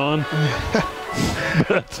song going on.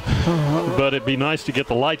 but it'd be nice to get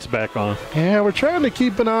the lights back on. Yeah, we're trying to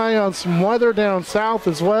keep an eye on some weather down south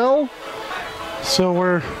as well. So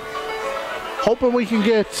we're hoping we can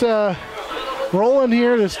get rolling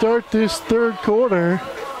here to start this third quarter.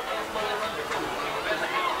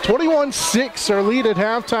 21-6 our lead at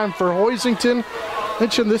halftime for Hoisington.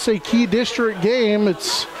 Mentioned this a key district game.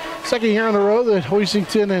 It's second year in a row that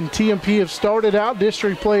Hoisington and TMP have started out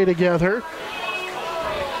district play together.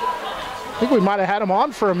 I think we might have had them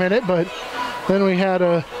on for a minute, but then we had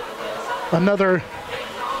another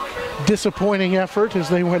disappointing effort as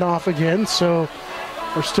they went off again. So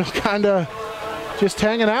we're still kind of just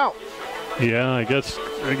hanging out. Yeah, I guess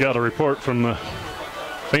we got a report from the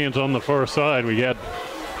fans on the far side. We had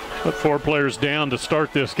 4 players down to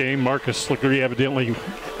start this game. Marcus Legree evidently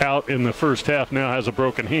out in the first half, now has a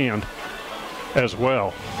broken hand as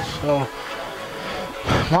well. So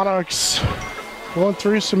Monarchs going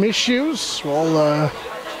through some issues. We'll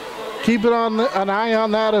keep it on an eye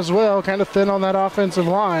on that as well. Kind of thin on that offensive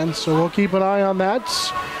line, so we'll keep an eye on that.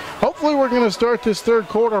 Hopefully we're going to start this third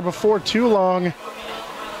quarter before too long.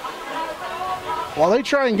 While they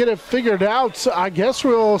try and get it figured out, I guess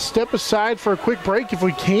we'll step aside for a quick break if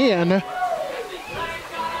we can.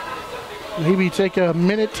 Maybe take a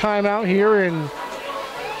minute timeout here and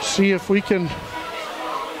see if we can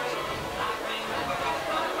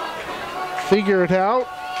figure it out.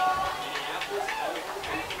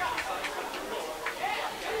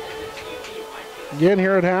 Again,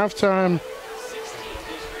 here at halftime,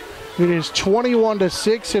 it is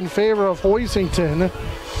 21-6 in favor of Hoisington.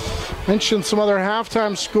 Mentioned some other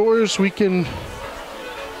halftime scores. We can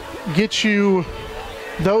get you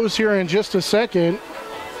those here in just a second.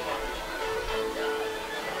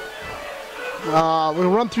 We'll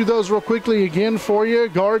run through those real quickly again for you.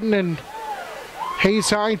 Garden and Hayes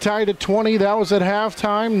High tied at 20. That was at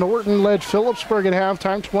halftime. Norton led Phillipsburg at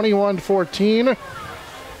halftime, 21-14.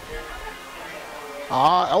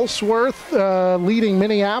 Ellsworth leading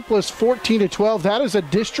Minneapolis 14-12. That is a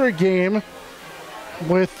district game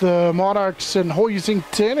with Monarchs and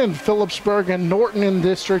Hoisington and Phillipsburg and Norton in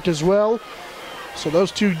district as well. So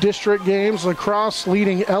those 2 district games. Lacrosse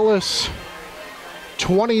leading Ellis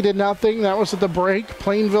 20-0. That was at the break.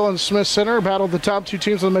 Plainville and Smith Center battled the top 2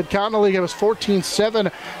 teams in the Mid-Continent League. It was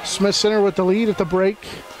 14-7. Smith Center with the lead at the break.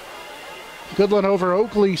 Goodland over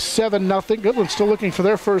Oakley 7-0. Goodland still looking for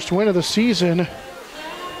their first win of the season.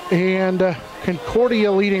 And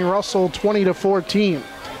Concordia leading Russell 20-14.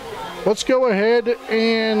 Let's go ahead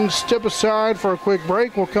and step aside for a quick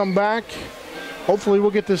break. We'll come back. Hopefully we'll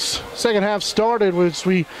get this second half started as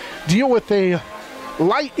we deal with a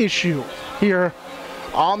light issue here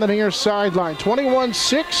on the near sideline.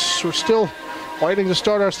 21-6. We're still waiting to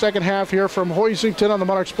start our second half here from Hoisington on the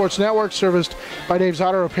Monarch Sports Network, serviced by Dave's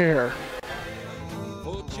Auto Repair.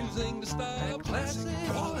 For choosing the style, classic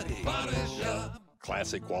quality body shop.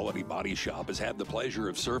 Classic Quality Body Shop has had the pleasure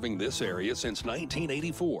of serving this area since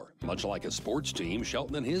 1984. Much like a sports team,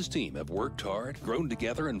 Shelton and his team have worked hard, grown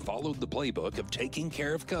together, and followed the playbook of taking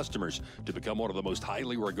care of customers to become one of the most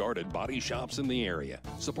highly regarded body shops in the area.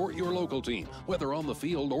 Support your local team, whether on the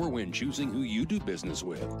field or when choosing who you do business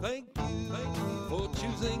with. Thank you for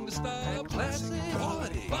choosing the style, classic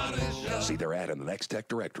quality body shop. See their ad in the Next Tech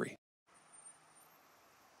directory.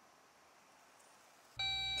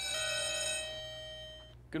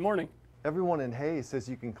 Good morning. Everyone in Hayes says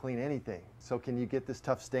you can clean anything. So can you get this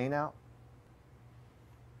tough stain out?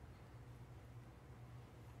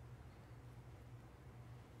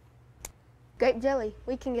 Grape jelly,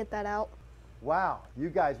 we can get that out. Wow, you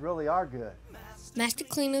guys really are good. Master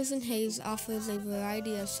Cleaners in Hayes offers a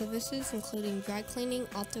variety of services including dry cleaning,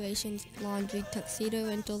 alterations, laundry, tuxedo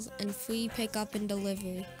rentals, and free pickup and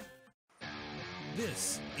delivery.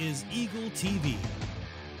 This is Eagle TV.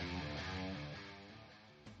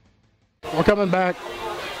 We're coming back.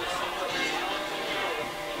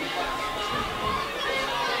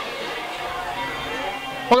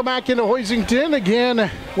 Welcome back into Hoisington. Again,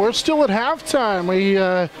 we're still at halftime. We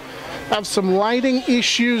have some lighting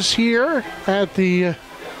issues here at the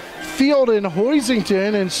field in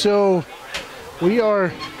Hoisington, and so we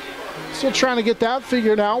are still trying to get that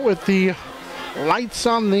figured out with the lights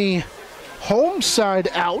on the home side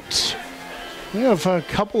out. We have a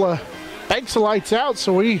couple of banks of lights out,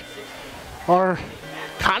 so we are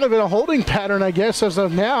kind of in a holding pattern, I guess, as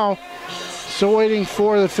of now. Still waiting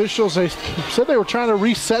for the officials. They said they were trying to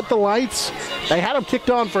reset the lights. They had them kicked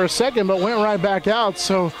on for a second, but went right back out.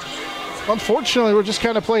 So Unfortunately, we're just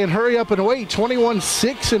kind of playing hurry up and wait.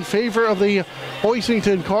 21-6 in favor of the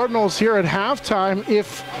Hoisington Cardinals here at halftime.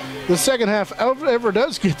 If the second half ever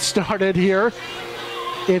does get started here,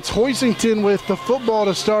 it's Hoisington with the football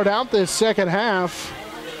to start out this second half.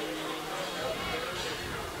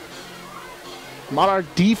 Monarch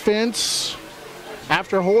defense,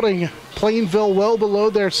 after holding Plainville well below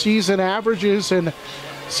their season averages and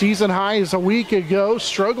season highs a week ago,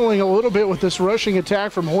 struggling a little bit with this rushing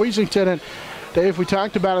attack from Hoisington. And Dave, we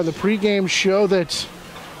talked about in the pregame show that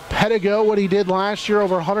Pedigo, what he did last year,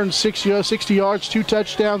 over 160 yards, 2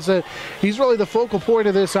 touchdowns, that he's really the focal point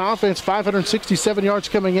of this offense. 567 yards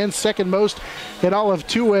coming in, second most in all of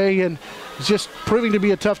 2A, and it's just proving to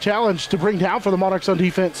be a tough challenge to bring down for the Monarchs on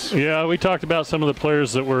defense. Yeah, we talked about some of the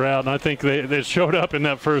players that were out, and I think they showed up in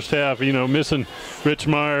that first half, missing Rich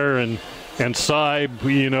Meyer and Saib,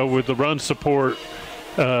 with the run support.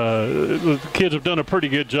 The kids have done a pretty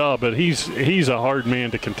good job, but he's a hard man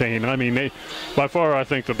to contain. I mean, by far, I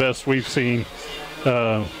think the best we've seen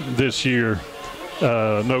this year,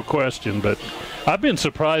 no question. But I've been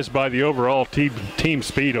surprised by the overall team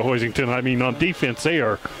speed of Hoisington. I mean, on defense, they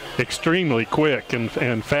are extremely quick and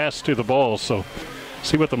fast to the ball. So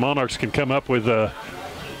see what the Monarchs can come up with,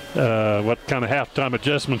 what kind of halftime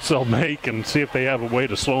adjustments they'll make, and see if they have a way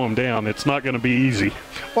to slow them down. It's not going to be easy.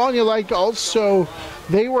 Well, and also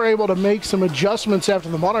they were able to make some adjustments after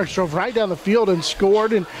the Monarchs drove right down the field and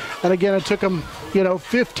scored. And again, it took them,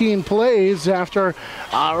 15 plays after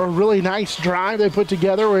a really nice drive they put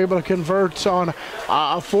together. Were able to convert on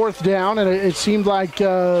a fourth down, and it seemed like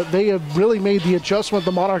they have really made the adjustment.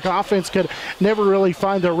 The Monarch offense could never really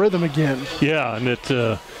find their rhythm again. Yeah,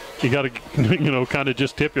 and you got to, kind of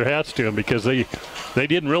just tip your hats to them, because they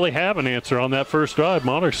didn't really have an answer on that first drive.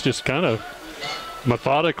 Monarchs just kind of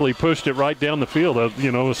methodically pushed it right down the field. A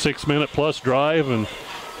 6-minute plus drive, and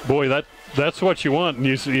boy, that's what you want. And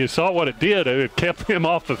you saw what it did. It kept them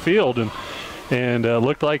off the field, and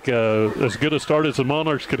looked like as good a start as the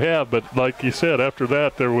Monarchs could have. But like you said, after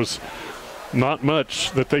that, there was not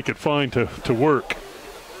much that they could find to work.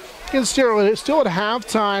 And still at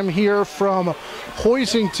halftime here from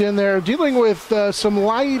Hoisington. They're dealing with some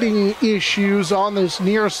lighting issues on this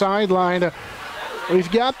near sideline.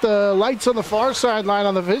 We've got the lights on the far sideline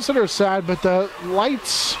on the visitor side, but the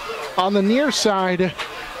lights on the near side,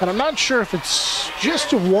 and I'm not sure if it's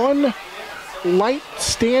just one light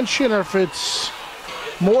stanchion or if it's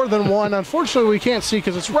more than one. Unfortunately, we can't see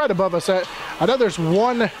because it's right above us. I know there's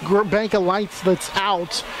one bank of lights that's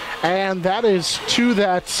out, and that is to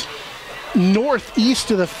that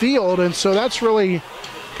northeast of the field, and so that's really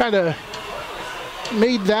kind of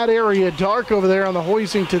made that area dark over there on the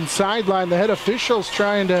Hoisington sideline. The head official's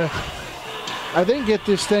trying to, I think, get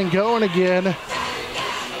this thing going again,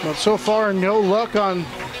 but so far no luck on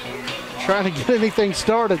trying to get anything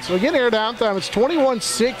started. So again, here at halftime, it's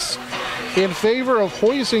 21-6 in favor of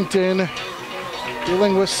Hoisington,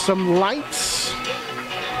 dealing with some lights.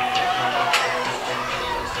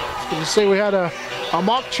 I was say we had a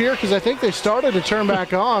mock cheer because I think they started to turn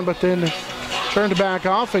back on, but then turned back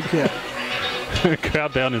off again.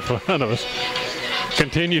 Crowd down in front of us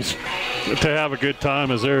continues to have a good time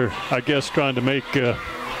as they're, I guess, trying to make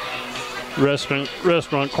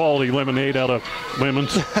restaurant quality lemonade out of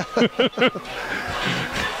lemons.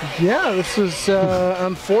 Yeah, this is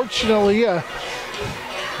unfortunately a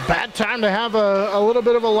bad time to have a little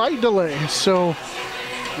bit of a light delay. So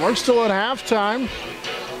we're still at halftime.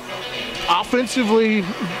 Offensively,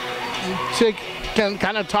 can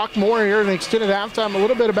kind of talk more here in extended halftime a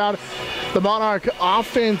little bit about the Monarch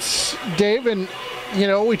offense, Dave. And,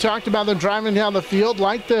 we talked about them driving down the field,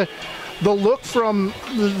 like the look from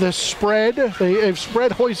the spread. They've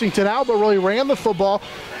spread Hoisington out, but really ran the football.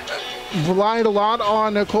 Relied a lot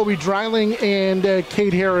on Colby Dreiling and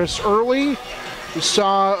Cade Harris early. We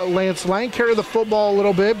saw Lance Lang carry the football a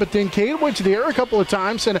little bit, but then Cade went to the air a couple of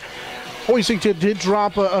times, and Hoisington did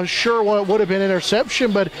drop a sure what would have been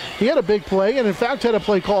interception, but he had a big play, and in fact had a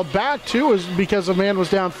play called back too, is because a man was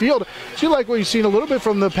downfield. So you like what you've seen a little bit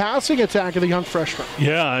from the passing attack of the young freshman.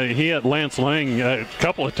 Yeah, he had Lance Lang a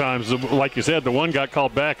couple of times. Like you said, the one got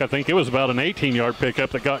called back. I think it was about an 18-yard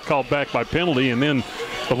pickup that got called back by penalty, and then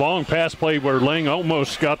the long pass play where Lang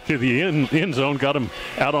almost got to the end zone, got him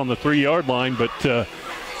out on the 3-yard line, but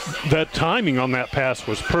that timing on that pass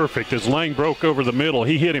was perfect. As Lang broke over the middle,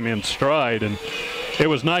 he hit him in stride, and it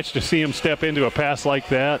was nice to see him step into a pass like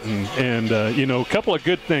that. And a couple of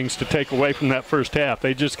good things to take away from that first half.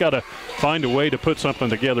 They just got to find a way to put something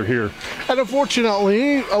together here. And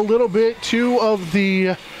unfortunately, a little bit too of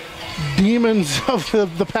the demons of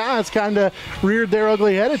the past kind of reared their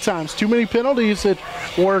ugly head at times. Too many penalties that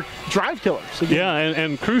were drive killers. Again. Yeah,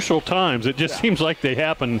 and crucial times. It just seems like they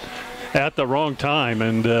happen at the wrong time,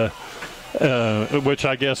 and which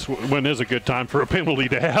I guess when is a good time for a penalty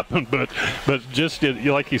to happen. But just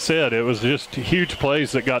like you said, it was just huge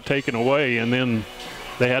plays that got taken away, and then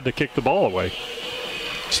they had to kick the ball away.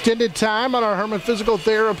 Extended time on our Herman Physical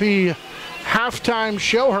Therapy halftime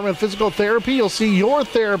show. Herman Physical Therapy, you'll see your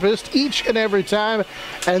therapist each and every time,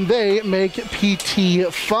 and they make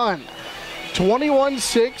PT fun.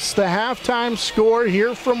 21-6, the halftime score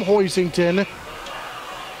here from Hoisington.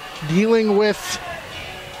 Dealing with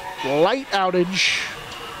light outage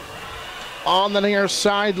on the near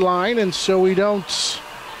sideline, and so we don't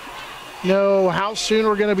know how soon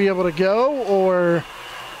we're going to be able to go, or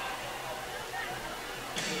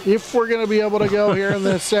if we're going to be able to go here in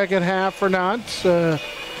the second half or not. That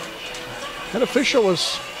official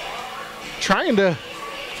was trying to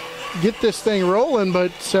get this thing rolling,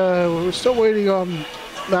 but we're still waiting on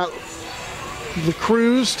the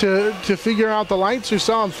crews to figure out the lights. We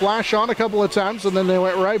saw them flash on a couple of times, and then they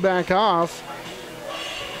went right back off.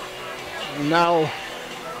 And now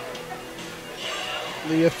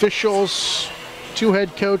the officials, two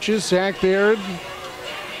head coaches, Zach Baird,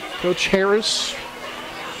 Coach Harris,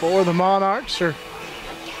 for the Monarchs, are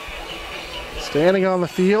standing on the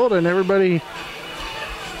field, and everybody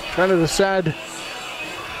trying to decide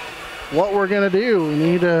what we're going to do. We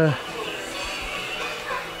need a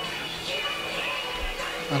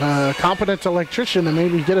competent electrician to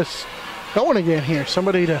maybe get us going again here.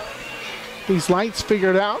 Somebody to get these lights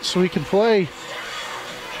figured out so we can play.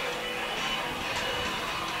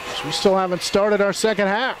 So we still haven't started our second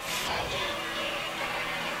half.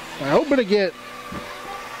 I'm hoping to get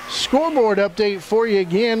scoreboard update for you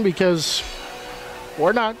again, because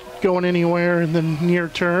we're not going anywhere in the near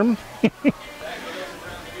term.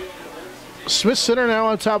 Smith Center now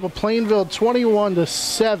on top of Plainville,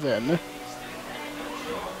 21-7.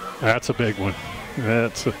 That's a big one.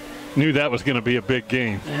 Knew that was going to be a big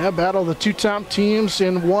game. Yeah, battle the two top teams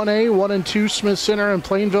in 1A, 1 and 2, Smith Center and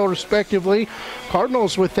Plainville respectively.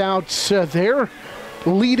 Cardinals without their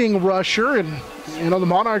leading rusher, and the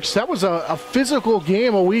Monarchs, that was a physical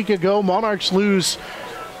game a week ago. Monarchs lose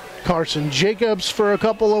Carson Jacobs for a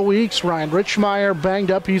couple of weeks. Ryan Richmeyer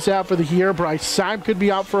banged up. He's out for the year. Bryce Seib could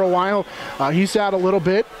be out for a while. He's out a little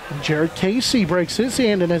bit. Jared Casey breaks his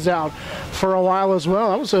hand and is out for a while as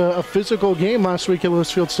well. That was a physical game last week at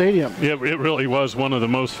Lewisfield Stadium. Yeah, it really was one of the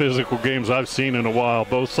most physical games I've seen in a while.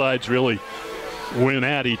 Both sides really went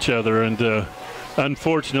at each other, and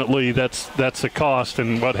unfortunately, that's a cost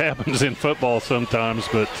and what happens in football sometimes.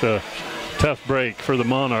 But tough break for the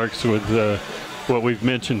Monarchs with what we've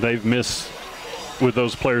mentioned they've missed with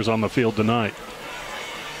those players on the field tonight.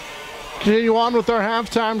 Continue on with our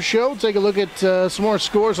halftime show. Take a look at some more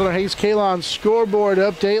scores on our Hayes Kalon scoreboard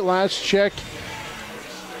update. Last check,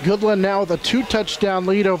 Goodland now with a 2-touchdown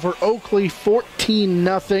lead over Oakley,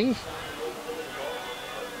 14-0.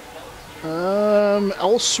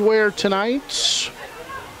 Elsewhere tonight,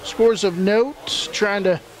 scores of note, trying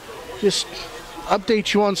to just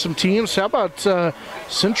update you on some teams. How about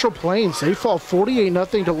Central Plains? They fall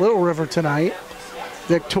 48-0 to Little River tonight.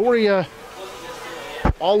 Victoria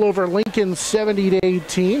all over Lincoln,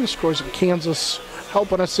 70-18. Scores of Kansas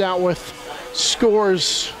helping us out with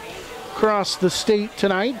scores across the state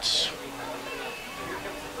tonight.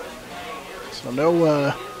 So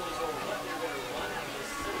no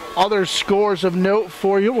other scores of note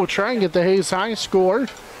for you. We'll try and get the Hayes High score.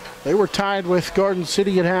 They were tied with Garden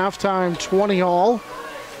City at halftime, 20-all.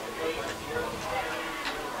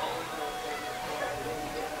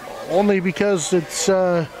 Only because it's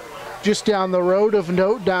just down the road of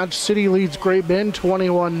note. Dodge City leads Great Bend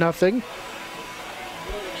 21-0.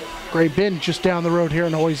 Great Bend just down the road here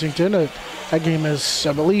in Hoisington. That game is,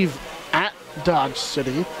 I believe, at Dodge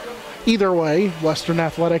City. Either way, Western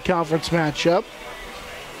Athletic Conference matchup.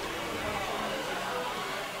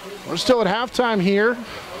 We're still at halftime here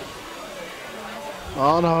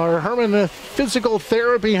on our Herman Physical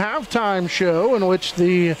Therapy halftime show, in which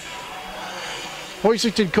the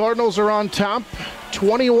Hoisington Cardinals are on top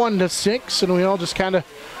 21-6, and we all just kind of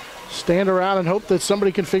stand around and hope that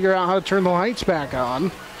somebody can figure out how to turn the lights back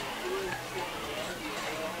on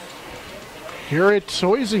here at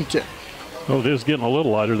Hoisington. Oh, it is getting a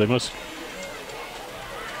little lighter. They must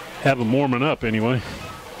have them warming up anyway.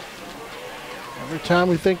 Every time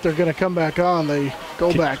we think they're going to come back on, they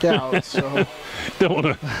go back out. So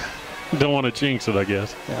don't want to jinx it, I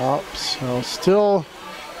guess. Yep. So still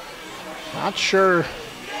not sure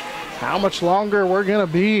how much longer we're going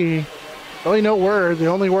to be Really no word. The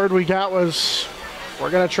only word we got was we're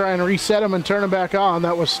going to try and reset them and turn them back on.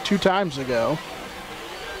 That was 2 times ago.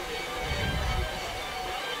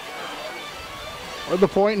 We're at the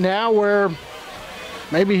point now where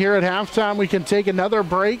maybe here at halftime we can take another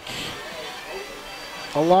break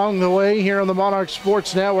along the way here on the Monarch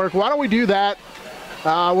Sports Network. Why don't we do that?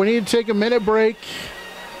 We need to take a minute break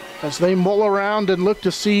as they mull around and look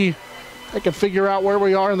to see if they can figure out where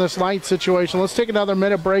we are in this light situation. Let's take another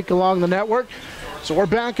minute break along the network. So we're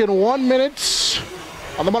back in 1 minute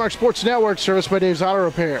on the Monarch Sports Network, serviced by Dave's Auto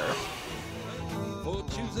Repair. For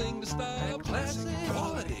choosing the style, classic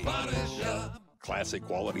quality body shop. Classic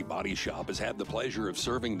Quality Body Shop has had the pleasure of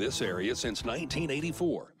serving this area since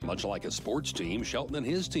 1984. Much like a sports team, Shelton and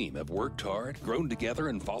his team have worked hard, grown together,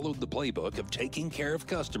 and followed the playbook of taking care of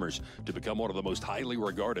customers to become one of the most highly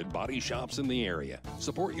regarded body shops in the area.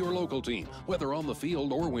 Support your local team, whether on the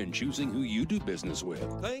field or when choosing who you do business with.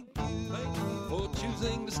 Thank you for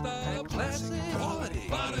choosing the style, classic quality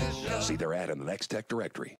body shop. See their ad in the Next Tech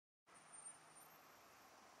directory.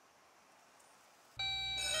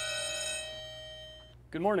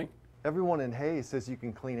 Good morning. Everyone in Hayes says you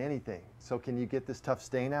can clean anything. So can you get this tough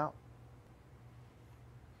stain out?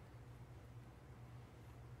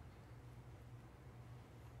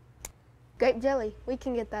 Grape jelly, we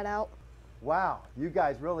can get that out. Wow, you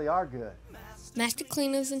guys really are good. Master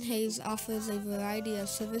Cleaners in Hayes offers a variety of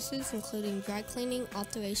services including dry cleaning,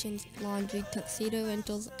 alterations, laundry, tuxedo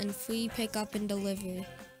rentals, and free pickup and delivery.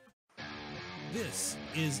 This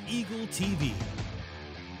is Eagle TV.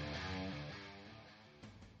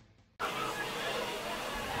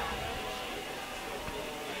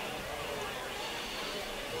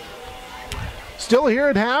 Still here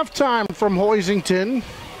at halftime from Hoisington.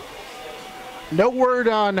 No word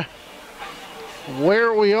on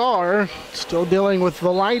where we are. Still dealing with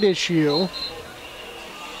the light issue.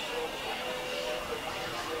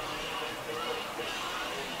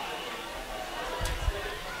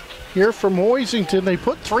 Here from Hoisington, they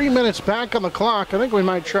put 3 minutes back on the clock. I think we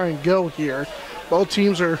might try and go here. Both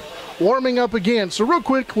teams are warming up again. So real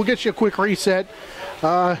quick, we'll get you a quick reset.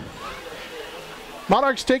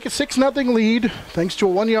 Monarchs take a 6-0 lead thanks to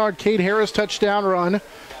a 1-yard Cade Harris touchdown run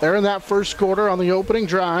there in that first quarter on the opening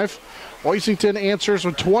drive. Hoisington answers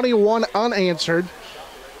with 21 unanswered.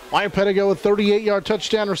 Wyatt Pettigo with 38-yard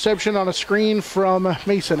touchdown reception on a screen from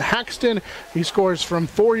Mason Haxton. He scores from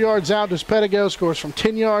 4 yards out as Pettigo scores from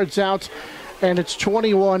 10 yards out. And it's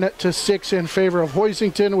 21-6 in favor of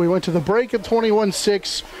Hoisington. We went to the break at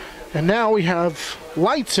 21-6. And now we have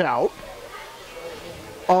lights out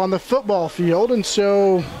on the football field, and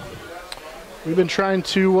so we've been trying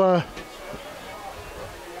to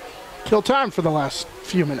kill time for the last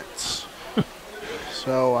few minutes.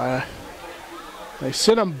 So they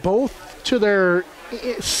sent them both to their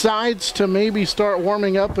sides to maybe start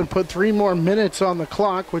warming up and put 3 more minutes on the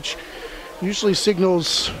clock, which usually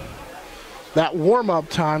signals that warm-up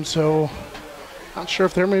time. So not sure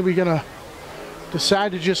if they're maybe gonna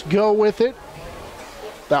decide to just go with it.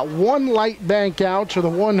 That one light bank out, or the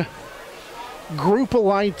one group of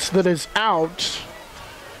lights that is out,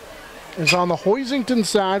 is on the Hoisington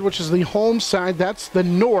side, which is the home side. That's the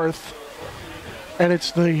north, and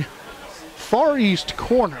it's the far east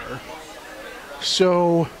corner.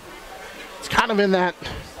 So it's kind of in that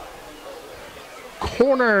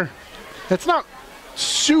corner. It's not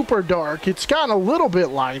super dark. It's gotten a little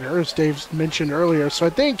bit lighter, as Dave mentioned earlier. So I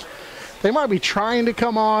think they might be trying to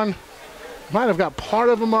come on. Might have got part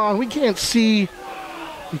of them on. We can't see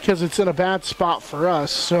because it's in a bad spot for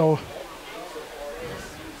us. So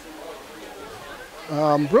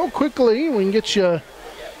real quickly, we can get you a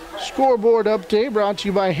scoreboard update brought to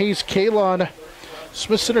you by Hayes Kalon.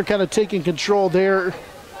 Smith Center kind of taking control there.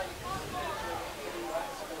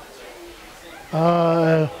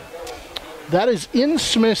 That is in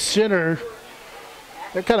Smith Center.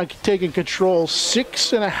 They're kind of taking control.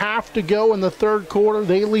 6.5 to go in the third quarter.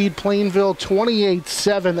 They lead Plainville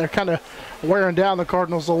 28-7. They're kind of wearing down the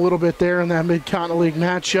Cardinals a little bit there in that Mid-Continent League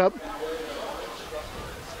matchup.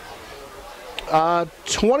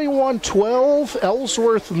 21-12,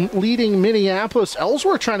 Ellsworth leading Minneapolis.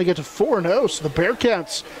 Ellsworth trying to get to 4-0, so the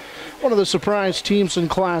Bearcats, one of the surprise teams in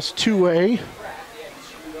Class 2A.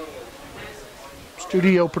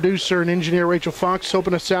 Studio producer and engineer Rachel Fox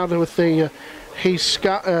helping us out with a Hayes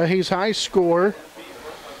High score.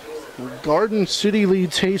 Garden City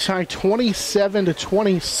leads Hayes High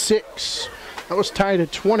 27-26. That was tied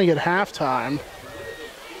at 20 at halftime.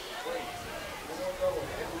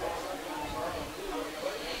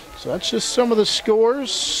 So that's just some of the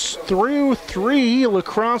scores. Through 3, La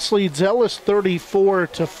Crosse leads Ellis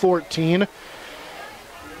 34-14.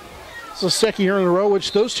 It's the second year in a row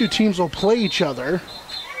which those two teams will play each other,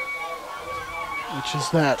 which is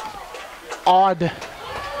that odd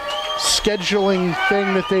scheduling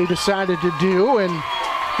thing that they decided to do, and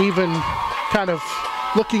even kind of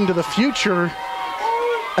looking to the future.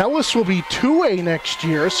 Ellis will be 2A next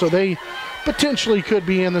year, so they potentially could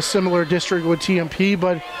be in the similar district with TMP,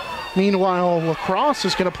 but meanwhile, La Crosse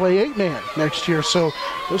is going to play 8-man next year, so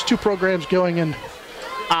those two programs going in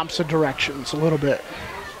opposite directions a little bit.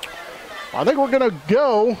 I think we're going to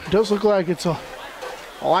go. It does look like it's a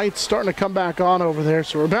light starting to come back on over there,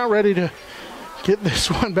 so we're about ready to get this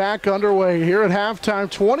one back underway here at halftime.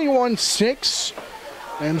 21-6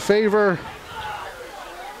 in favor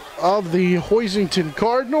of the Hoisington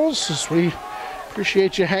Cardinals, as we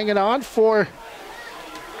appreciate you hanging on for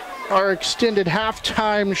our extended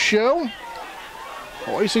halftime show.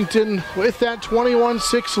 Hoisington with that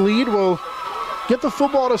 21-6 lead will get the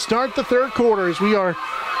football to start the third quarter as we are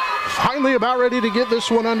finally about ready to get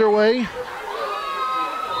this one underway.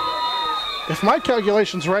 If my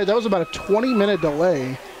calculation's right, that was about a 20-minute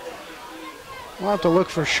delay. We'll have to look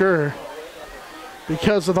for sure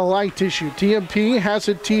because of the light issue. TMP has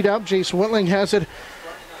it teed up. Jace Whitling has it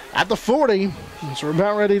at the 40. So we're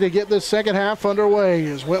about ready to get this second half underway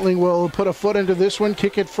as Whitling will put a foot into this one,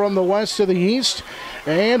 kick it from the west to the east.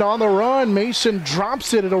 And on the run, Mason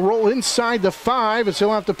drops it. It'll roll inside the 5 as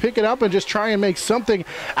he'll have to pick it up and just try and make something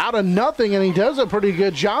out of nothing. And he does a pretty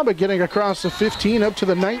good job of getting across the 15 up to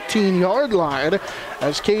the 19-yard line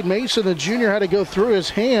as Cade Mason, the junior, had to go through his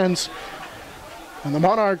hands. And the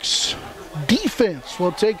Monarchs defense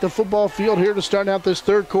will take the football field here to start out this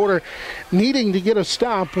third quarter, needing to get a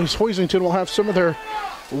stop as Hoisington will have some of their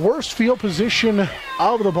worst field position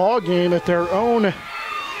of the ball game at their own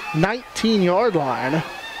 19-yard line.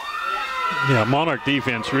 Yeah, Monarch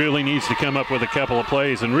defense really needs to come up with a couple of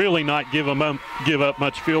plays and really not give up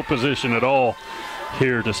much field position at all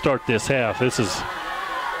here to start this half. This is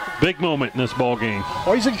a big moment in this ball game.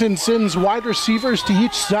 Hoisington sends wide receivers to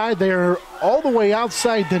each side. They're all the way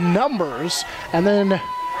outside the numbers, and then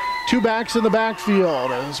two backs in the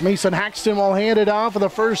backfield as Mason Haxton will hand it off for the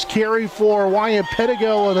first carry for Wyatt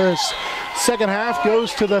Pettigo. This second half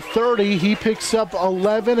goes to the 30. He picks up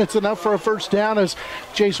 11. It's enough for a first down as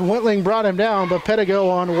Jason Whitling brought him down, but Pettigo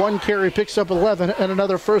on one carry picks up 11 and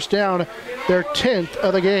another first down, their 10th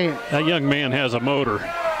of the game. That young man has a motor.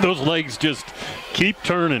 Those legs just keep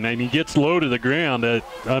turning, and he gets low to the ground.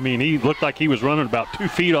 I mean, he looked like he was running about 2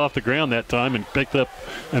 feet off the ground that time and picked up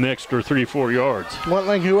an extra 3-4 yards.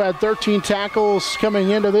 Whitling, who had 13 tackles coming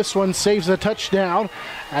into this one, saves a touchdown.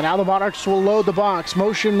 And now the Monarchs will load the box.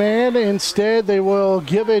 Motion man, instead they will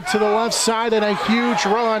give it to the left side and a huge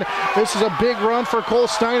run. This is a big run for Cole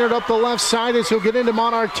Steinert up the left side as he'll get into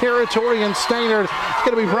Monarch territory, and Steinert is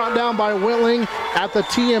going to be brought down by Whitling at the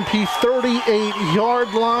TMP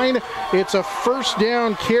 38-yard line. It's a first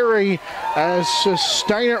down carry as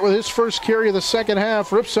Steinert, with his first carry of the second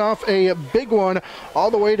half, rips off a big one all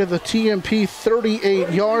the way to the TMP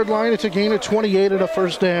 38-yard line. It's a gain of 28 and a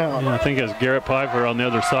first down. Yeah, I think it's Garrett Piper on the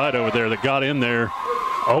other side over there that got in there.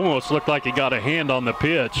 Almost looked like he got a hand on the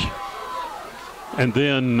pitch. And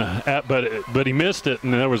then, but he missed it,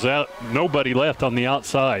 and there was nobody left on the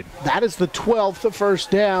outside. That is the 12th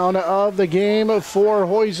first down of the game for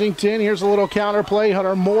Hoisington. Here's a little counter play.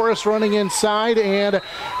 Hunter Morris running inside, and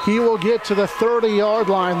he will get to the 30-yard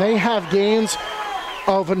line. They have gains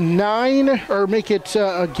of 9, or make it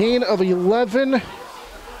a gain of 11,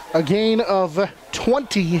 a gain of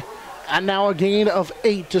 20, and now a gain of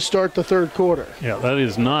 8 to start the third quarter. Yeah, that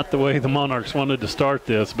is not the way the Monarchs wanted to start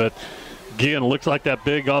this, but again, it looks like that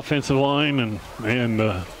big offensive line and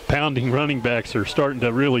pounding running backs are starting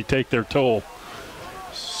to really take their toll.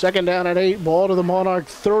 Second down at 8, ball to the Monarch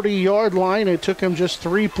 30-yard line. It took him just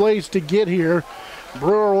 3 plays to get here.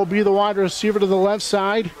 Brewer will be the wide receiver to the left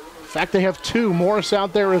side. In fact, they have 2. Morris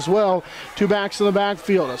out there as well. 2 backs in the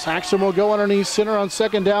backfield. As Haxton will go underneath center on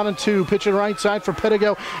second down and 2. Pitching right side for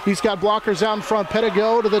Pettigo. He's got blockers out in front.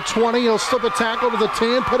 Pettigo to the 20. He'll slip a tackle to the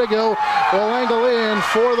 10. Pettigo will angle in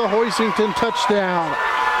for the Hoisington touchdown.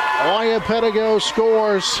 Wyatt Pettigo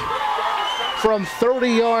scores from 30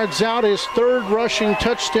 yards out, his 3rd rushing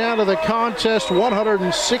touchdown of the contest.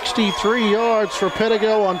 163 yards for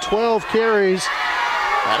Pettigo on 12 carries.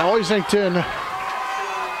 And Hoisington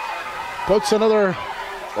puts another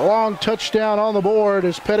long touchdown on the board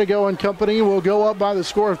as Pettigo and company will go up by the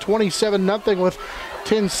score of 27-0 with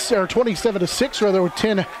 27-6 rather, with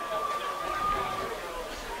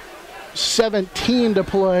 10:17 to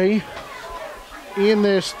play in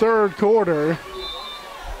this third quarter.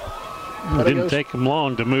 It didn't take him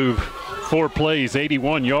long to move 4 plays,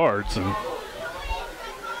 81 yards, and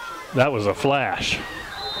That was a flash.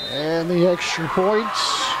 And the extra point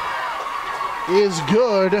is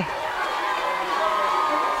good.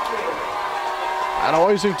 And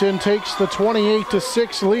Hoisington takes the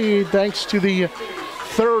 28-6 lead thanks to the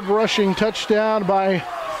third rushing touchdown by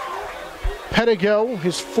Pedigo,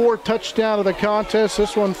 his fourth touchdown of the contest,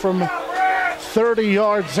 this one from 30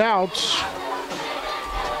 yards out.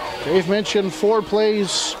 Dave mentioned 4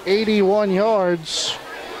 plays, 81 yards.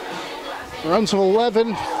 Runs of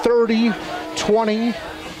 11, 30, 20,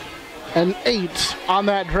 and 8 on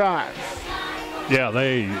that drive. Yeah,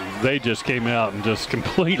 they just came out and just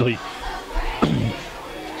completely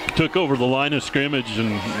took over the line of scrimmage,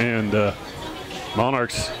 and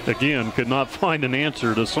Monarchs, again, could not find an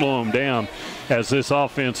answer to slow them down as this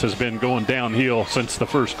offense has been going downhill since the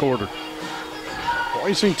first quarter.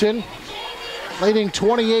 Hoisington leading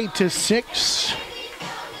 28-6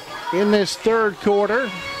 in this third quarter.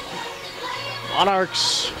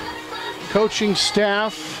 Monarchs coaching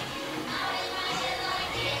staff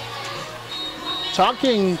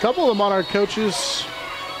talking, a couple of the Monarch coaches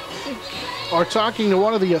are talking to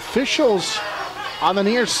one of the officials on the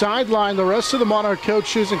near sideline. The rest of the Monarch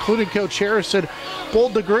coaches, including Coach Harris, had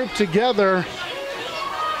pulled the group together.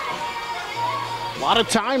 A lot of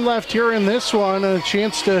time left here in this one, and a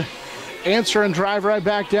chance to answer and drive right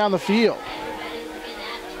back down the field.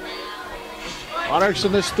 Monarchs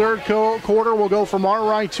in this third quarter will go from our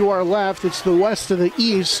right to our left. It's the west to the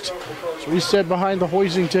east. So we said behind the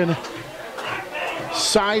Hoisington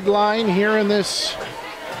sideline here in this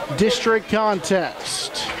district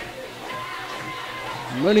contest.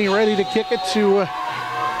 Mooney ready to kick it to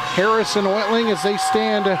Harris and Whitling as they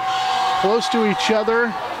stand close to each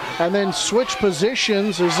other and then switch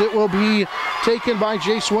positions as it will be taken by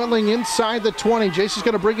Jace Whitling inside the 20. Jace is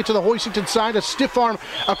going to bring it to the Hoisington side, a stiff arm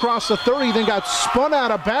across the 30, then got spun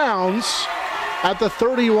out of bounds at the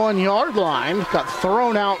 31-yard line. Got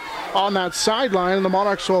thrown out on that sideline, and the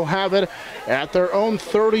Monarchs will have it at their own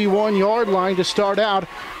 31-yard line to start out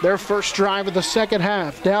their first drive of the second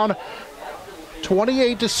half. Down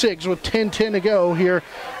 28-6 with 10:10 to go here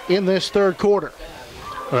in this third quarter.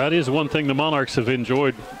 Well, that is one thing the Monarchs have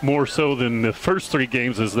enjoyed more so than the first 3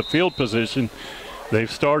 games is the field position. They've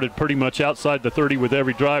started pretty much outside the 30 with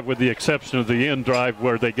every drive, with the exception of the end drive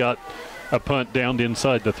where they got a punt down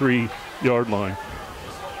inside the 3-yard line.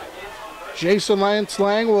 Jason Lance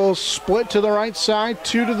Lang will split to the right side,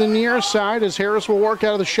 2 to the near side as Harris will work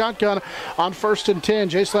out of the shotgun on 1st and 10.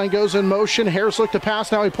 Jason Lang goes in motion. Harris looked to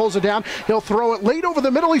pass. Now he pulls it down. He'll throw it late over the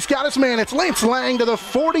middle. He's got his man. It's Lance Lang to the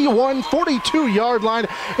 41, 42-yard line.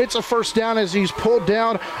 It's a first down as he's pulled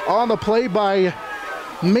down on the play by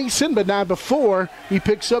Mason, but not before. He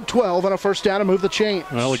picks up 12 on a first down to move the chains.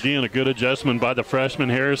 Well, again, a good adjustment by the freshman.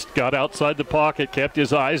 Harris got outside the pocket, kept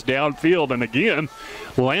his eyes downfield, and again,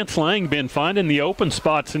 Lance Lang been finding the open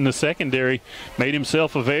spots in the secondary, made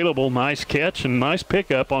himself available. Nice catch and nice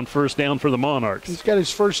pickup on first down for the Monarchs. He's got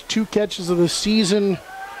his first 2 catches of the season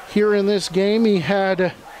here in this game. He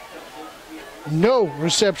had no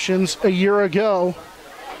receptions a year ago.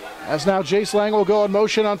 As now Jace Lang will go in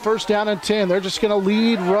motion on first down and 10. They're just going to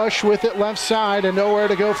lead rush with it left side and nowhere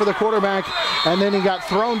to go for the quarterback. And then he got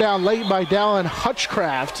thrown down late by Dallin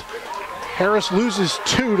Hutchcraft. Harris loses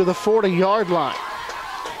 2 to the 40-yard line.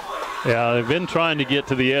 Yeah, they've been trying to get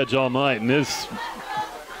to the edge all night, and this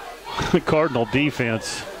Cardinal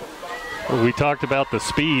defense, we talked about the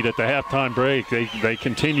speed at the halftime break. They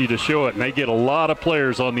continue to show it, and they get a lot of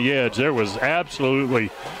players on the edge. There was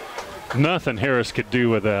absolutely nothing Harris could do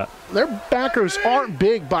with that. Their backers aren't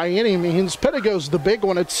big by any means. Pedigo's the big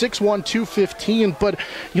one at 6'1", 215, but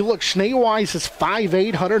you look, Schneeweiss is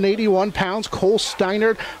 5'8", 181 pounds. Cole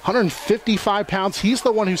Steinert, 155 pounds. He's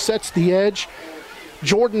the one who sets the edge.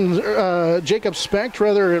 Jacob Specht,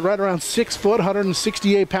 right around 6 foot,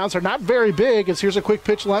 168 pounds. They're not very big. As here's a quick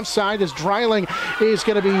pitch left side as Dreiling is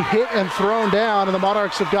going to be hit and thrown down, and the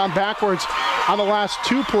Monarchs have gone backwards on the last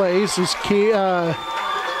 2 plays.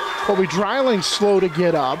 Colby Dreiling slow to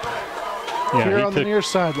get up here on the near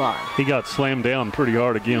sideline. He got slammed down pretty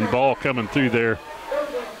hard again. Ball coming through there,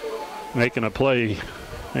 making a play.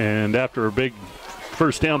 And after a big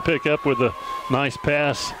first down pickup with a nice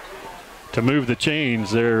pass to move the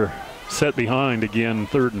chains, they're set behind again,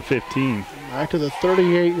 3rd and 15. Back to the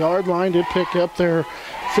 38-yard line to pick up their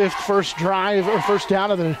 5th first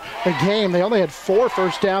down of the game. They only had 4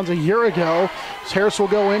 first downs a year ago. Harris will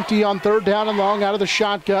go empty on 3rd down and long out of the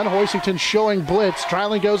shotgun. Hoisington showing blitz.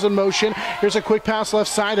 Dreiling goes in motion. Here's a quick pass left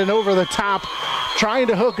side and over the top. Trying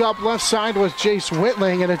to hook up left side with Jace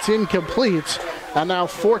Whitling, and it's incomplete. And now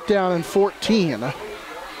 4th down and 14.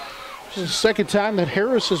 This is the second time that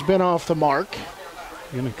Harris has been off the mark.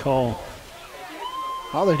 Going to call.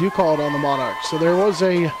 Oh, they do call it on the Monarchs. So there was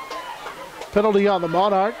a penalty on the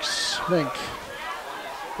Monarchs. I think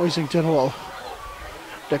Hoisington will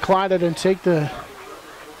decline it and take the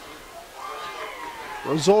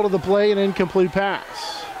result of the play, an incomplete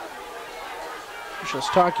pass.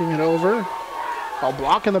 Just talking it over. While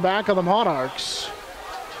blocking the back of the Monarchs.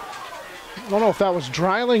 I don't know if that was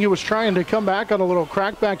Dreiling who was trying to come back on a little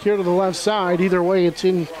crack back here to the left side. Either way, it's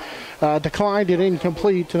declined and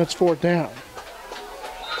incomplete, and it's 4th down.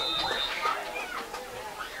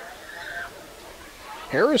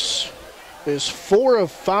 Harris is 4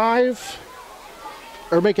 of 5,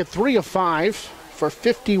 or make it 3 of 5 for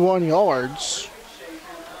 51 yards.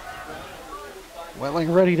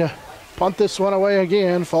 Welling ready to punt this one away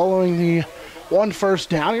again following the 1 first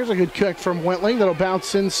down. Here's a good kick from Wentling that'll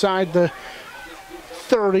bounce inside the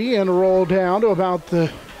 30 and roll down to about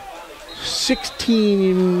the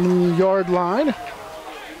 16-yard line.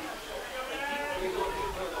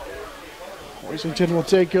 Hoisington will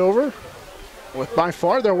take over with by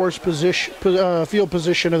far their worst field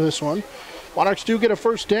position of this one. Monarchs do get a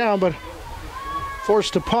first down, but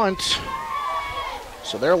forced to punt.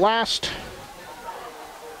 So their last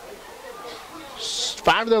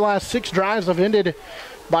 5 of their last 6 drives have ended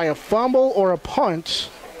by a fumble or a punt.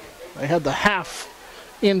 They had the half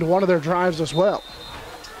end one of their drives as well.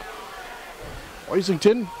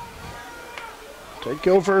 Hoisington take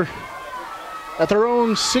over at their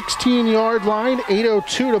own 16-yard line,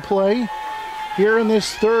 8:02 to play here in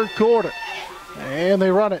this 3rd quarter. And they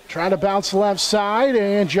run it, trying to bounce left side,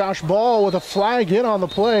 and Josh Ball with a flag in on the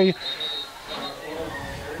play.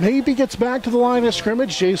 Maybe gets back to the line of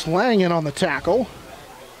scrimmage. Jace Lang in on the tackle.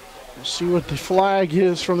 We'll see what the flag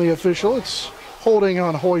is from the official. It's holding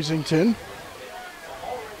on Hoisington.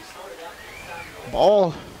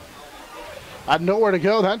 Ball had nowhere to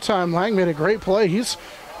go that time. Lang made a great play. He's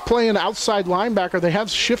playing outside linebacker. They have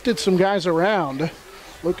shifted some guys around.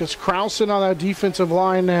 Lucas Krausen on that defensive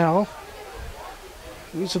line now.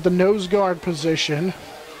 He's at the nose guard position.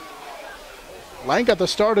 Lang got the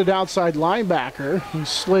started outside linebacker. He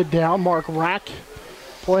slid down. Mark Rack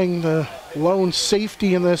playing the lone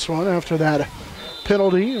safety in this one after that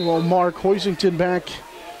penalty. We'll mark Hoisington back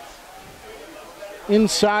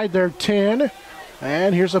inside their 10.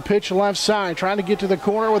 And here's a pitch left side, trying to get to the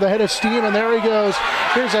corner with a head of steam, and there he goes.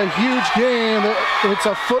 Here's a huge gain. It's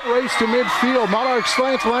a foot race to midfield. Monarchs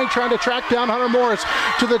Lance Lang trying to track down Hunter Morris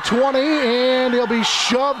to the 20, and he'll be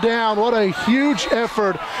shoved down. What a huge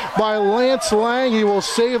effort by Lance Lang. He will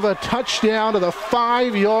save a touchdown to the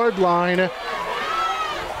 5-yard line.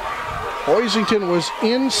 Hoisington was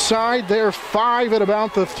inside their 5 at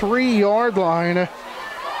about the 3-yard line,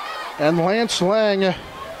 and Lance Lang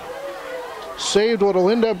saved what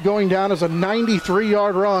will end up going down as a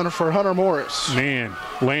 93-yard run for Hunter Morris. Man,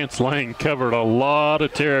 Lance Lang covered a lot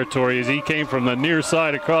of territory as he came from the near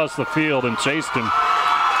side across the field and chased him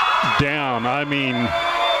down. I mean,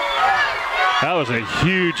 that was a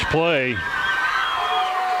huge play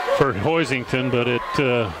for Hoisington, but it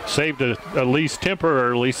saved at least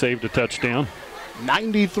temporarily saved a touchdown.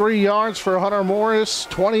 93 yards for Hunter Morris,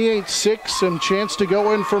 28-6, and chance to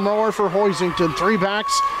go in for more for Hoisington. 3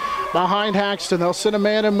 backs behind Haxton. They'll send a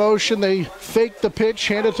man in motion. They fake the pitch,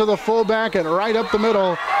 hand it to the fullback, and right up the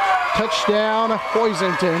middle. Touchdown,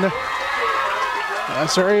 Hoisington.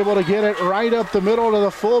 As they're able to get it right up the middle to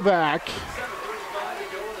the fullback.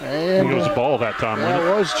 And it was Ball that time.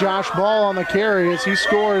 That was Josh Ball on the carry as he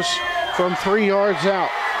scores from 3 yards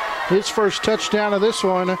out. His first touchdown of this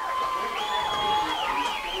one.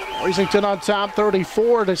 Hoisington on top,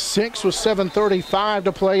 34-6 with 7:35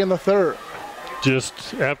 to play in the 3rd.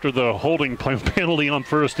 Just after the holding penalty on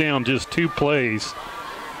first down, just 2 plays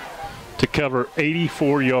to cover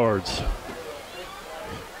 84 yards.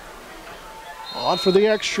 On for the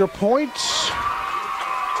extra point.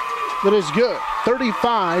 That is good.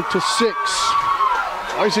 35-6.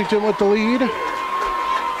 Hoisington with the lead.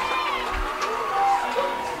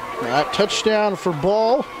 That touchdown for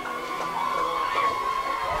Ball.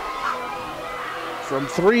 From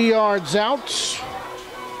 3 yards out.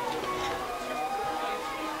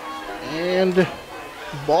 And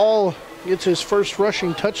Ball gets his first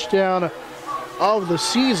rushing touchdown of the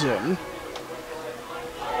season.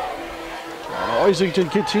 Hoisington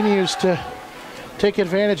continues to take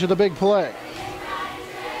advantage of the big play.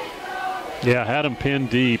 Yeah, had him pinned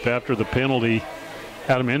deep after the penalty.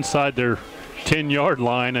 Had him inside their 10-yard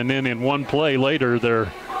line, and then in one play later,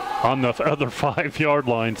 they're on the other 5-yard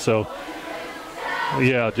line. So,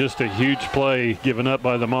 yeah, just a huge play given up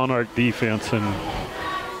by the Monarch defense, and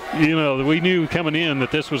You know, we knew coming in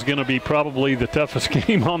that this was going to be probably the toughest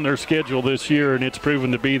game on their schedule this year, and it's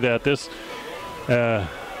proven to be that. This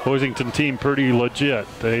Hoisington team pretty legit.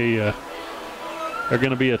 They are going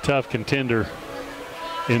to be a tough contender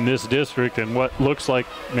in this district and what looks like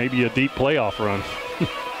maybe a deep playoff run.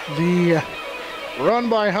 The run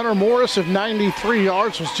by Hunter Morris of 93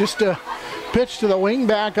 yards was just a pitch to the wing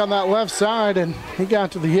back on that left side, and he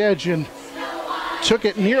got to the edge and took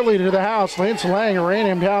it nearly to the house. Lance Lang ran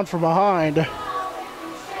him down from behind.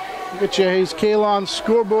 We'll get you Hayes Kalon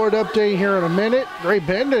scoreboard update here in a minute. Great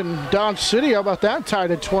Bend and Dodge City, how about that,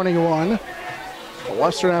 tied at 21. The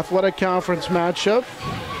Western Athletic Conference matchup.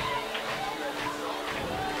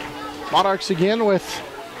 Monarchs again with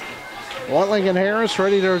Wentling and Harris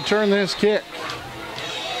ready to return this kick.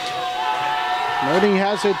 Mooney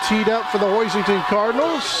has it teed up for the Hoisington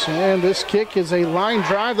Cardinals, and this kick is a line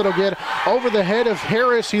drive that'll get over the head of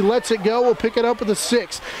Harris. He lets it go. We'll pick it up with the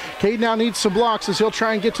 6. Cade now needs some blocks as he'll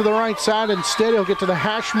try and get to the right side. Instead, he'll get to the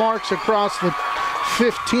hash marks across the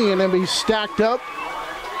 15 and be stacked up.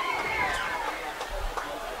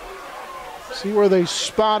 See where they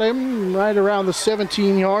spot him, right around the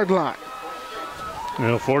 17-yard line.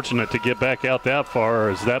 Well, fortunate to get back out that far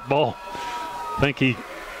as that ball, I think he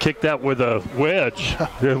kicked that with a wedge.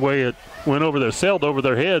 The way it went over there, sailed over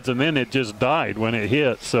their heads, and then it just died when it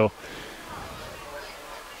hit. So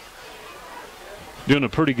doing a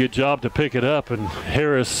pretty good job to pick it up, and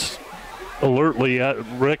Harris alertly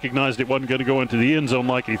recognized it wasn't going to go into the end zone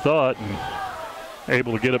like he thought, and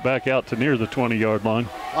able to get it back out to near the 20-yard line.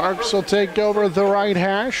 Monarchs will take over the right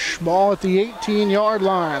hash. Ball at the 18-yard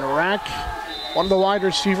line. Rack, one of the wide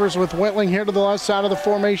receivers with Wentling here to the left side of the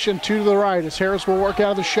formation, 2 to the right as Harris will work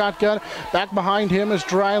out of the shotgun. Back behind him is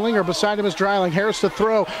Dreiling, or beside him is Dreiling. Harris to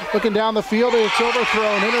throw, looking down the field, it's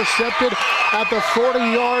overthrown, intercepted at the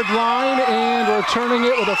 40-yard line, and returning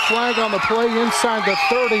it with a flag on the play inside the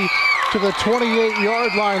 30 to the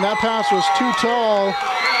 28-yard line. That pass was too tall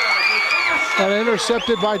and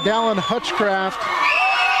intercepted by Dallin Hutchcraft.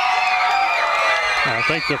 I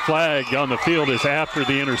think the flag on the field is after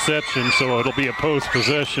the interception, so it'll be a post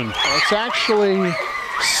possession. It's actually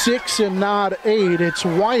 6 and not 8. It's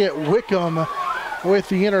Wyatt Wickham with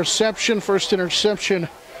the interception. First interception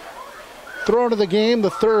thrown of the game,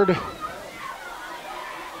 the third,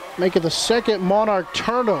 making the second Monarch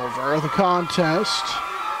turnover of the contest.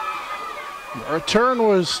 The return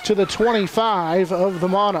was to the 25 of the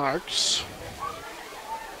Monarchs.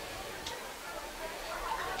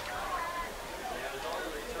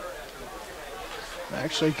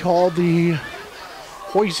 Actually called the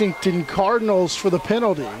Hoisington Cardinals for the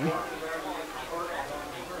penalty.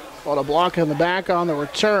 Got a block in the back on the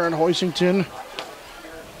return. Hoisington,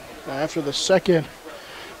 after the second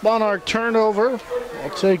Monarch turnover, will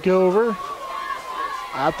take over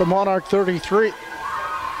at the Monarch 33.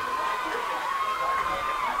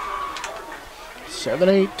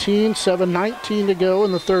 7:18, 7:19 to go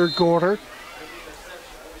in the third quarter.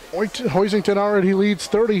 Hoisington already leads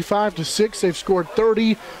 35-6. They've scored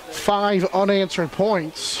 35 unanswered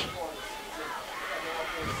points.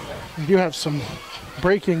 We do have some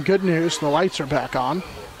breaking good news. The lights are back on.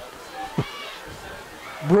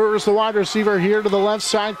 Brewers, the wide receiver, here to the left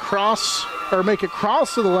side. Make it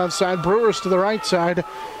cross to the left side. Brewers to the right side.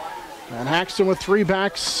 And Haxton with 3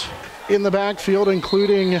 backs in the backfield,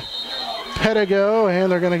 including Pedigo.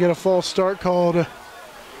 And they're going to get a false start called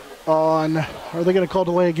on, are they going to call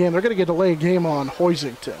delay a game? They're going to get delay a game on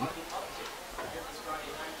Hoisington.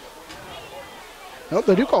 Nope,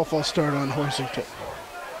 they do call false start on Hoisington.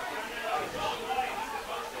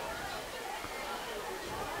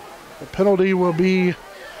 The penalty will be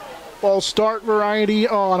false start variety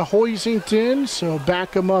on Hoisington, so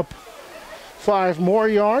back them up 5 more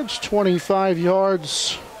yards, 25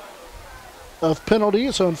 yards of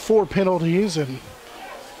penalties on 4 penalties, and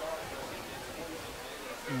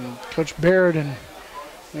Coach Baird, and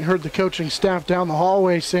we heard the coaching staff down the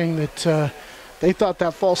hallway saying that they thought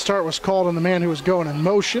that false start was called on the man who was going in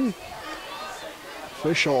motion.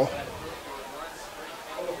 Official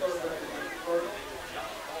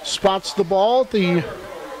spots the ball at the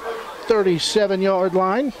 37-yard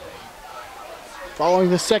line. Following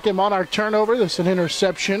the second Monarch turnover, this is an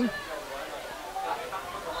interception.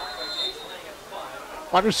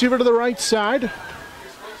 Wide receiver to the right side.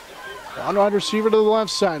 One wide receiver to the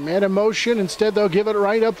left side. Man in motion. Instead, they'll give it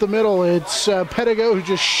right up the middle. It's Pedigo who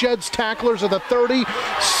just sheds tacklers at the 30.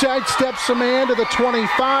 Sidesteps a man to the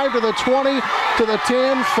 25, to the 20, to the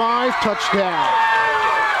 10. 5, touchdown.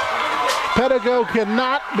 Pedigo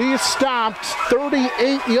cannot be stopped.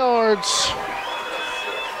 38 yards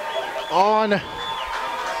on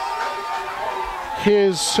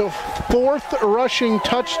his 4th rushing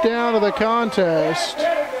touchdown of the contest.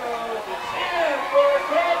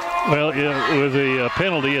 Well, yeah, with the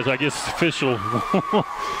penalty, as I guess official,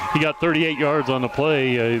 he got 38 yards on the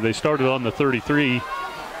play. They started on the 33.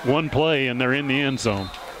 One play, and they're in the end zone.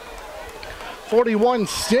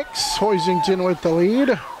 41-6, Hoisington with the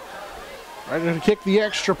lead. Ready to kick the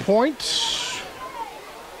extra point.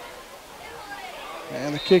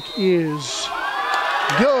 And the kick is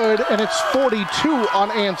good, and it's 42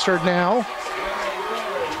 unanswered now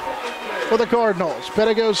for the Cardinals.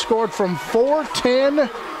 Pettigo scored from 4, 10,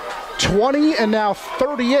 20, and now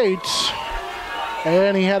 38.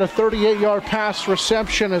 And he had a 38-yard pass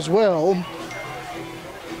reception as well.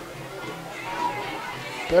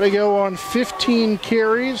 Pettigo on 15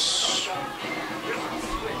 carries.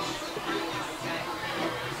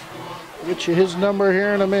 Get you his number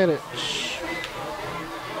here in a minute.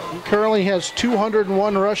 He currently has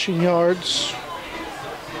 201 rushing yards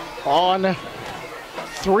on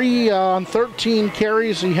 13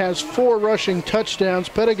 carries. He has 4 rushing touchdowns.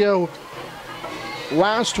 Pettigo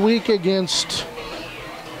last week against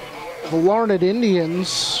the Larned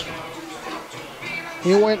Indians,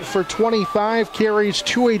 he went for 25 carries,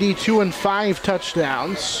 282, and 5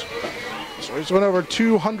 touchdowns. So he's went over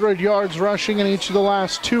 200 yards rushing in each of the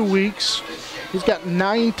last 2 weeks. He's got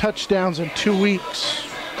 9 touchdowns in 2 weeks.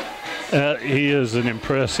 He is an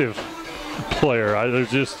impressive player. You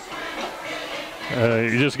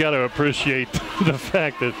just got to appreciate the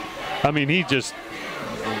fact that, I mean, he's just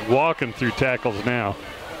walking through tackles now.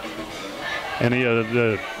 And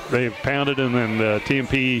they've pounded him, and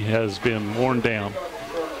TMP has been worn down.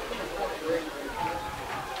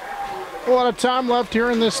 A lot of time left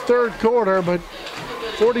here in this third quarter, but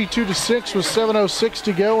 42-6 with 7:06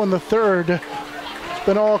 to go in the third. It's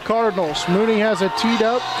been all Cardinals. Mooney has it teed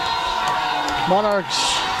up. Monarchs,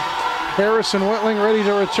 Harris and Whitling ready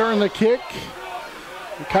to return the kick.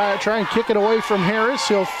 Try and kick it away from Harris.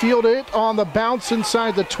 He'll field it on the bounce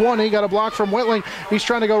inside the 20. Got a block from Whitling. He's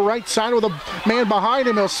trying to go right side with a man behind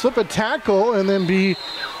him. He'll slip a tackle and then be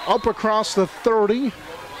up across the 30.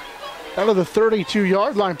 Out of the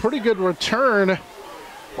 32-yard line. Pretty good return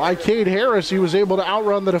by Cade Harris. He was able to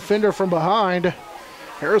outrun the defender from behind.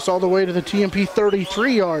 Harris all the way to the TMP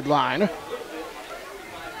 33-yard line.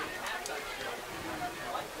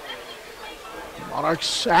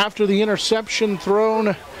 Monarchs after the interception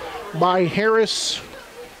thrown by Harris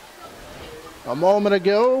a moment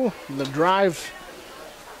ago. The drive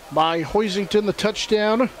by Hoisington, the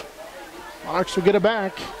touchdown. Monarchs will get it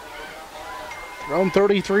back. Thrown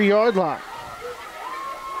 33-yard line.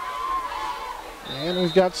 And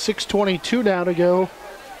we've got 6:22 now to go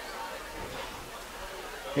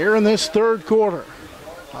here in this third quarter.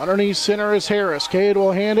 Underneath center is Harris. Cade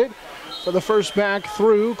will hand it for the first back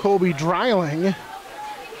through. Colby Dreiling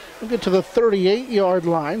will get to the 38-yard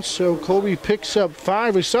line, so Colby picks up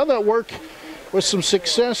 5. We saw that work with some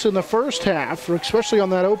success in the first half, especially on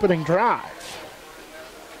that opening drive.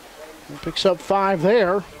 He picks up 5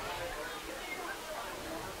 there.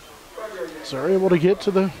 So they're able to get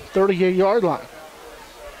to the 38-yard line.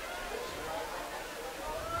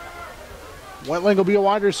 Whitling will be a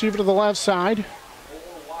wide receiver to the left side.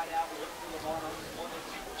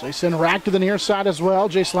 Jason Rack to the near side as well.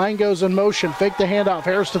 Jace Lang goes in motion. Fake the handoff.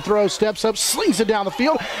 Harris to throw. Steps up. Slings it down the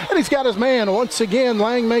field. And he's got his man. Once again,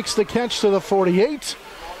 Lang makes the catch to the 48.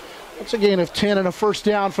 That's a gain of 10 and a first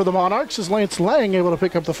down for the Monarchs as Lance Lang able to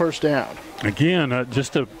pick up the first down. Again,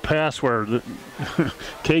 just a pass where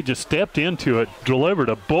Cade just stepped into it, delivered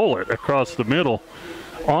a bullet across the middle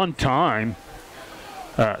on time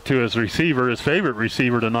to his receiver, his favorite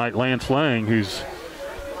receiver tonight, Lance Lang, who's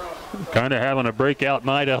kind of having a breakout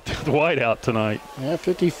night out to the whiteout tonight. Yeah,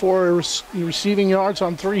 54 receiving yards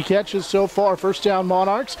on 3 catches so far. First down,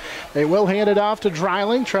 Monarchs. They will hand it off to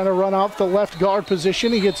Dreiling, trying to run off the left guard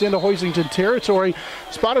position. He gets into Hoisington territory.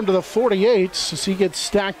 Spot him to the 48 as he gets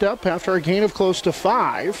stacked up after a gain of close to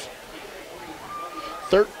 5.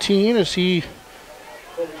 13 as he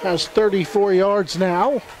has 34 yards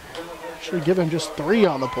now. Should give him just 3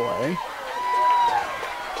 on the play.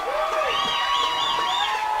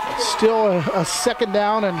 Still a second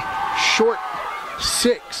down and short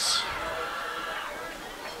 6.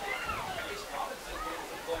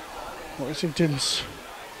 Hoisington's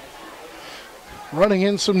running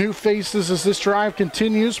in some new faces as this drive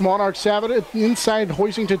continues. Monarchs have it inside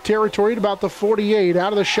Hoisington territory at about the 48.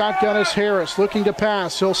 Out of the shotgun is Harris looking to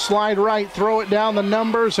pass. He'll slide right, throw it down the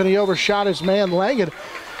numbers, and he overshot his man Leggett.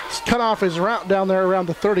 Cut off his route down there around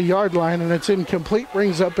the 30-yard line, and it's incomplete.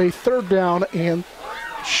 Brings up a third down and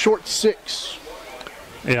short 6.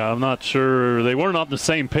 Yeah, I'm not sure. They weren't on the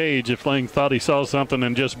same page. If Lang thought he saw something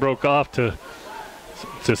and just broke off to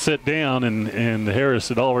sit down, and Harris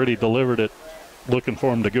had already delivered it, looking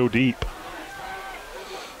for him to go deep.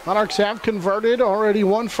 Monarchs have converted, already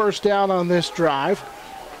 1 first down on this drive.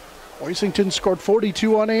 Hoisington scored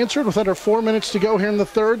 42 unanswered with under 4 minutes to go here in the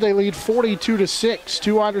third. They lead 42-6.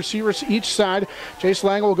 2 wide receivers each side. Jace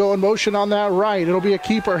Lang will go in motion on that right. It'll be a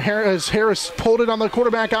keeper as Harris pulled it on the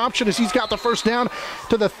quarterback option as he's got the first down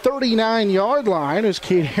to the 39-yard line as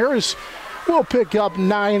Cade Harris will pick up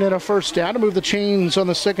 9 and a first down to move the chains on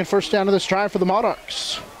the second first down of this drive for the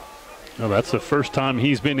Monarchs. Well, that's the first time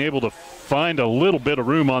he's been able to find a little bit of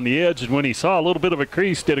room on the edge, and when he saw a little bit of a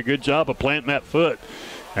crease, did a good job of planting that foot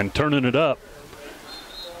and turning it up.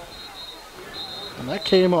 And that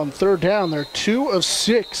came on third down. They're 2 of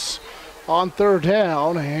 6 on third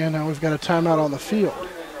down, and now we've got a timeout on the field.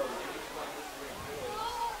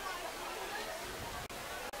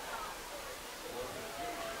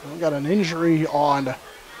 We've got an injury on a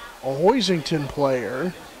Hoisington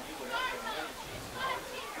player.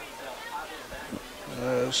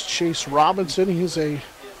 It's Chase Robinson. He's a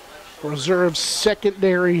reserve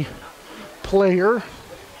secondary player.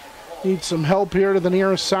 Needs some help here to the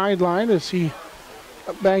near sideline as he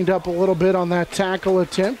banged up a little bit on that tackle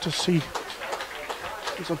attempt as he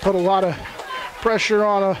doesn't put a lot of pressure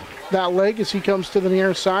on that leg as he comes to the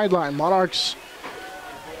near sideline. Monarchs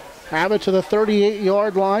have it to the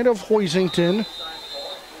 38-yard line of Hoisington.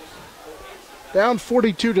 Down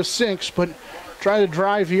 42-6, but try to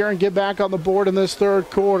drive here and get back on the board in this third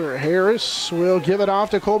quarter. Harris will give it off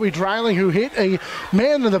to Colby Dreiling, who hit a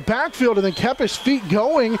man in the backfield and then kept his feet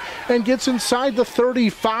going and gets inside the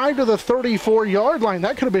 35 to the 34-yard line.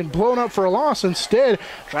 That could have been blown up for a loss. Instead,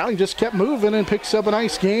 Dreiling just kept moving and picks up a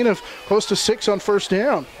nice gain of close to 6 on first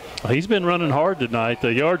down. He's been running hard tonight.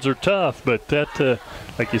 The yards are tough, but that,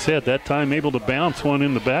 like you said, that time able to bounce one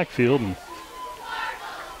in the backfield. And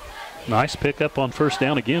nice pickup on first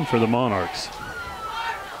down again for the Monarchs.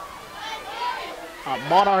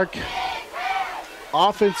 Monarch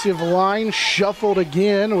offensive line shuffled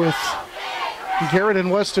again with Garrett and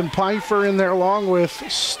Weston Pfeiffer in there along with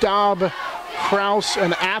Staub, Kraus,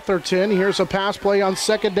 and Atherton. Here's a pass play on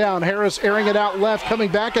second down. Harris airing it out left, coming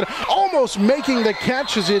back and almost making the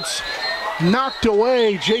catch as it's knocked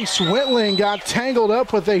away. Jace Whitling got tangled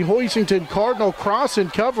up with a Hoisington Cardinal cross in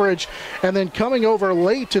coverage, and then coming over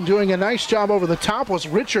late and doing a nice job over the top was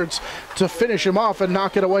Richards to finish him off and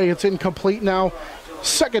knock it away. It's incomplete now.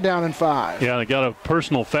 Second down and 5. Yeah, they got a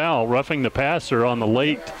personal foul, roughing the passer on the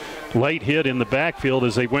late hit in the backfield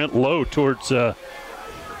as they went low towards the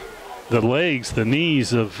legs, the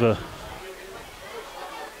knees of the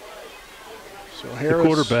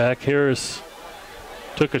quarterback. Harris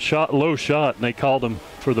took a low shot, and they called him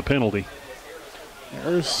for the penalty.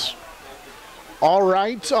 Harris all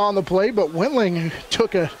right on the play, but Whitling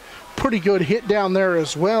took a pretty good hit down there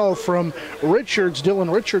as well from Richards.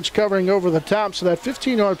 Dylan Richards covering over the top. So that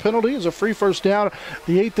 15-yard penalty is a free first down,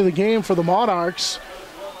 the 8th of the game for the Monarchs.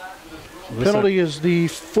 Penalty is the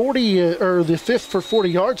 40 or the 5th for 40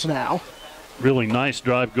 yards now. Really nice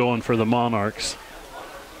drive going for the Monarchs.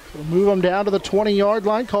 We'll move them down to the 20-yard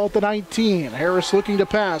line, call it the 19. Harris looking to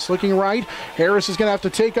pass, looking right. Harris is going to have to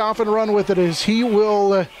take off and run with it as he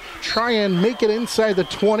will try and make it inside the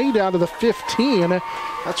 20 down to the 15.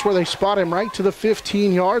 That's where they spot him, right to the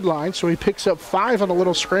 15-yard line. So he picks up 5 on a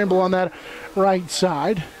little scramble on that right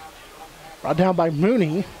side. Brought down by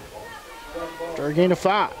Mooney after a gain of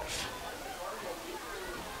 5.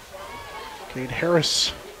 Cade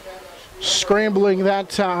Harris scrambling that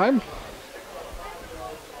time.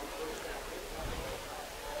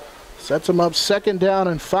 Sets him up second down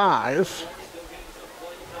and 5.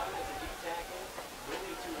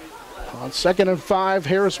 On second and 5,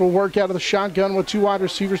 Harris will work out of the shotgun with 2 wide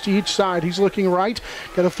receivers to each side. He's looking right,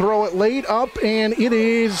 going to throw it late up, and it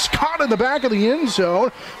is caught in the back of the end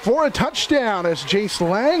zone for a touchdown as Jace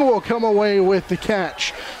Lang will come away with the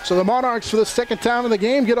catch. So the Monarchs, for the second time in the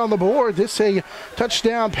game, get on the board. This is a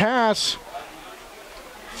touchdown pass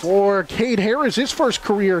for Cade Harris, his first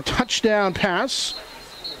career touchdown pass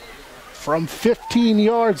from 15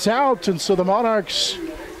 yards out, and so the Monarchs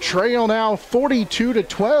trail now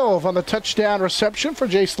 42-12 on the touchdown reception for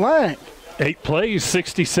Jace Lang. 8 plays,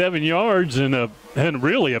 67 yards, and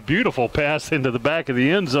really a beautiful pass into the back of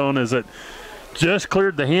the end zone as it just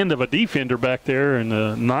cleared the hand of a defender back there, and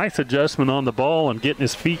a nice adjustment on the ball and getting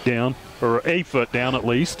his feet down, or a foot down at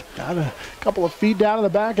least. Got a couple of feet down in the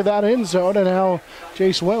back of that end zone, and now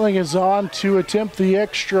Jace Wentling is on to attempt the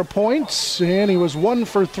extra points, and he was 1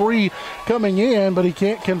 for 3 coming in, but he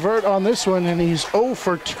can't convert on this one, and he's 0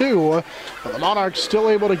 for 2. But the Monarchs still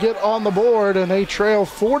able to get on the board, and they trail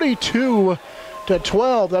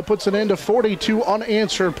 42-12. That puts an end to 42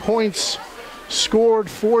 unanswered points scored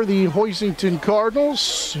for the Hoisington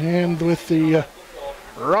Cardinals, and with the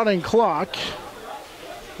running clock,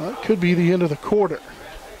 that could be the end of the quarter.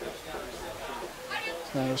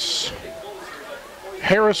 As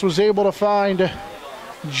Harris was able to find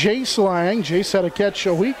Jace Lang. Jace had a catch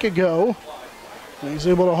a week ago. He's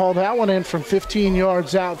able to haul that one in from 15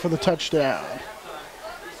 yards out for the touchdown.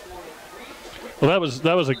 Well,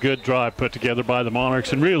 that was a good drive put together by the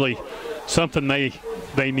Monarchs, and really something they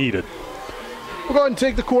needed. We'll go ahead and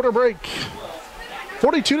take the quarter break.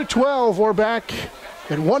 42-12. We're back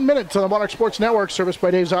in 1 minute on the Monarch Sports Network, serviced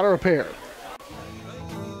by Dave's Auto Repair.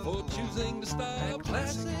 For choosing the style,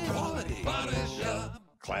 classic quality body shop.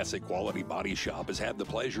 Classic Quality Body Shop has had the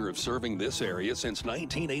pleasure of serving this area since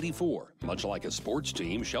 1984. Much like a sports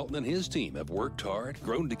team, Shelton and his team have worked hard,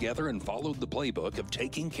 grown together, and followed the playbook of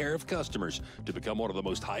taking care of customers to become one of the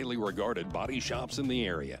most highly regarded body shops in the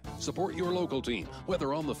area. Support your local team,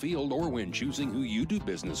 whether on the field or when choosing who you do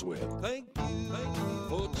business with. Thank you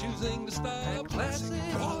for choosing the style, classic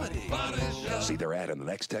quality body shop. See their ad in the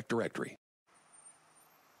Next Tech directory.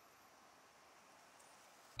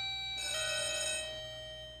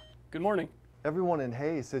 Good morning. Everyone in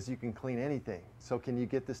Hayes says you can clean anything. So can you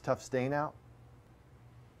get this tough stain out?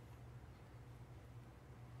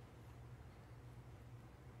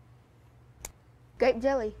 Grape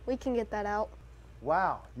jelly, we can get that out.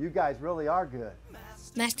 Wow, you guys really are good.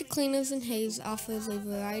 Master Cleaners in Hayes offers a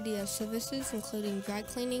variety of services including dry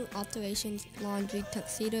cleaning, alterations, laundry,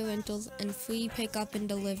 tuxedo rentals, and free pickup and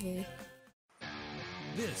delivery.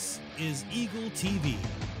 This is Eagle TV.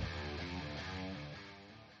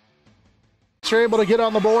 They're able to get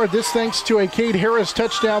on the board. This thanks to a Cade Harris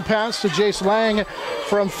touchdown pass to Jace Lang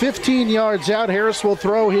from 15 yards out. Harris will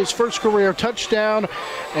throw his first career touchdown,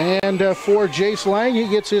 and for Jace Lang, he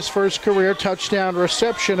gets his first career touchdown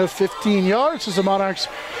reception of 15 yards as the Monarchs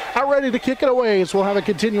are ready to kick it away, as we'll have a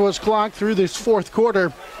continuous clock through this fourth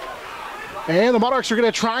quarter. And the Monarchs are going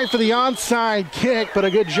to try for the onside kick, but a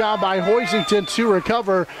good job by Hoisington to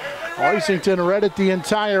recover. Hoisington read it the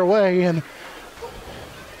entire way, and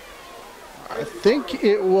I think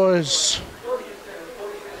it was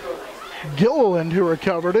Gilliland who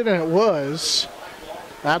recovered it, and it was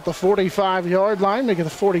at the 45-yard line, making the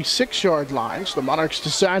 46-yard line. So the Monarchs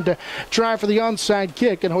decide to try for the onside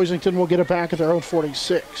kick, and Hoisington will get it back at their own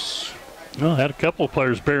 46. Well, had a couple of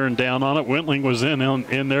players bearing down on it. Wentling was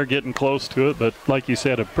in there getting close to it, but like you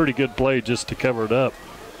said, a pretty good play just to cover it up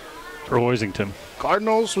for Hoisington.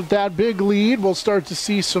 Cardinals with that big lead. We'll start to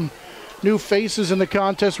see some new faces in the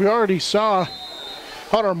contest. We already saw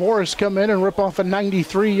Hunter Morris come in and rip off a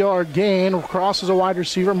 93-yard gain. Crosses a wide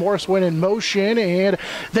receiver. Morris went in motion, and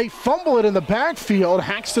they fumble it in the backfield.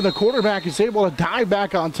 Haxton, the quarterback, is able to dive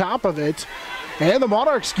back on top of it, and the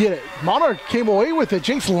Monarchs get it. Monarch came away with it.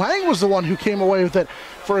 Jace Lang was the one who came away with it.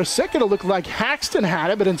 For a second, it looked like Haxton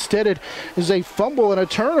had it, but instead it is a fumble and a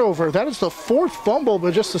turnover. That is the fourth fumble,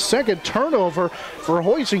 but just the second turnover for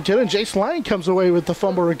Hoisington, and Jace Lang comes away with the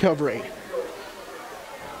fumble recovery.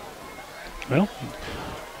 Well,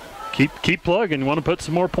 keep plugging. You want to put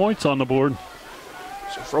some more points on the board.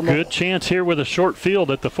 So good chance here with a short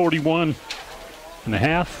field at the 41 and a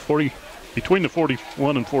half, between the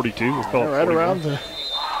 41 and 42. We'll call it right 41. Around the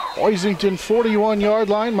Hoisington 41-yard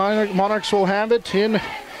line. Monarchs will have it in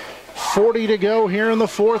 40 to go here in the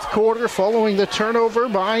fourth quarter, following the turnover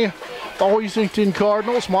by the Hoisington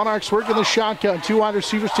Cardinals. Monarchs working the shotgun, two wide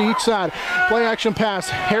receivers to each side. Play action pass.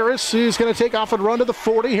 Harris is going to take off and run to the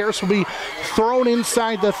 40. Harris will be thrown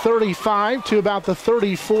inside the 35 to about the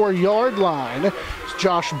 34-yard line.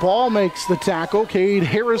 Josh Ball makes the tackle. Cade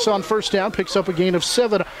Harris on first down picks up a gain of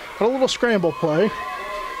 7 on a little scramble play.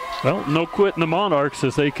 Well, no quitting the Monarchs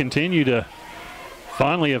as they continue to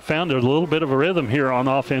finally have found a little bit of a rhythm here on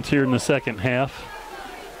offense here in the second half.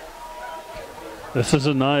 This is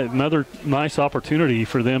another nice opportunity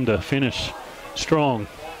for them to finish strong.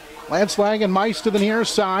 Lance Lang and Mice to the near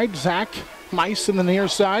side. Zach Mice in the near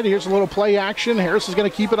side. Here's a little play action. Harris is going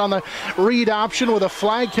to keep it on the read option with a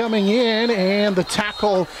flag coming in, and the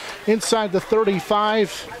tackle inside the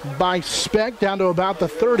 35 by Speck down to about the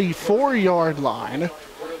 34-yard line.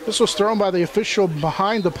 This was thrown by the official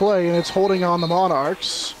behind the play, and it's holding on the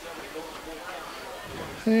Monarchs.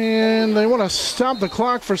 And they want to stop the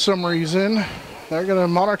clock for some reason.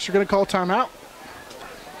 Monarchs are going to call timeout.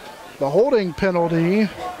 The holding penalty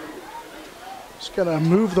is going to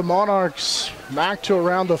move the Monarchs back to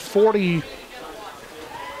around the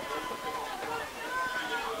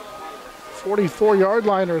 44-yard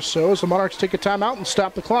line or so as the Monarchs take a timeout and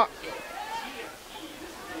stop the clock.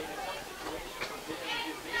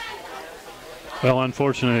 Well,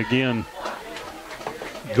 unfortunately, again,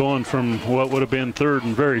 going from what would have been third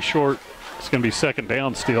and very short, it's going to be second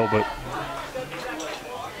down still, but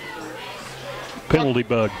penalty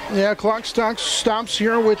bug. Yeah, clock stops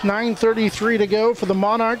here with 9:33 to go for the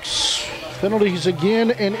Monarchs. Penalties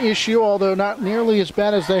again an issue, although not nearly as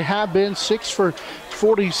bad as they have been. 6 for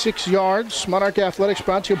 46 yards. Monarch Athletics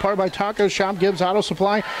brought to you in part by Taco Shop, Gibbs Auto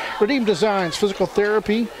Supply, Redeem Designs, Physical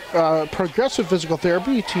Therapy, Progressive Physical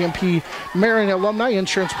Therapy, TMP, Marion Alumni,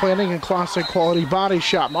 Insurance Planning, and Classic Quality Body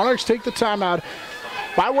Shop. Monarchs take the timeout.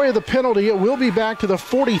 By way of the penalty, it will be back to the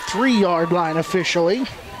 43-yard line officially.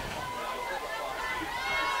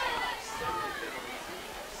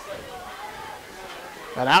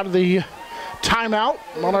 And out of the timeout,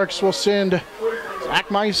 Monarchs will send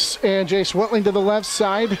Zach Mice and Jace Whitling to the left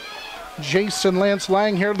side. Jason Lance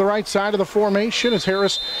Lang here to the right side of the formation as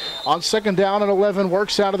Harris on second down and 11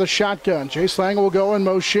 works out of the shotgun. Jace Lang will go in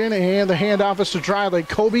motion, and the handoff is to Driley.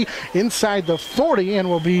 Kobe inside the 40 and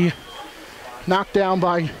will be knocked down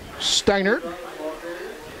by Steinert.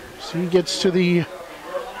 So he gets to the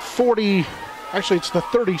 40, actually it's the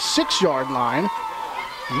 36-yard line.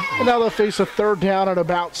 And now they'll face a third down at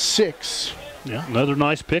about 6. Yeah, another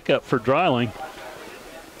nice pickup for Dreiling.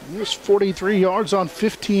 He's 43 yards on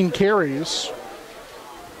 15 carries.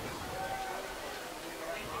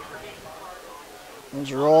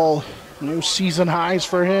 Those are all new season highs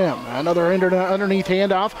for him. Another underneath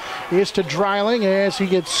handoff is to Dreiling as he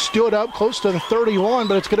gets stood up close to the 31,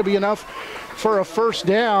 but it's going to be enough for a first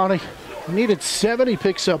down. He needed 7, he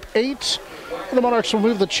picks up 8. And the Monarchs will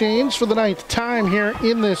move the chains for the 9th time here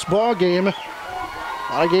in this ball game.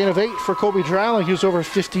 A gain of 8 for Kobe Dreiling, who's over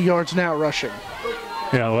 50 yards now rushing.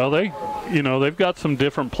 Yeah, well, they've got some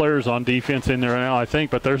different players on defense in there now, I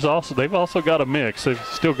think, but they've also got a mix. They've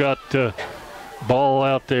still got Ball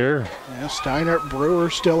out there. Yeah, Steinert, Brewer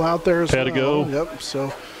still out there as Pedigo. well. Yep,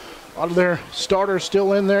 so a lot of their starters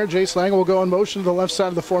still in there. Jace Lang will go in motion to the left side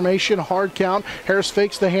of the formation. Hard count. Harris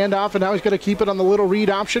fakes the handoff, and now he's going to keep it on the little read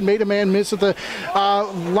option. Made a man miss at the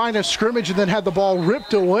line of scrimmage and then had the ball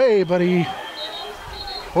ripped away, but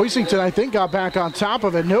Hoisington, I think, got back on top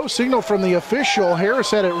of it. No signal from the official.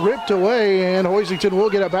 Harris had it ripped away, and Hoisington will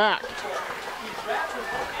get it back.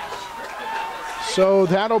 So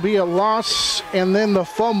that'll be a loss, and then the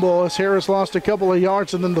fumble as Harris lost a couple of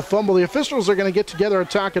yards, and then the fumble. The officials are going to get together and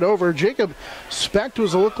talk it over. Jacob Specht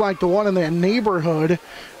was looked like the one in that neighborhood,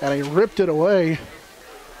 and he ripped it away.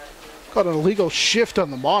 Caught an illegal shift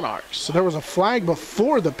on the Monarchs. So there was a flag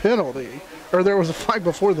before the penalty, or there was a flag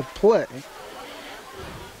before the play.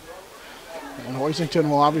 And Hoisington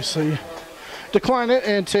will obviously decline it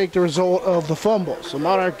and take the result of the fumble. So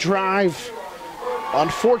Monarch drive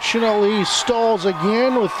unfortunately stalls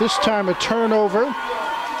again, with this time a turnover.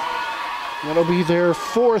 That'll be their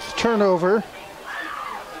 4th turnover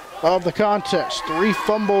of the contest. 3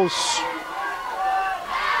 fumbles.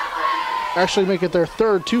 Actually make it their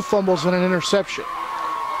 3rd, 2 fumbles and an interception.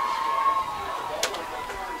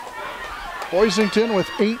 Hoisington with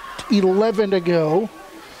 8:11 to go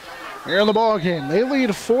here in the ball game. They lead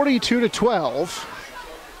 42-12,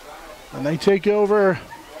 and they take over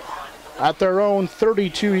at their own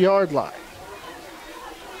 32-yard line.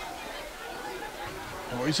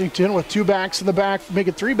 Hoisington with 2 backs in the back, make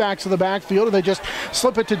it 3 backs in the backfield, and they just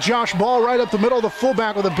slip it to Josh Ball right up the middle of the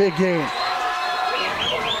fullback with a big gain.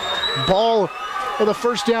 Ball with a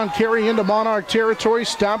first down carry into Monarch territory.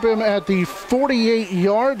 Stop him at the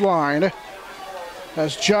 48-yard line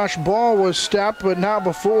as Josh Ball was stopped, but not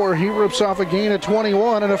before. He rips off a gain of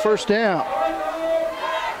 21 and a first down.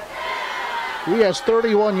 He has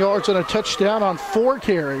 31 yards and a touchdown on 4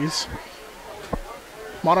 carries.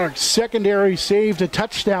 Monarch secondary saved a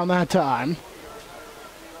touchdown that time.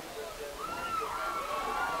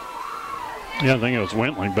 Yeah, I think it was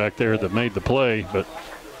Wentling back there that made the play, but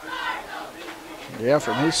yeah,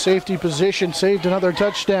 from his safety position, saved another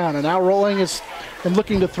touchdown. And now rolling and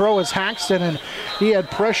looking to throw is Haxton, and he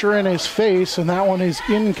had pressure in his face, and that one is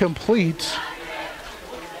incomplete.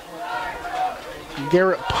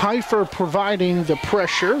 Garrett Pfeiffer providing the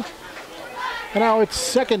pressure. And now it's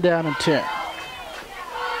 2nd down and 10.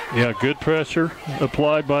 Yeah, good pressure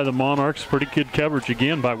applied by the Monarchs. Pretty good coverage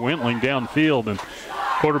again by Wentling downfield, and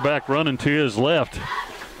quarterback running to his left.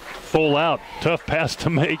 full out. Tough pass to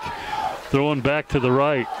make. Throwing back to the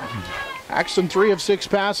right. Axton 3 of 6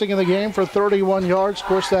 passing in the game for 31 yards. Of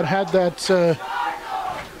course, that had that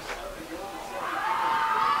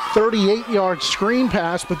 38-yard screen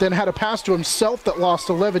pass, but then had a pass to himself that lost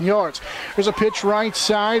 11 yards. There's a pitch right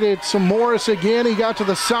side. It's Morris again. He got to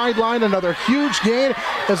the sideline. Another huge gain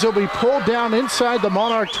as he'll be pulled down inside the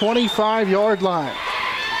Monarch 25-yard line.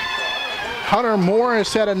 Hunter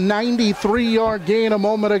Morris had a 93-yard gain a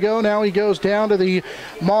moment ago. Now he goes down to the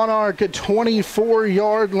Monarch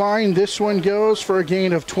 24-yard line. This one goes for a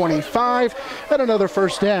gain of 25 and another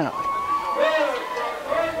first down.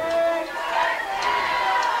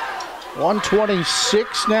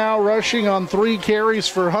 126 now rushing on 3 carries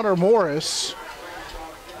for Hunter Morris.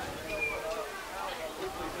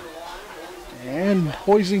 And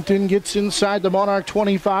Hoisington gets inside the Monarch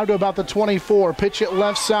 25 to about the 24. Pitch it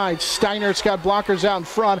left side. Steinert's got blockers out in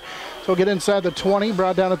front. So he'll get inside the 20,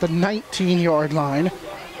 brought down at the 19-yard line.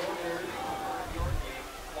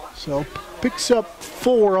 So picks up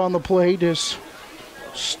 4 on the play is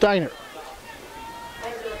Steiner.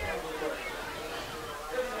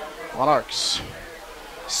 Monarchs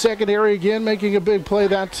secondary again, making a big play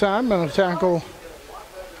that time on a tackle.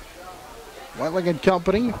 Wetling and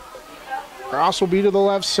company. Cross will be to the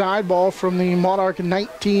left side. Ball from the Monarch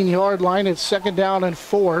 19-yard line. It's 2nd down and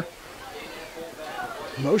 4.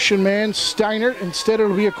 Motion man Steiner. Instead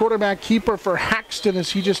it'll be a quarterback keeper for Haxton as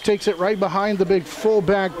he just takes it right behind the big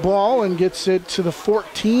fullback ball and gets it to the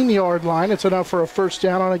 14-yard line. It's enough for a first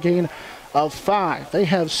down on a gain of 5. They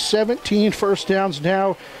have 17 first downs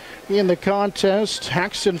now in the contest.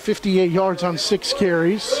 Haxton 58 yards on 6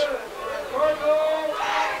 carries.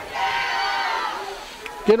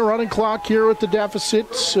 Get a running clock here with the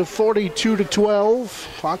deficits of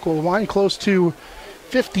 42-12. Clock will wind close to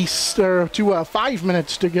 5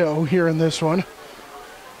 minutes to go here in this one.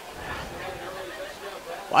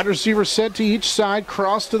 Wide receiver set to each side,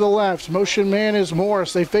 cross to the left. Motion man is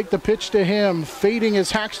Morris. They fake the pitch to him. Fading is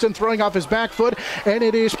Haxton, throwing off his back foot, and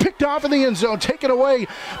it is picked off in the end zone. Taken away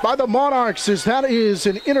by the Monarchs as that is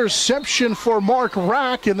an interception for Mark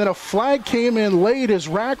Rack, and then a flag came in late as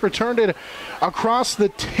Rack returned it across the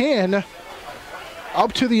 10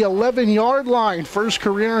 up to the 11-yard line. First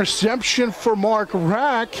career interception for Mark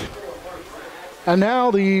Rack. And now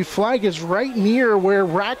the flag is right near where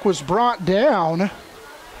Rack was brought down.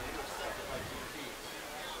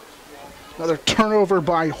 Another turnover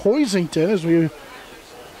by Hoisington as we... I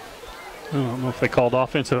don't know if they called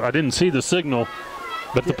offensive. I didn't see the signal,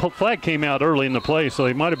 but the flag came out early in the play, so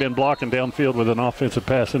they might have been blocking downfield with an offensive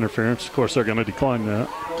pass interference. Of course, they're going to decline that.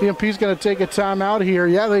 TMP's going to take a timeout here.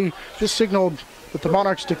 Yeah, they just signaled that the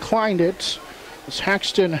Monarchs declined it as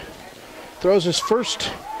Haxton throws his first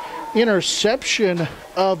interception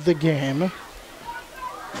of the game.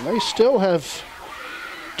 And they still have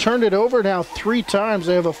turned it over now 3 times.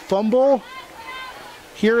 They have a fumble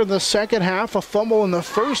here in the second half, a fumble in the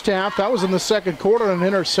first half. That was in the second quarter, an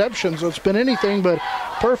interception. So it's been anything but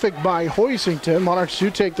perfect by Hoisington. Monarchs do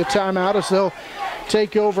take the timeout as they'll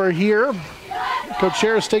take over here. Coach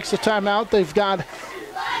Harris takes the timeout. They've got, it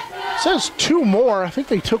says 2 more. I think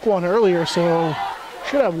they took one earlier, so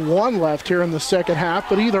should have 1 left here in the second half.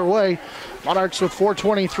 But either way, Monarchs with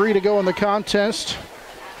 4:23 to go in the contest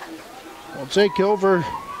will take over.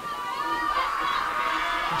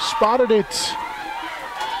 Spotted it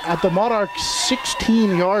at the Monarchs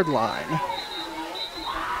 16-yard line.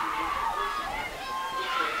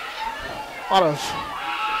 A lot of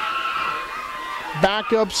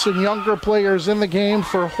backups and younger players in the game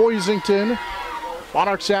for Hoisington.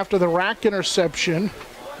 Monarchs after the Rack interception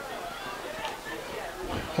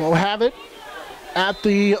will have it at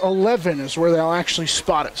the 11 is where they'll actually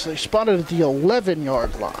spot it. So they spot it at the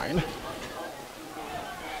 11-yard line.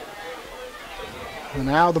 And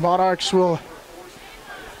now the Monarchs will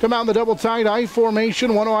come out in the double tight I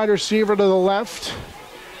formation. 1 wide receiver to the left.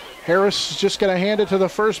 Harris is just going to hand it to the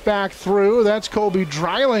first back through. That's Colby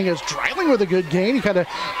Dreiling. Is Dreiling with a good gain. He kind of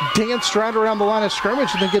danced right around the line of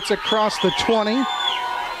scrimmage and then gets across the 20.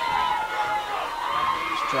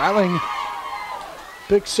 Dreiling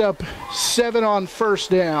picks up 7 on first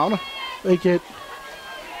down. They get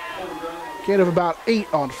a gain of about 8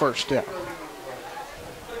 on first down.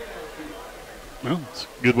 Well, it's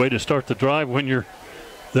a good way to start the drive when you're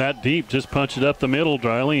that deep. Just punch it up the middle.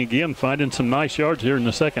 Dreiling again finding some nice yards here in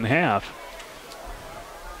the second half.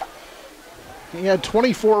 He had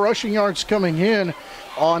 24 rushing yards coming in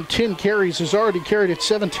on 10 carries. Has already carried it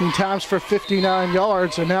 17 times for 59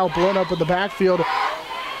 yards and now blown up in the backfield.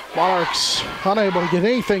 Monarchs unable to get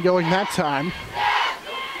anything going that time.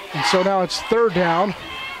 And so now it's 3rd down.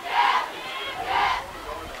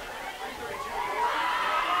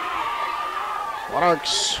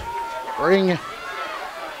 Monarchs bring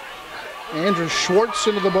Andrew Schwartz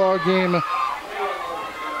into the ball game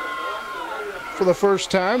for the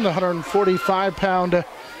first time, the 145-pound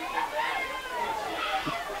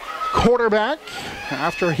quarterback.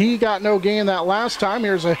 After he got no gain that last time,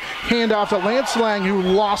 here's a handoff to Lance Lang, who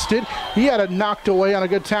lost it. He had it knocked away on a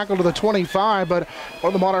good tackle to the 25, but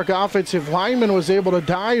one of the Monarch offensive linemen was able to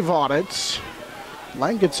dive on it.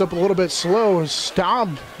 Lang gets up a little bit slow as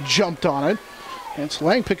Staub jumped on it. And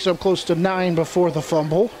Lang picks up close to 9 before the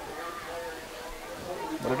fumble.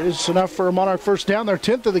 But it is enough for a Monarch first down, their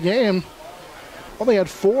 10th of the game. Only had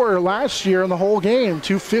 4 last year in the whole game,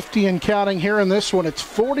 250 and counting here in this one. It's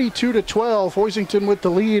 42-12, Hoisington with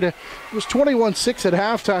the lead. It was 21-6 at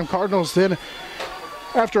halftime. Cardinals then,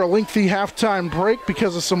 after a lengthy halftime break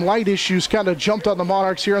because of some light issues, kind of jumped on the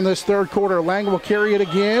Monarchs here in this third quarter. Lang will carry it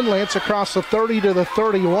again. Lance across the 30 to the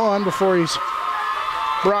 31 before he's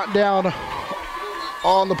brought down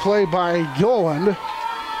on the play by Gilland.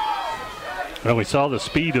 Well, we saw the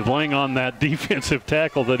speed of Lang on that defensive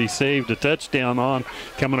tackle that he saved a touchdown on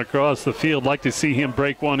coming across the field. Like to see him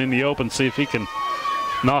break one in the open, see if he can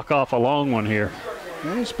knock off a long one here.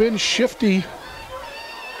 And he's been shifty.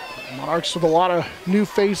 Monarchs with a lot of new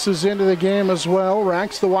faces into the game as well.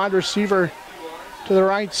 Rax, the wide receiver, to the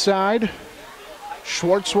right side.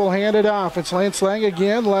 Schwartz will hand it off. It's Lance Lang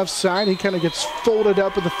again, left side. He kind of gets folded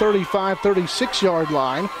up at the 35, 36-yard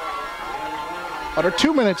line. Under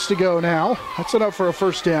 2 minutes to go now. That's enough for a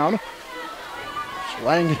first down.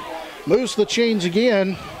 Lang moves the chains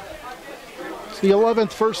again. It's the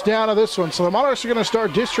 11th first down of this one. So the Monarchs are going to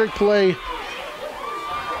start district play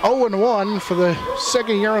 0-1 for the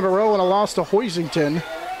second year in a row and a loss to Hoisington.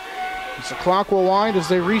 As the clock will wind as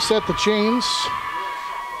they reset the chains.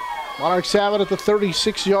 Monarchs have it at the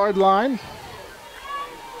 36-yard line.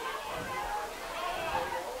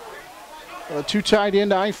 A two tight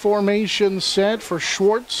end I formation set for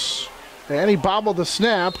Schwartz. And he bobbled the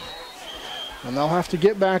snap. And they'll have to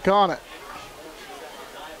get back on it.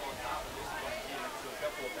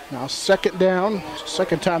 Now second down.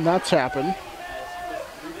 Second time that's happened.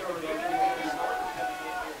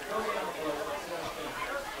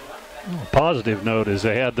 Positive note is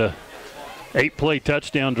they had the 8-play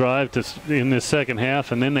touchdown drive in this second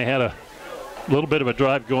half, and then they had a little bit of a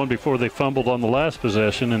drive going before they fumbled on the last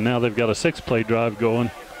possession, and now they've got a 6-play drive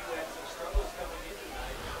going.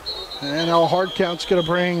 And now a hard count's going to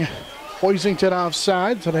bring Hoisington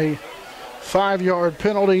offside to a 5-yard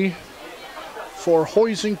penalty for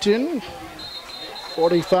Hoisington.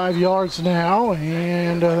 45 yards now,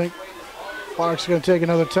 and I think Clark's going to take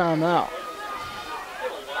another timeout.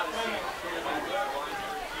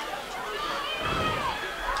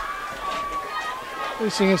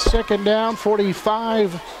 Facing a second down,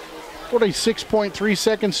 46.3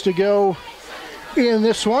 seconds to go in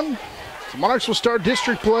this one. The Monarchs will start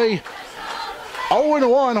district play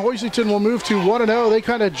 0-1. Hoisington will move to 1-0. They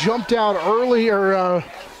kind of jumped out early, or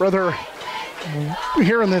rather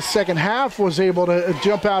here in this second half was able to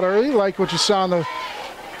jump out early, like what you saw in the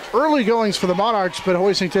early goings for the Monarchs, but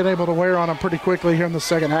Hoisington able to wear on them pretty quickly here in the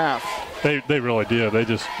second half. They really did.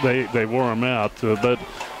 They wore them out, but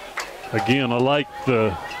again, I like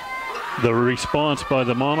the response by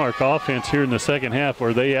the Monarch offense here in the second half,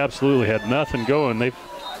 where they absolutely had nothing going. They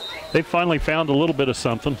finally found a little bit of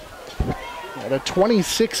something. At a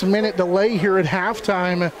 26-minute delay here at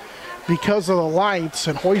halftime because of the lights,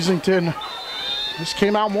 and Hoisington just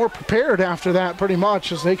came out more prepared after that pretty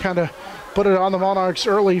much, as they kind of put it on the Monarchs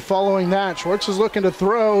early following that. Schwartz is looking to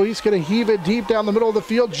throw. He's going to heave it deep down the middle of the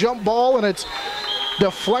field. Jump ball, and it's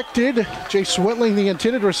deflected. Jay Swintling, the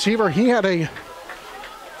intended receiver, he had a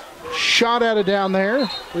shot at it down there. I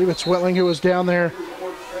believe it's Swintling who was down there.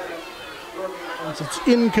 It's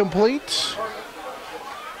incomplete.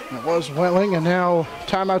 It was Swintling, and now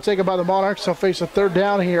timeout taken by the Monarchs. They'll face a third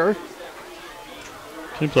down here.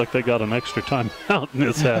 Seems like they got an extra timeout in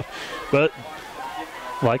this half, but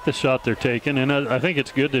like the shot they're taking, and I think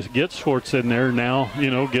it's good to get Schwartz in there now,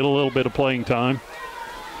 get a little bit of playing time,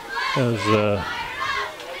 as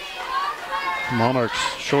Monarchs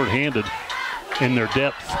shorthanded in their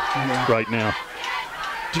depth right now.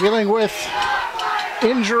 Dealing with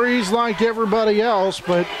injuries like everybody else,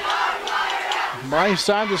 but Bryce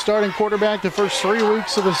Syme, the starting quarterback, the first 3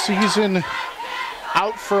 weeks of the season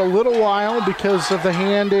out for a little while because of the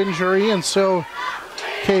hand injury, and so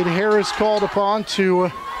Cade Harris called upon to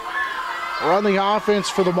run the offense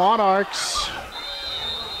for the Monarchs.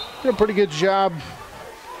 Did a pretty good job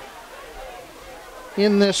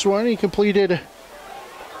in this one. He completed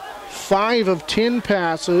 5 of 10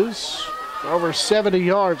 passes, for over 70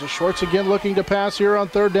 yards. Schwartz again looking to pass here on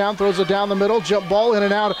third down, throws it down the middle, jump ball in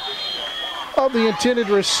and out of the intended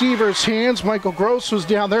receiver's hands. Michael Gross was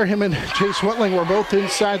down there. Him and Chase Wentling were both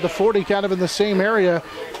inside the 40, kind of in the same area,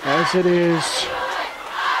 as it is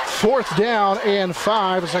 4th down and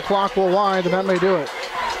 5 as the clock will wind, and that may do it.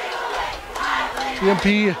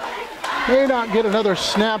 TMP may not get another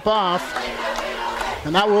snap off,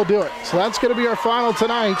 and that will do it. So that's going to be our final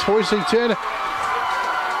tonight. Hoisington,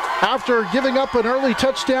 after giving up an early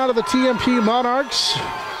touchdown to the TMP Monarchs,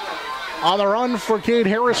 on the run for Cade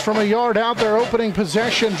Harris from a yard out their opening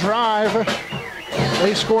possession drive.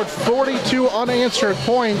 They scored 42 unanswered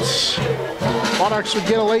points. Monarchs would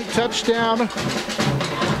get a late touchdown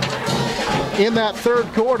in that third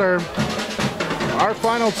quarter. Our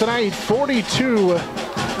final tonight,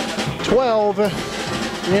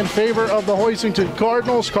 42-12 in favor of the Hoisington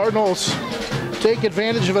Cardinals. Cardinals take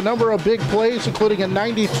advantage of a number of big plays, including a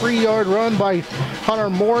 93-yard run by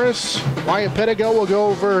Hunter Morris. Wyatt Pettigo will go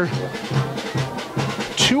over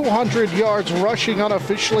 200 yards rushing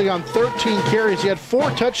unofficially on 13 carries. He had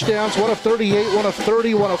 4 touchdowns, one of 38, one of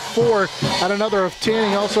 30, one of 4, and another of 10.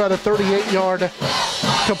 He also had a 38-yard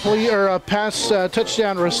pass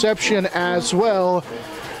touchdown reception as well.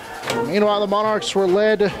 Meanwhile, the Monarchs were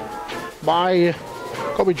led by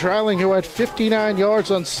Kobe Dreiling, who had 59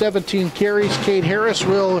 yards on 17 carries. Cade Harris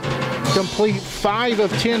will complete 5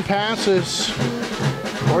 of 10 passes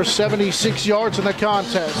for 76 yards in the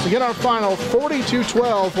contest. Again, our final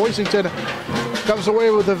 42-12. Hoisington comes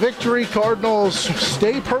away with the victory. Cardinals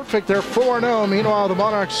stay perfect. They're 4-0. Meanwhile, the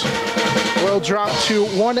Monarchs will drop to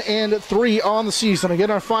 1-3 on the season.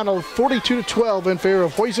 Again, our final 42-12 in favor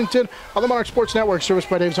of Hoisington on the Monarch Sports Network, serviced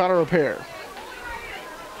by Dave's Auto Repair.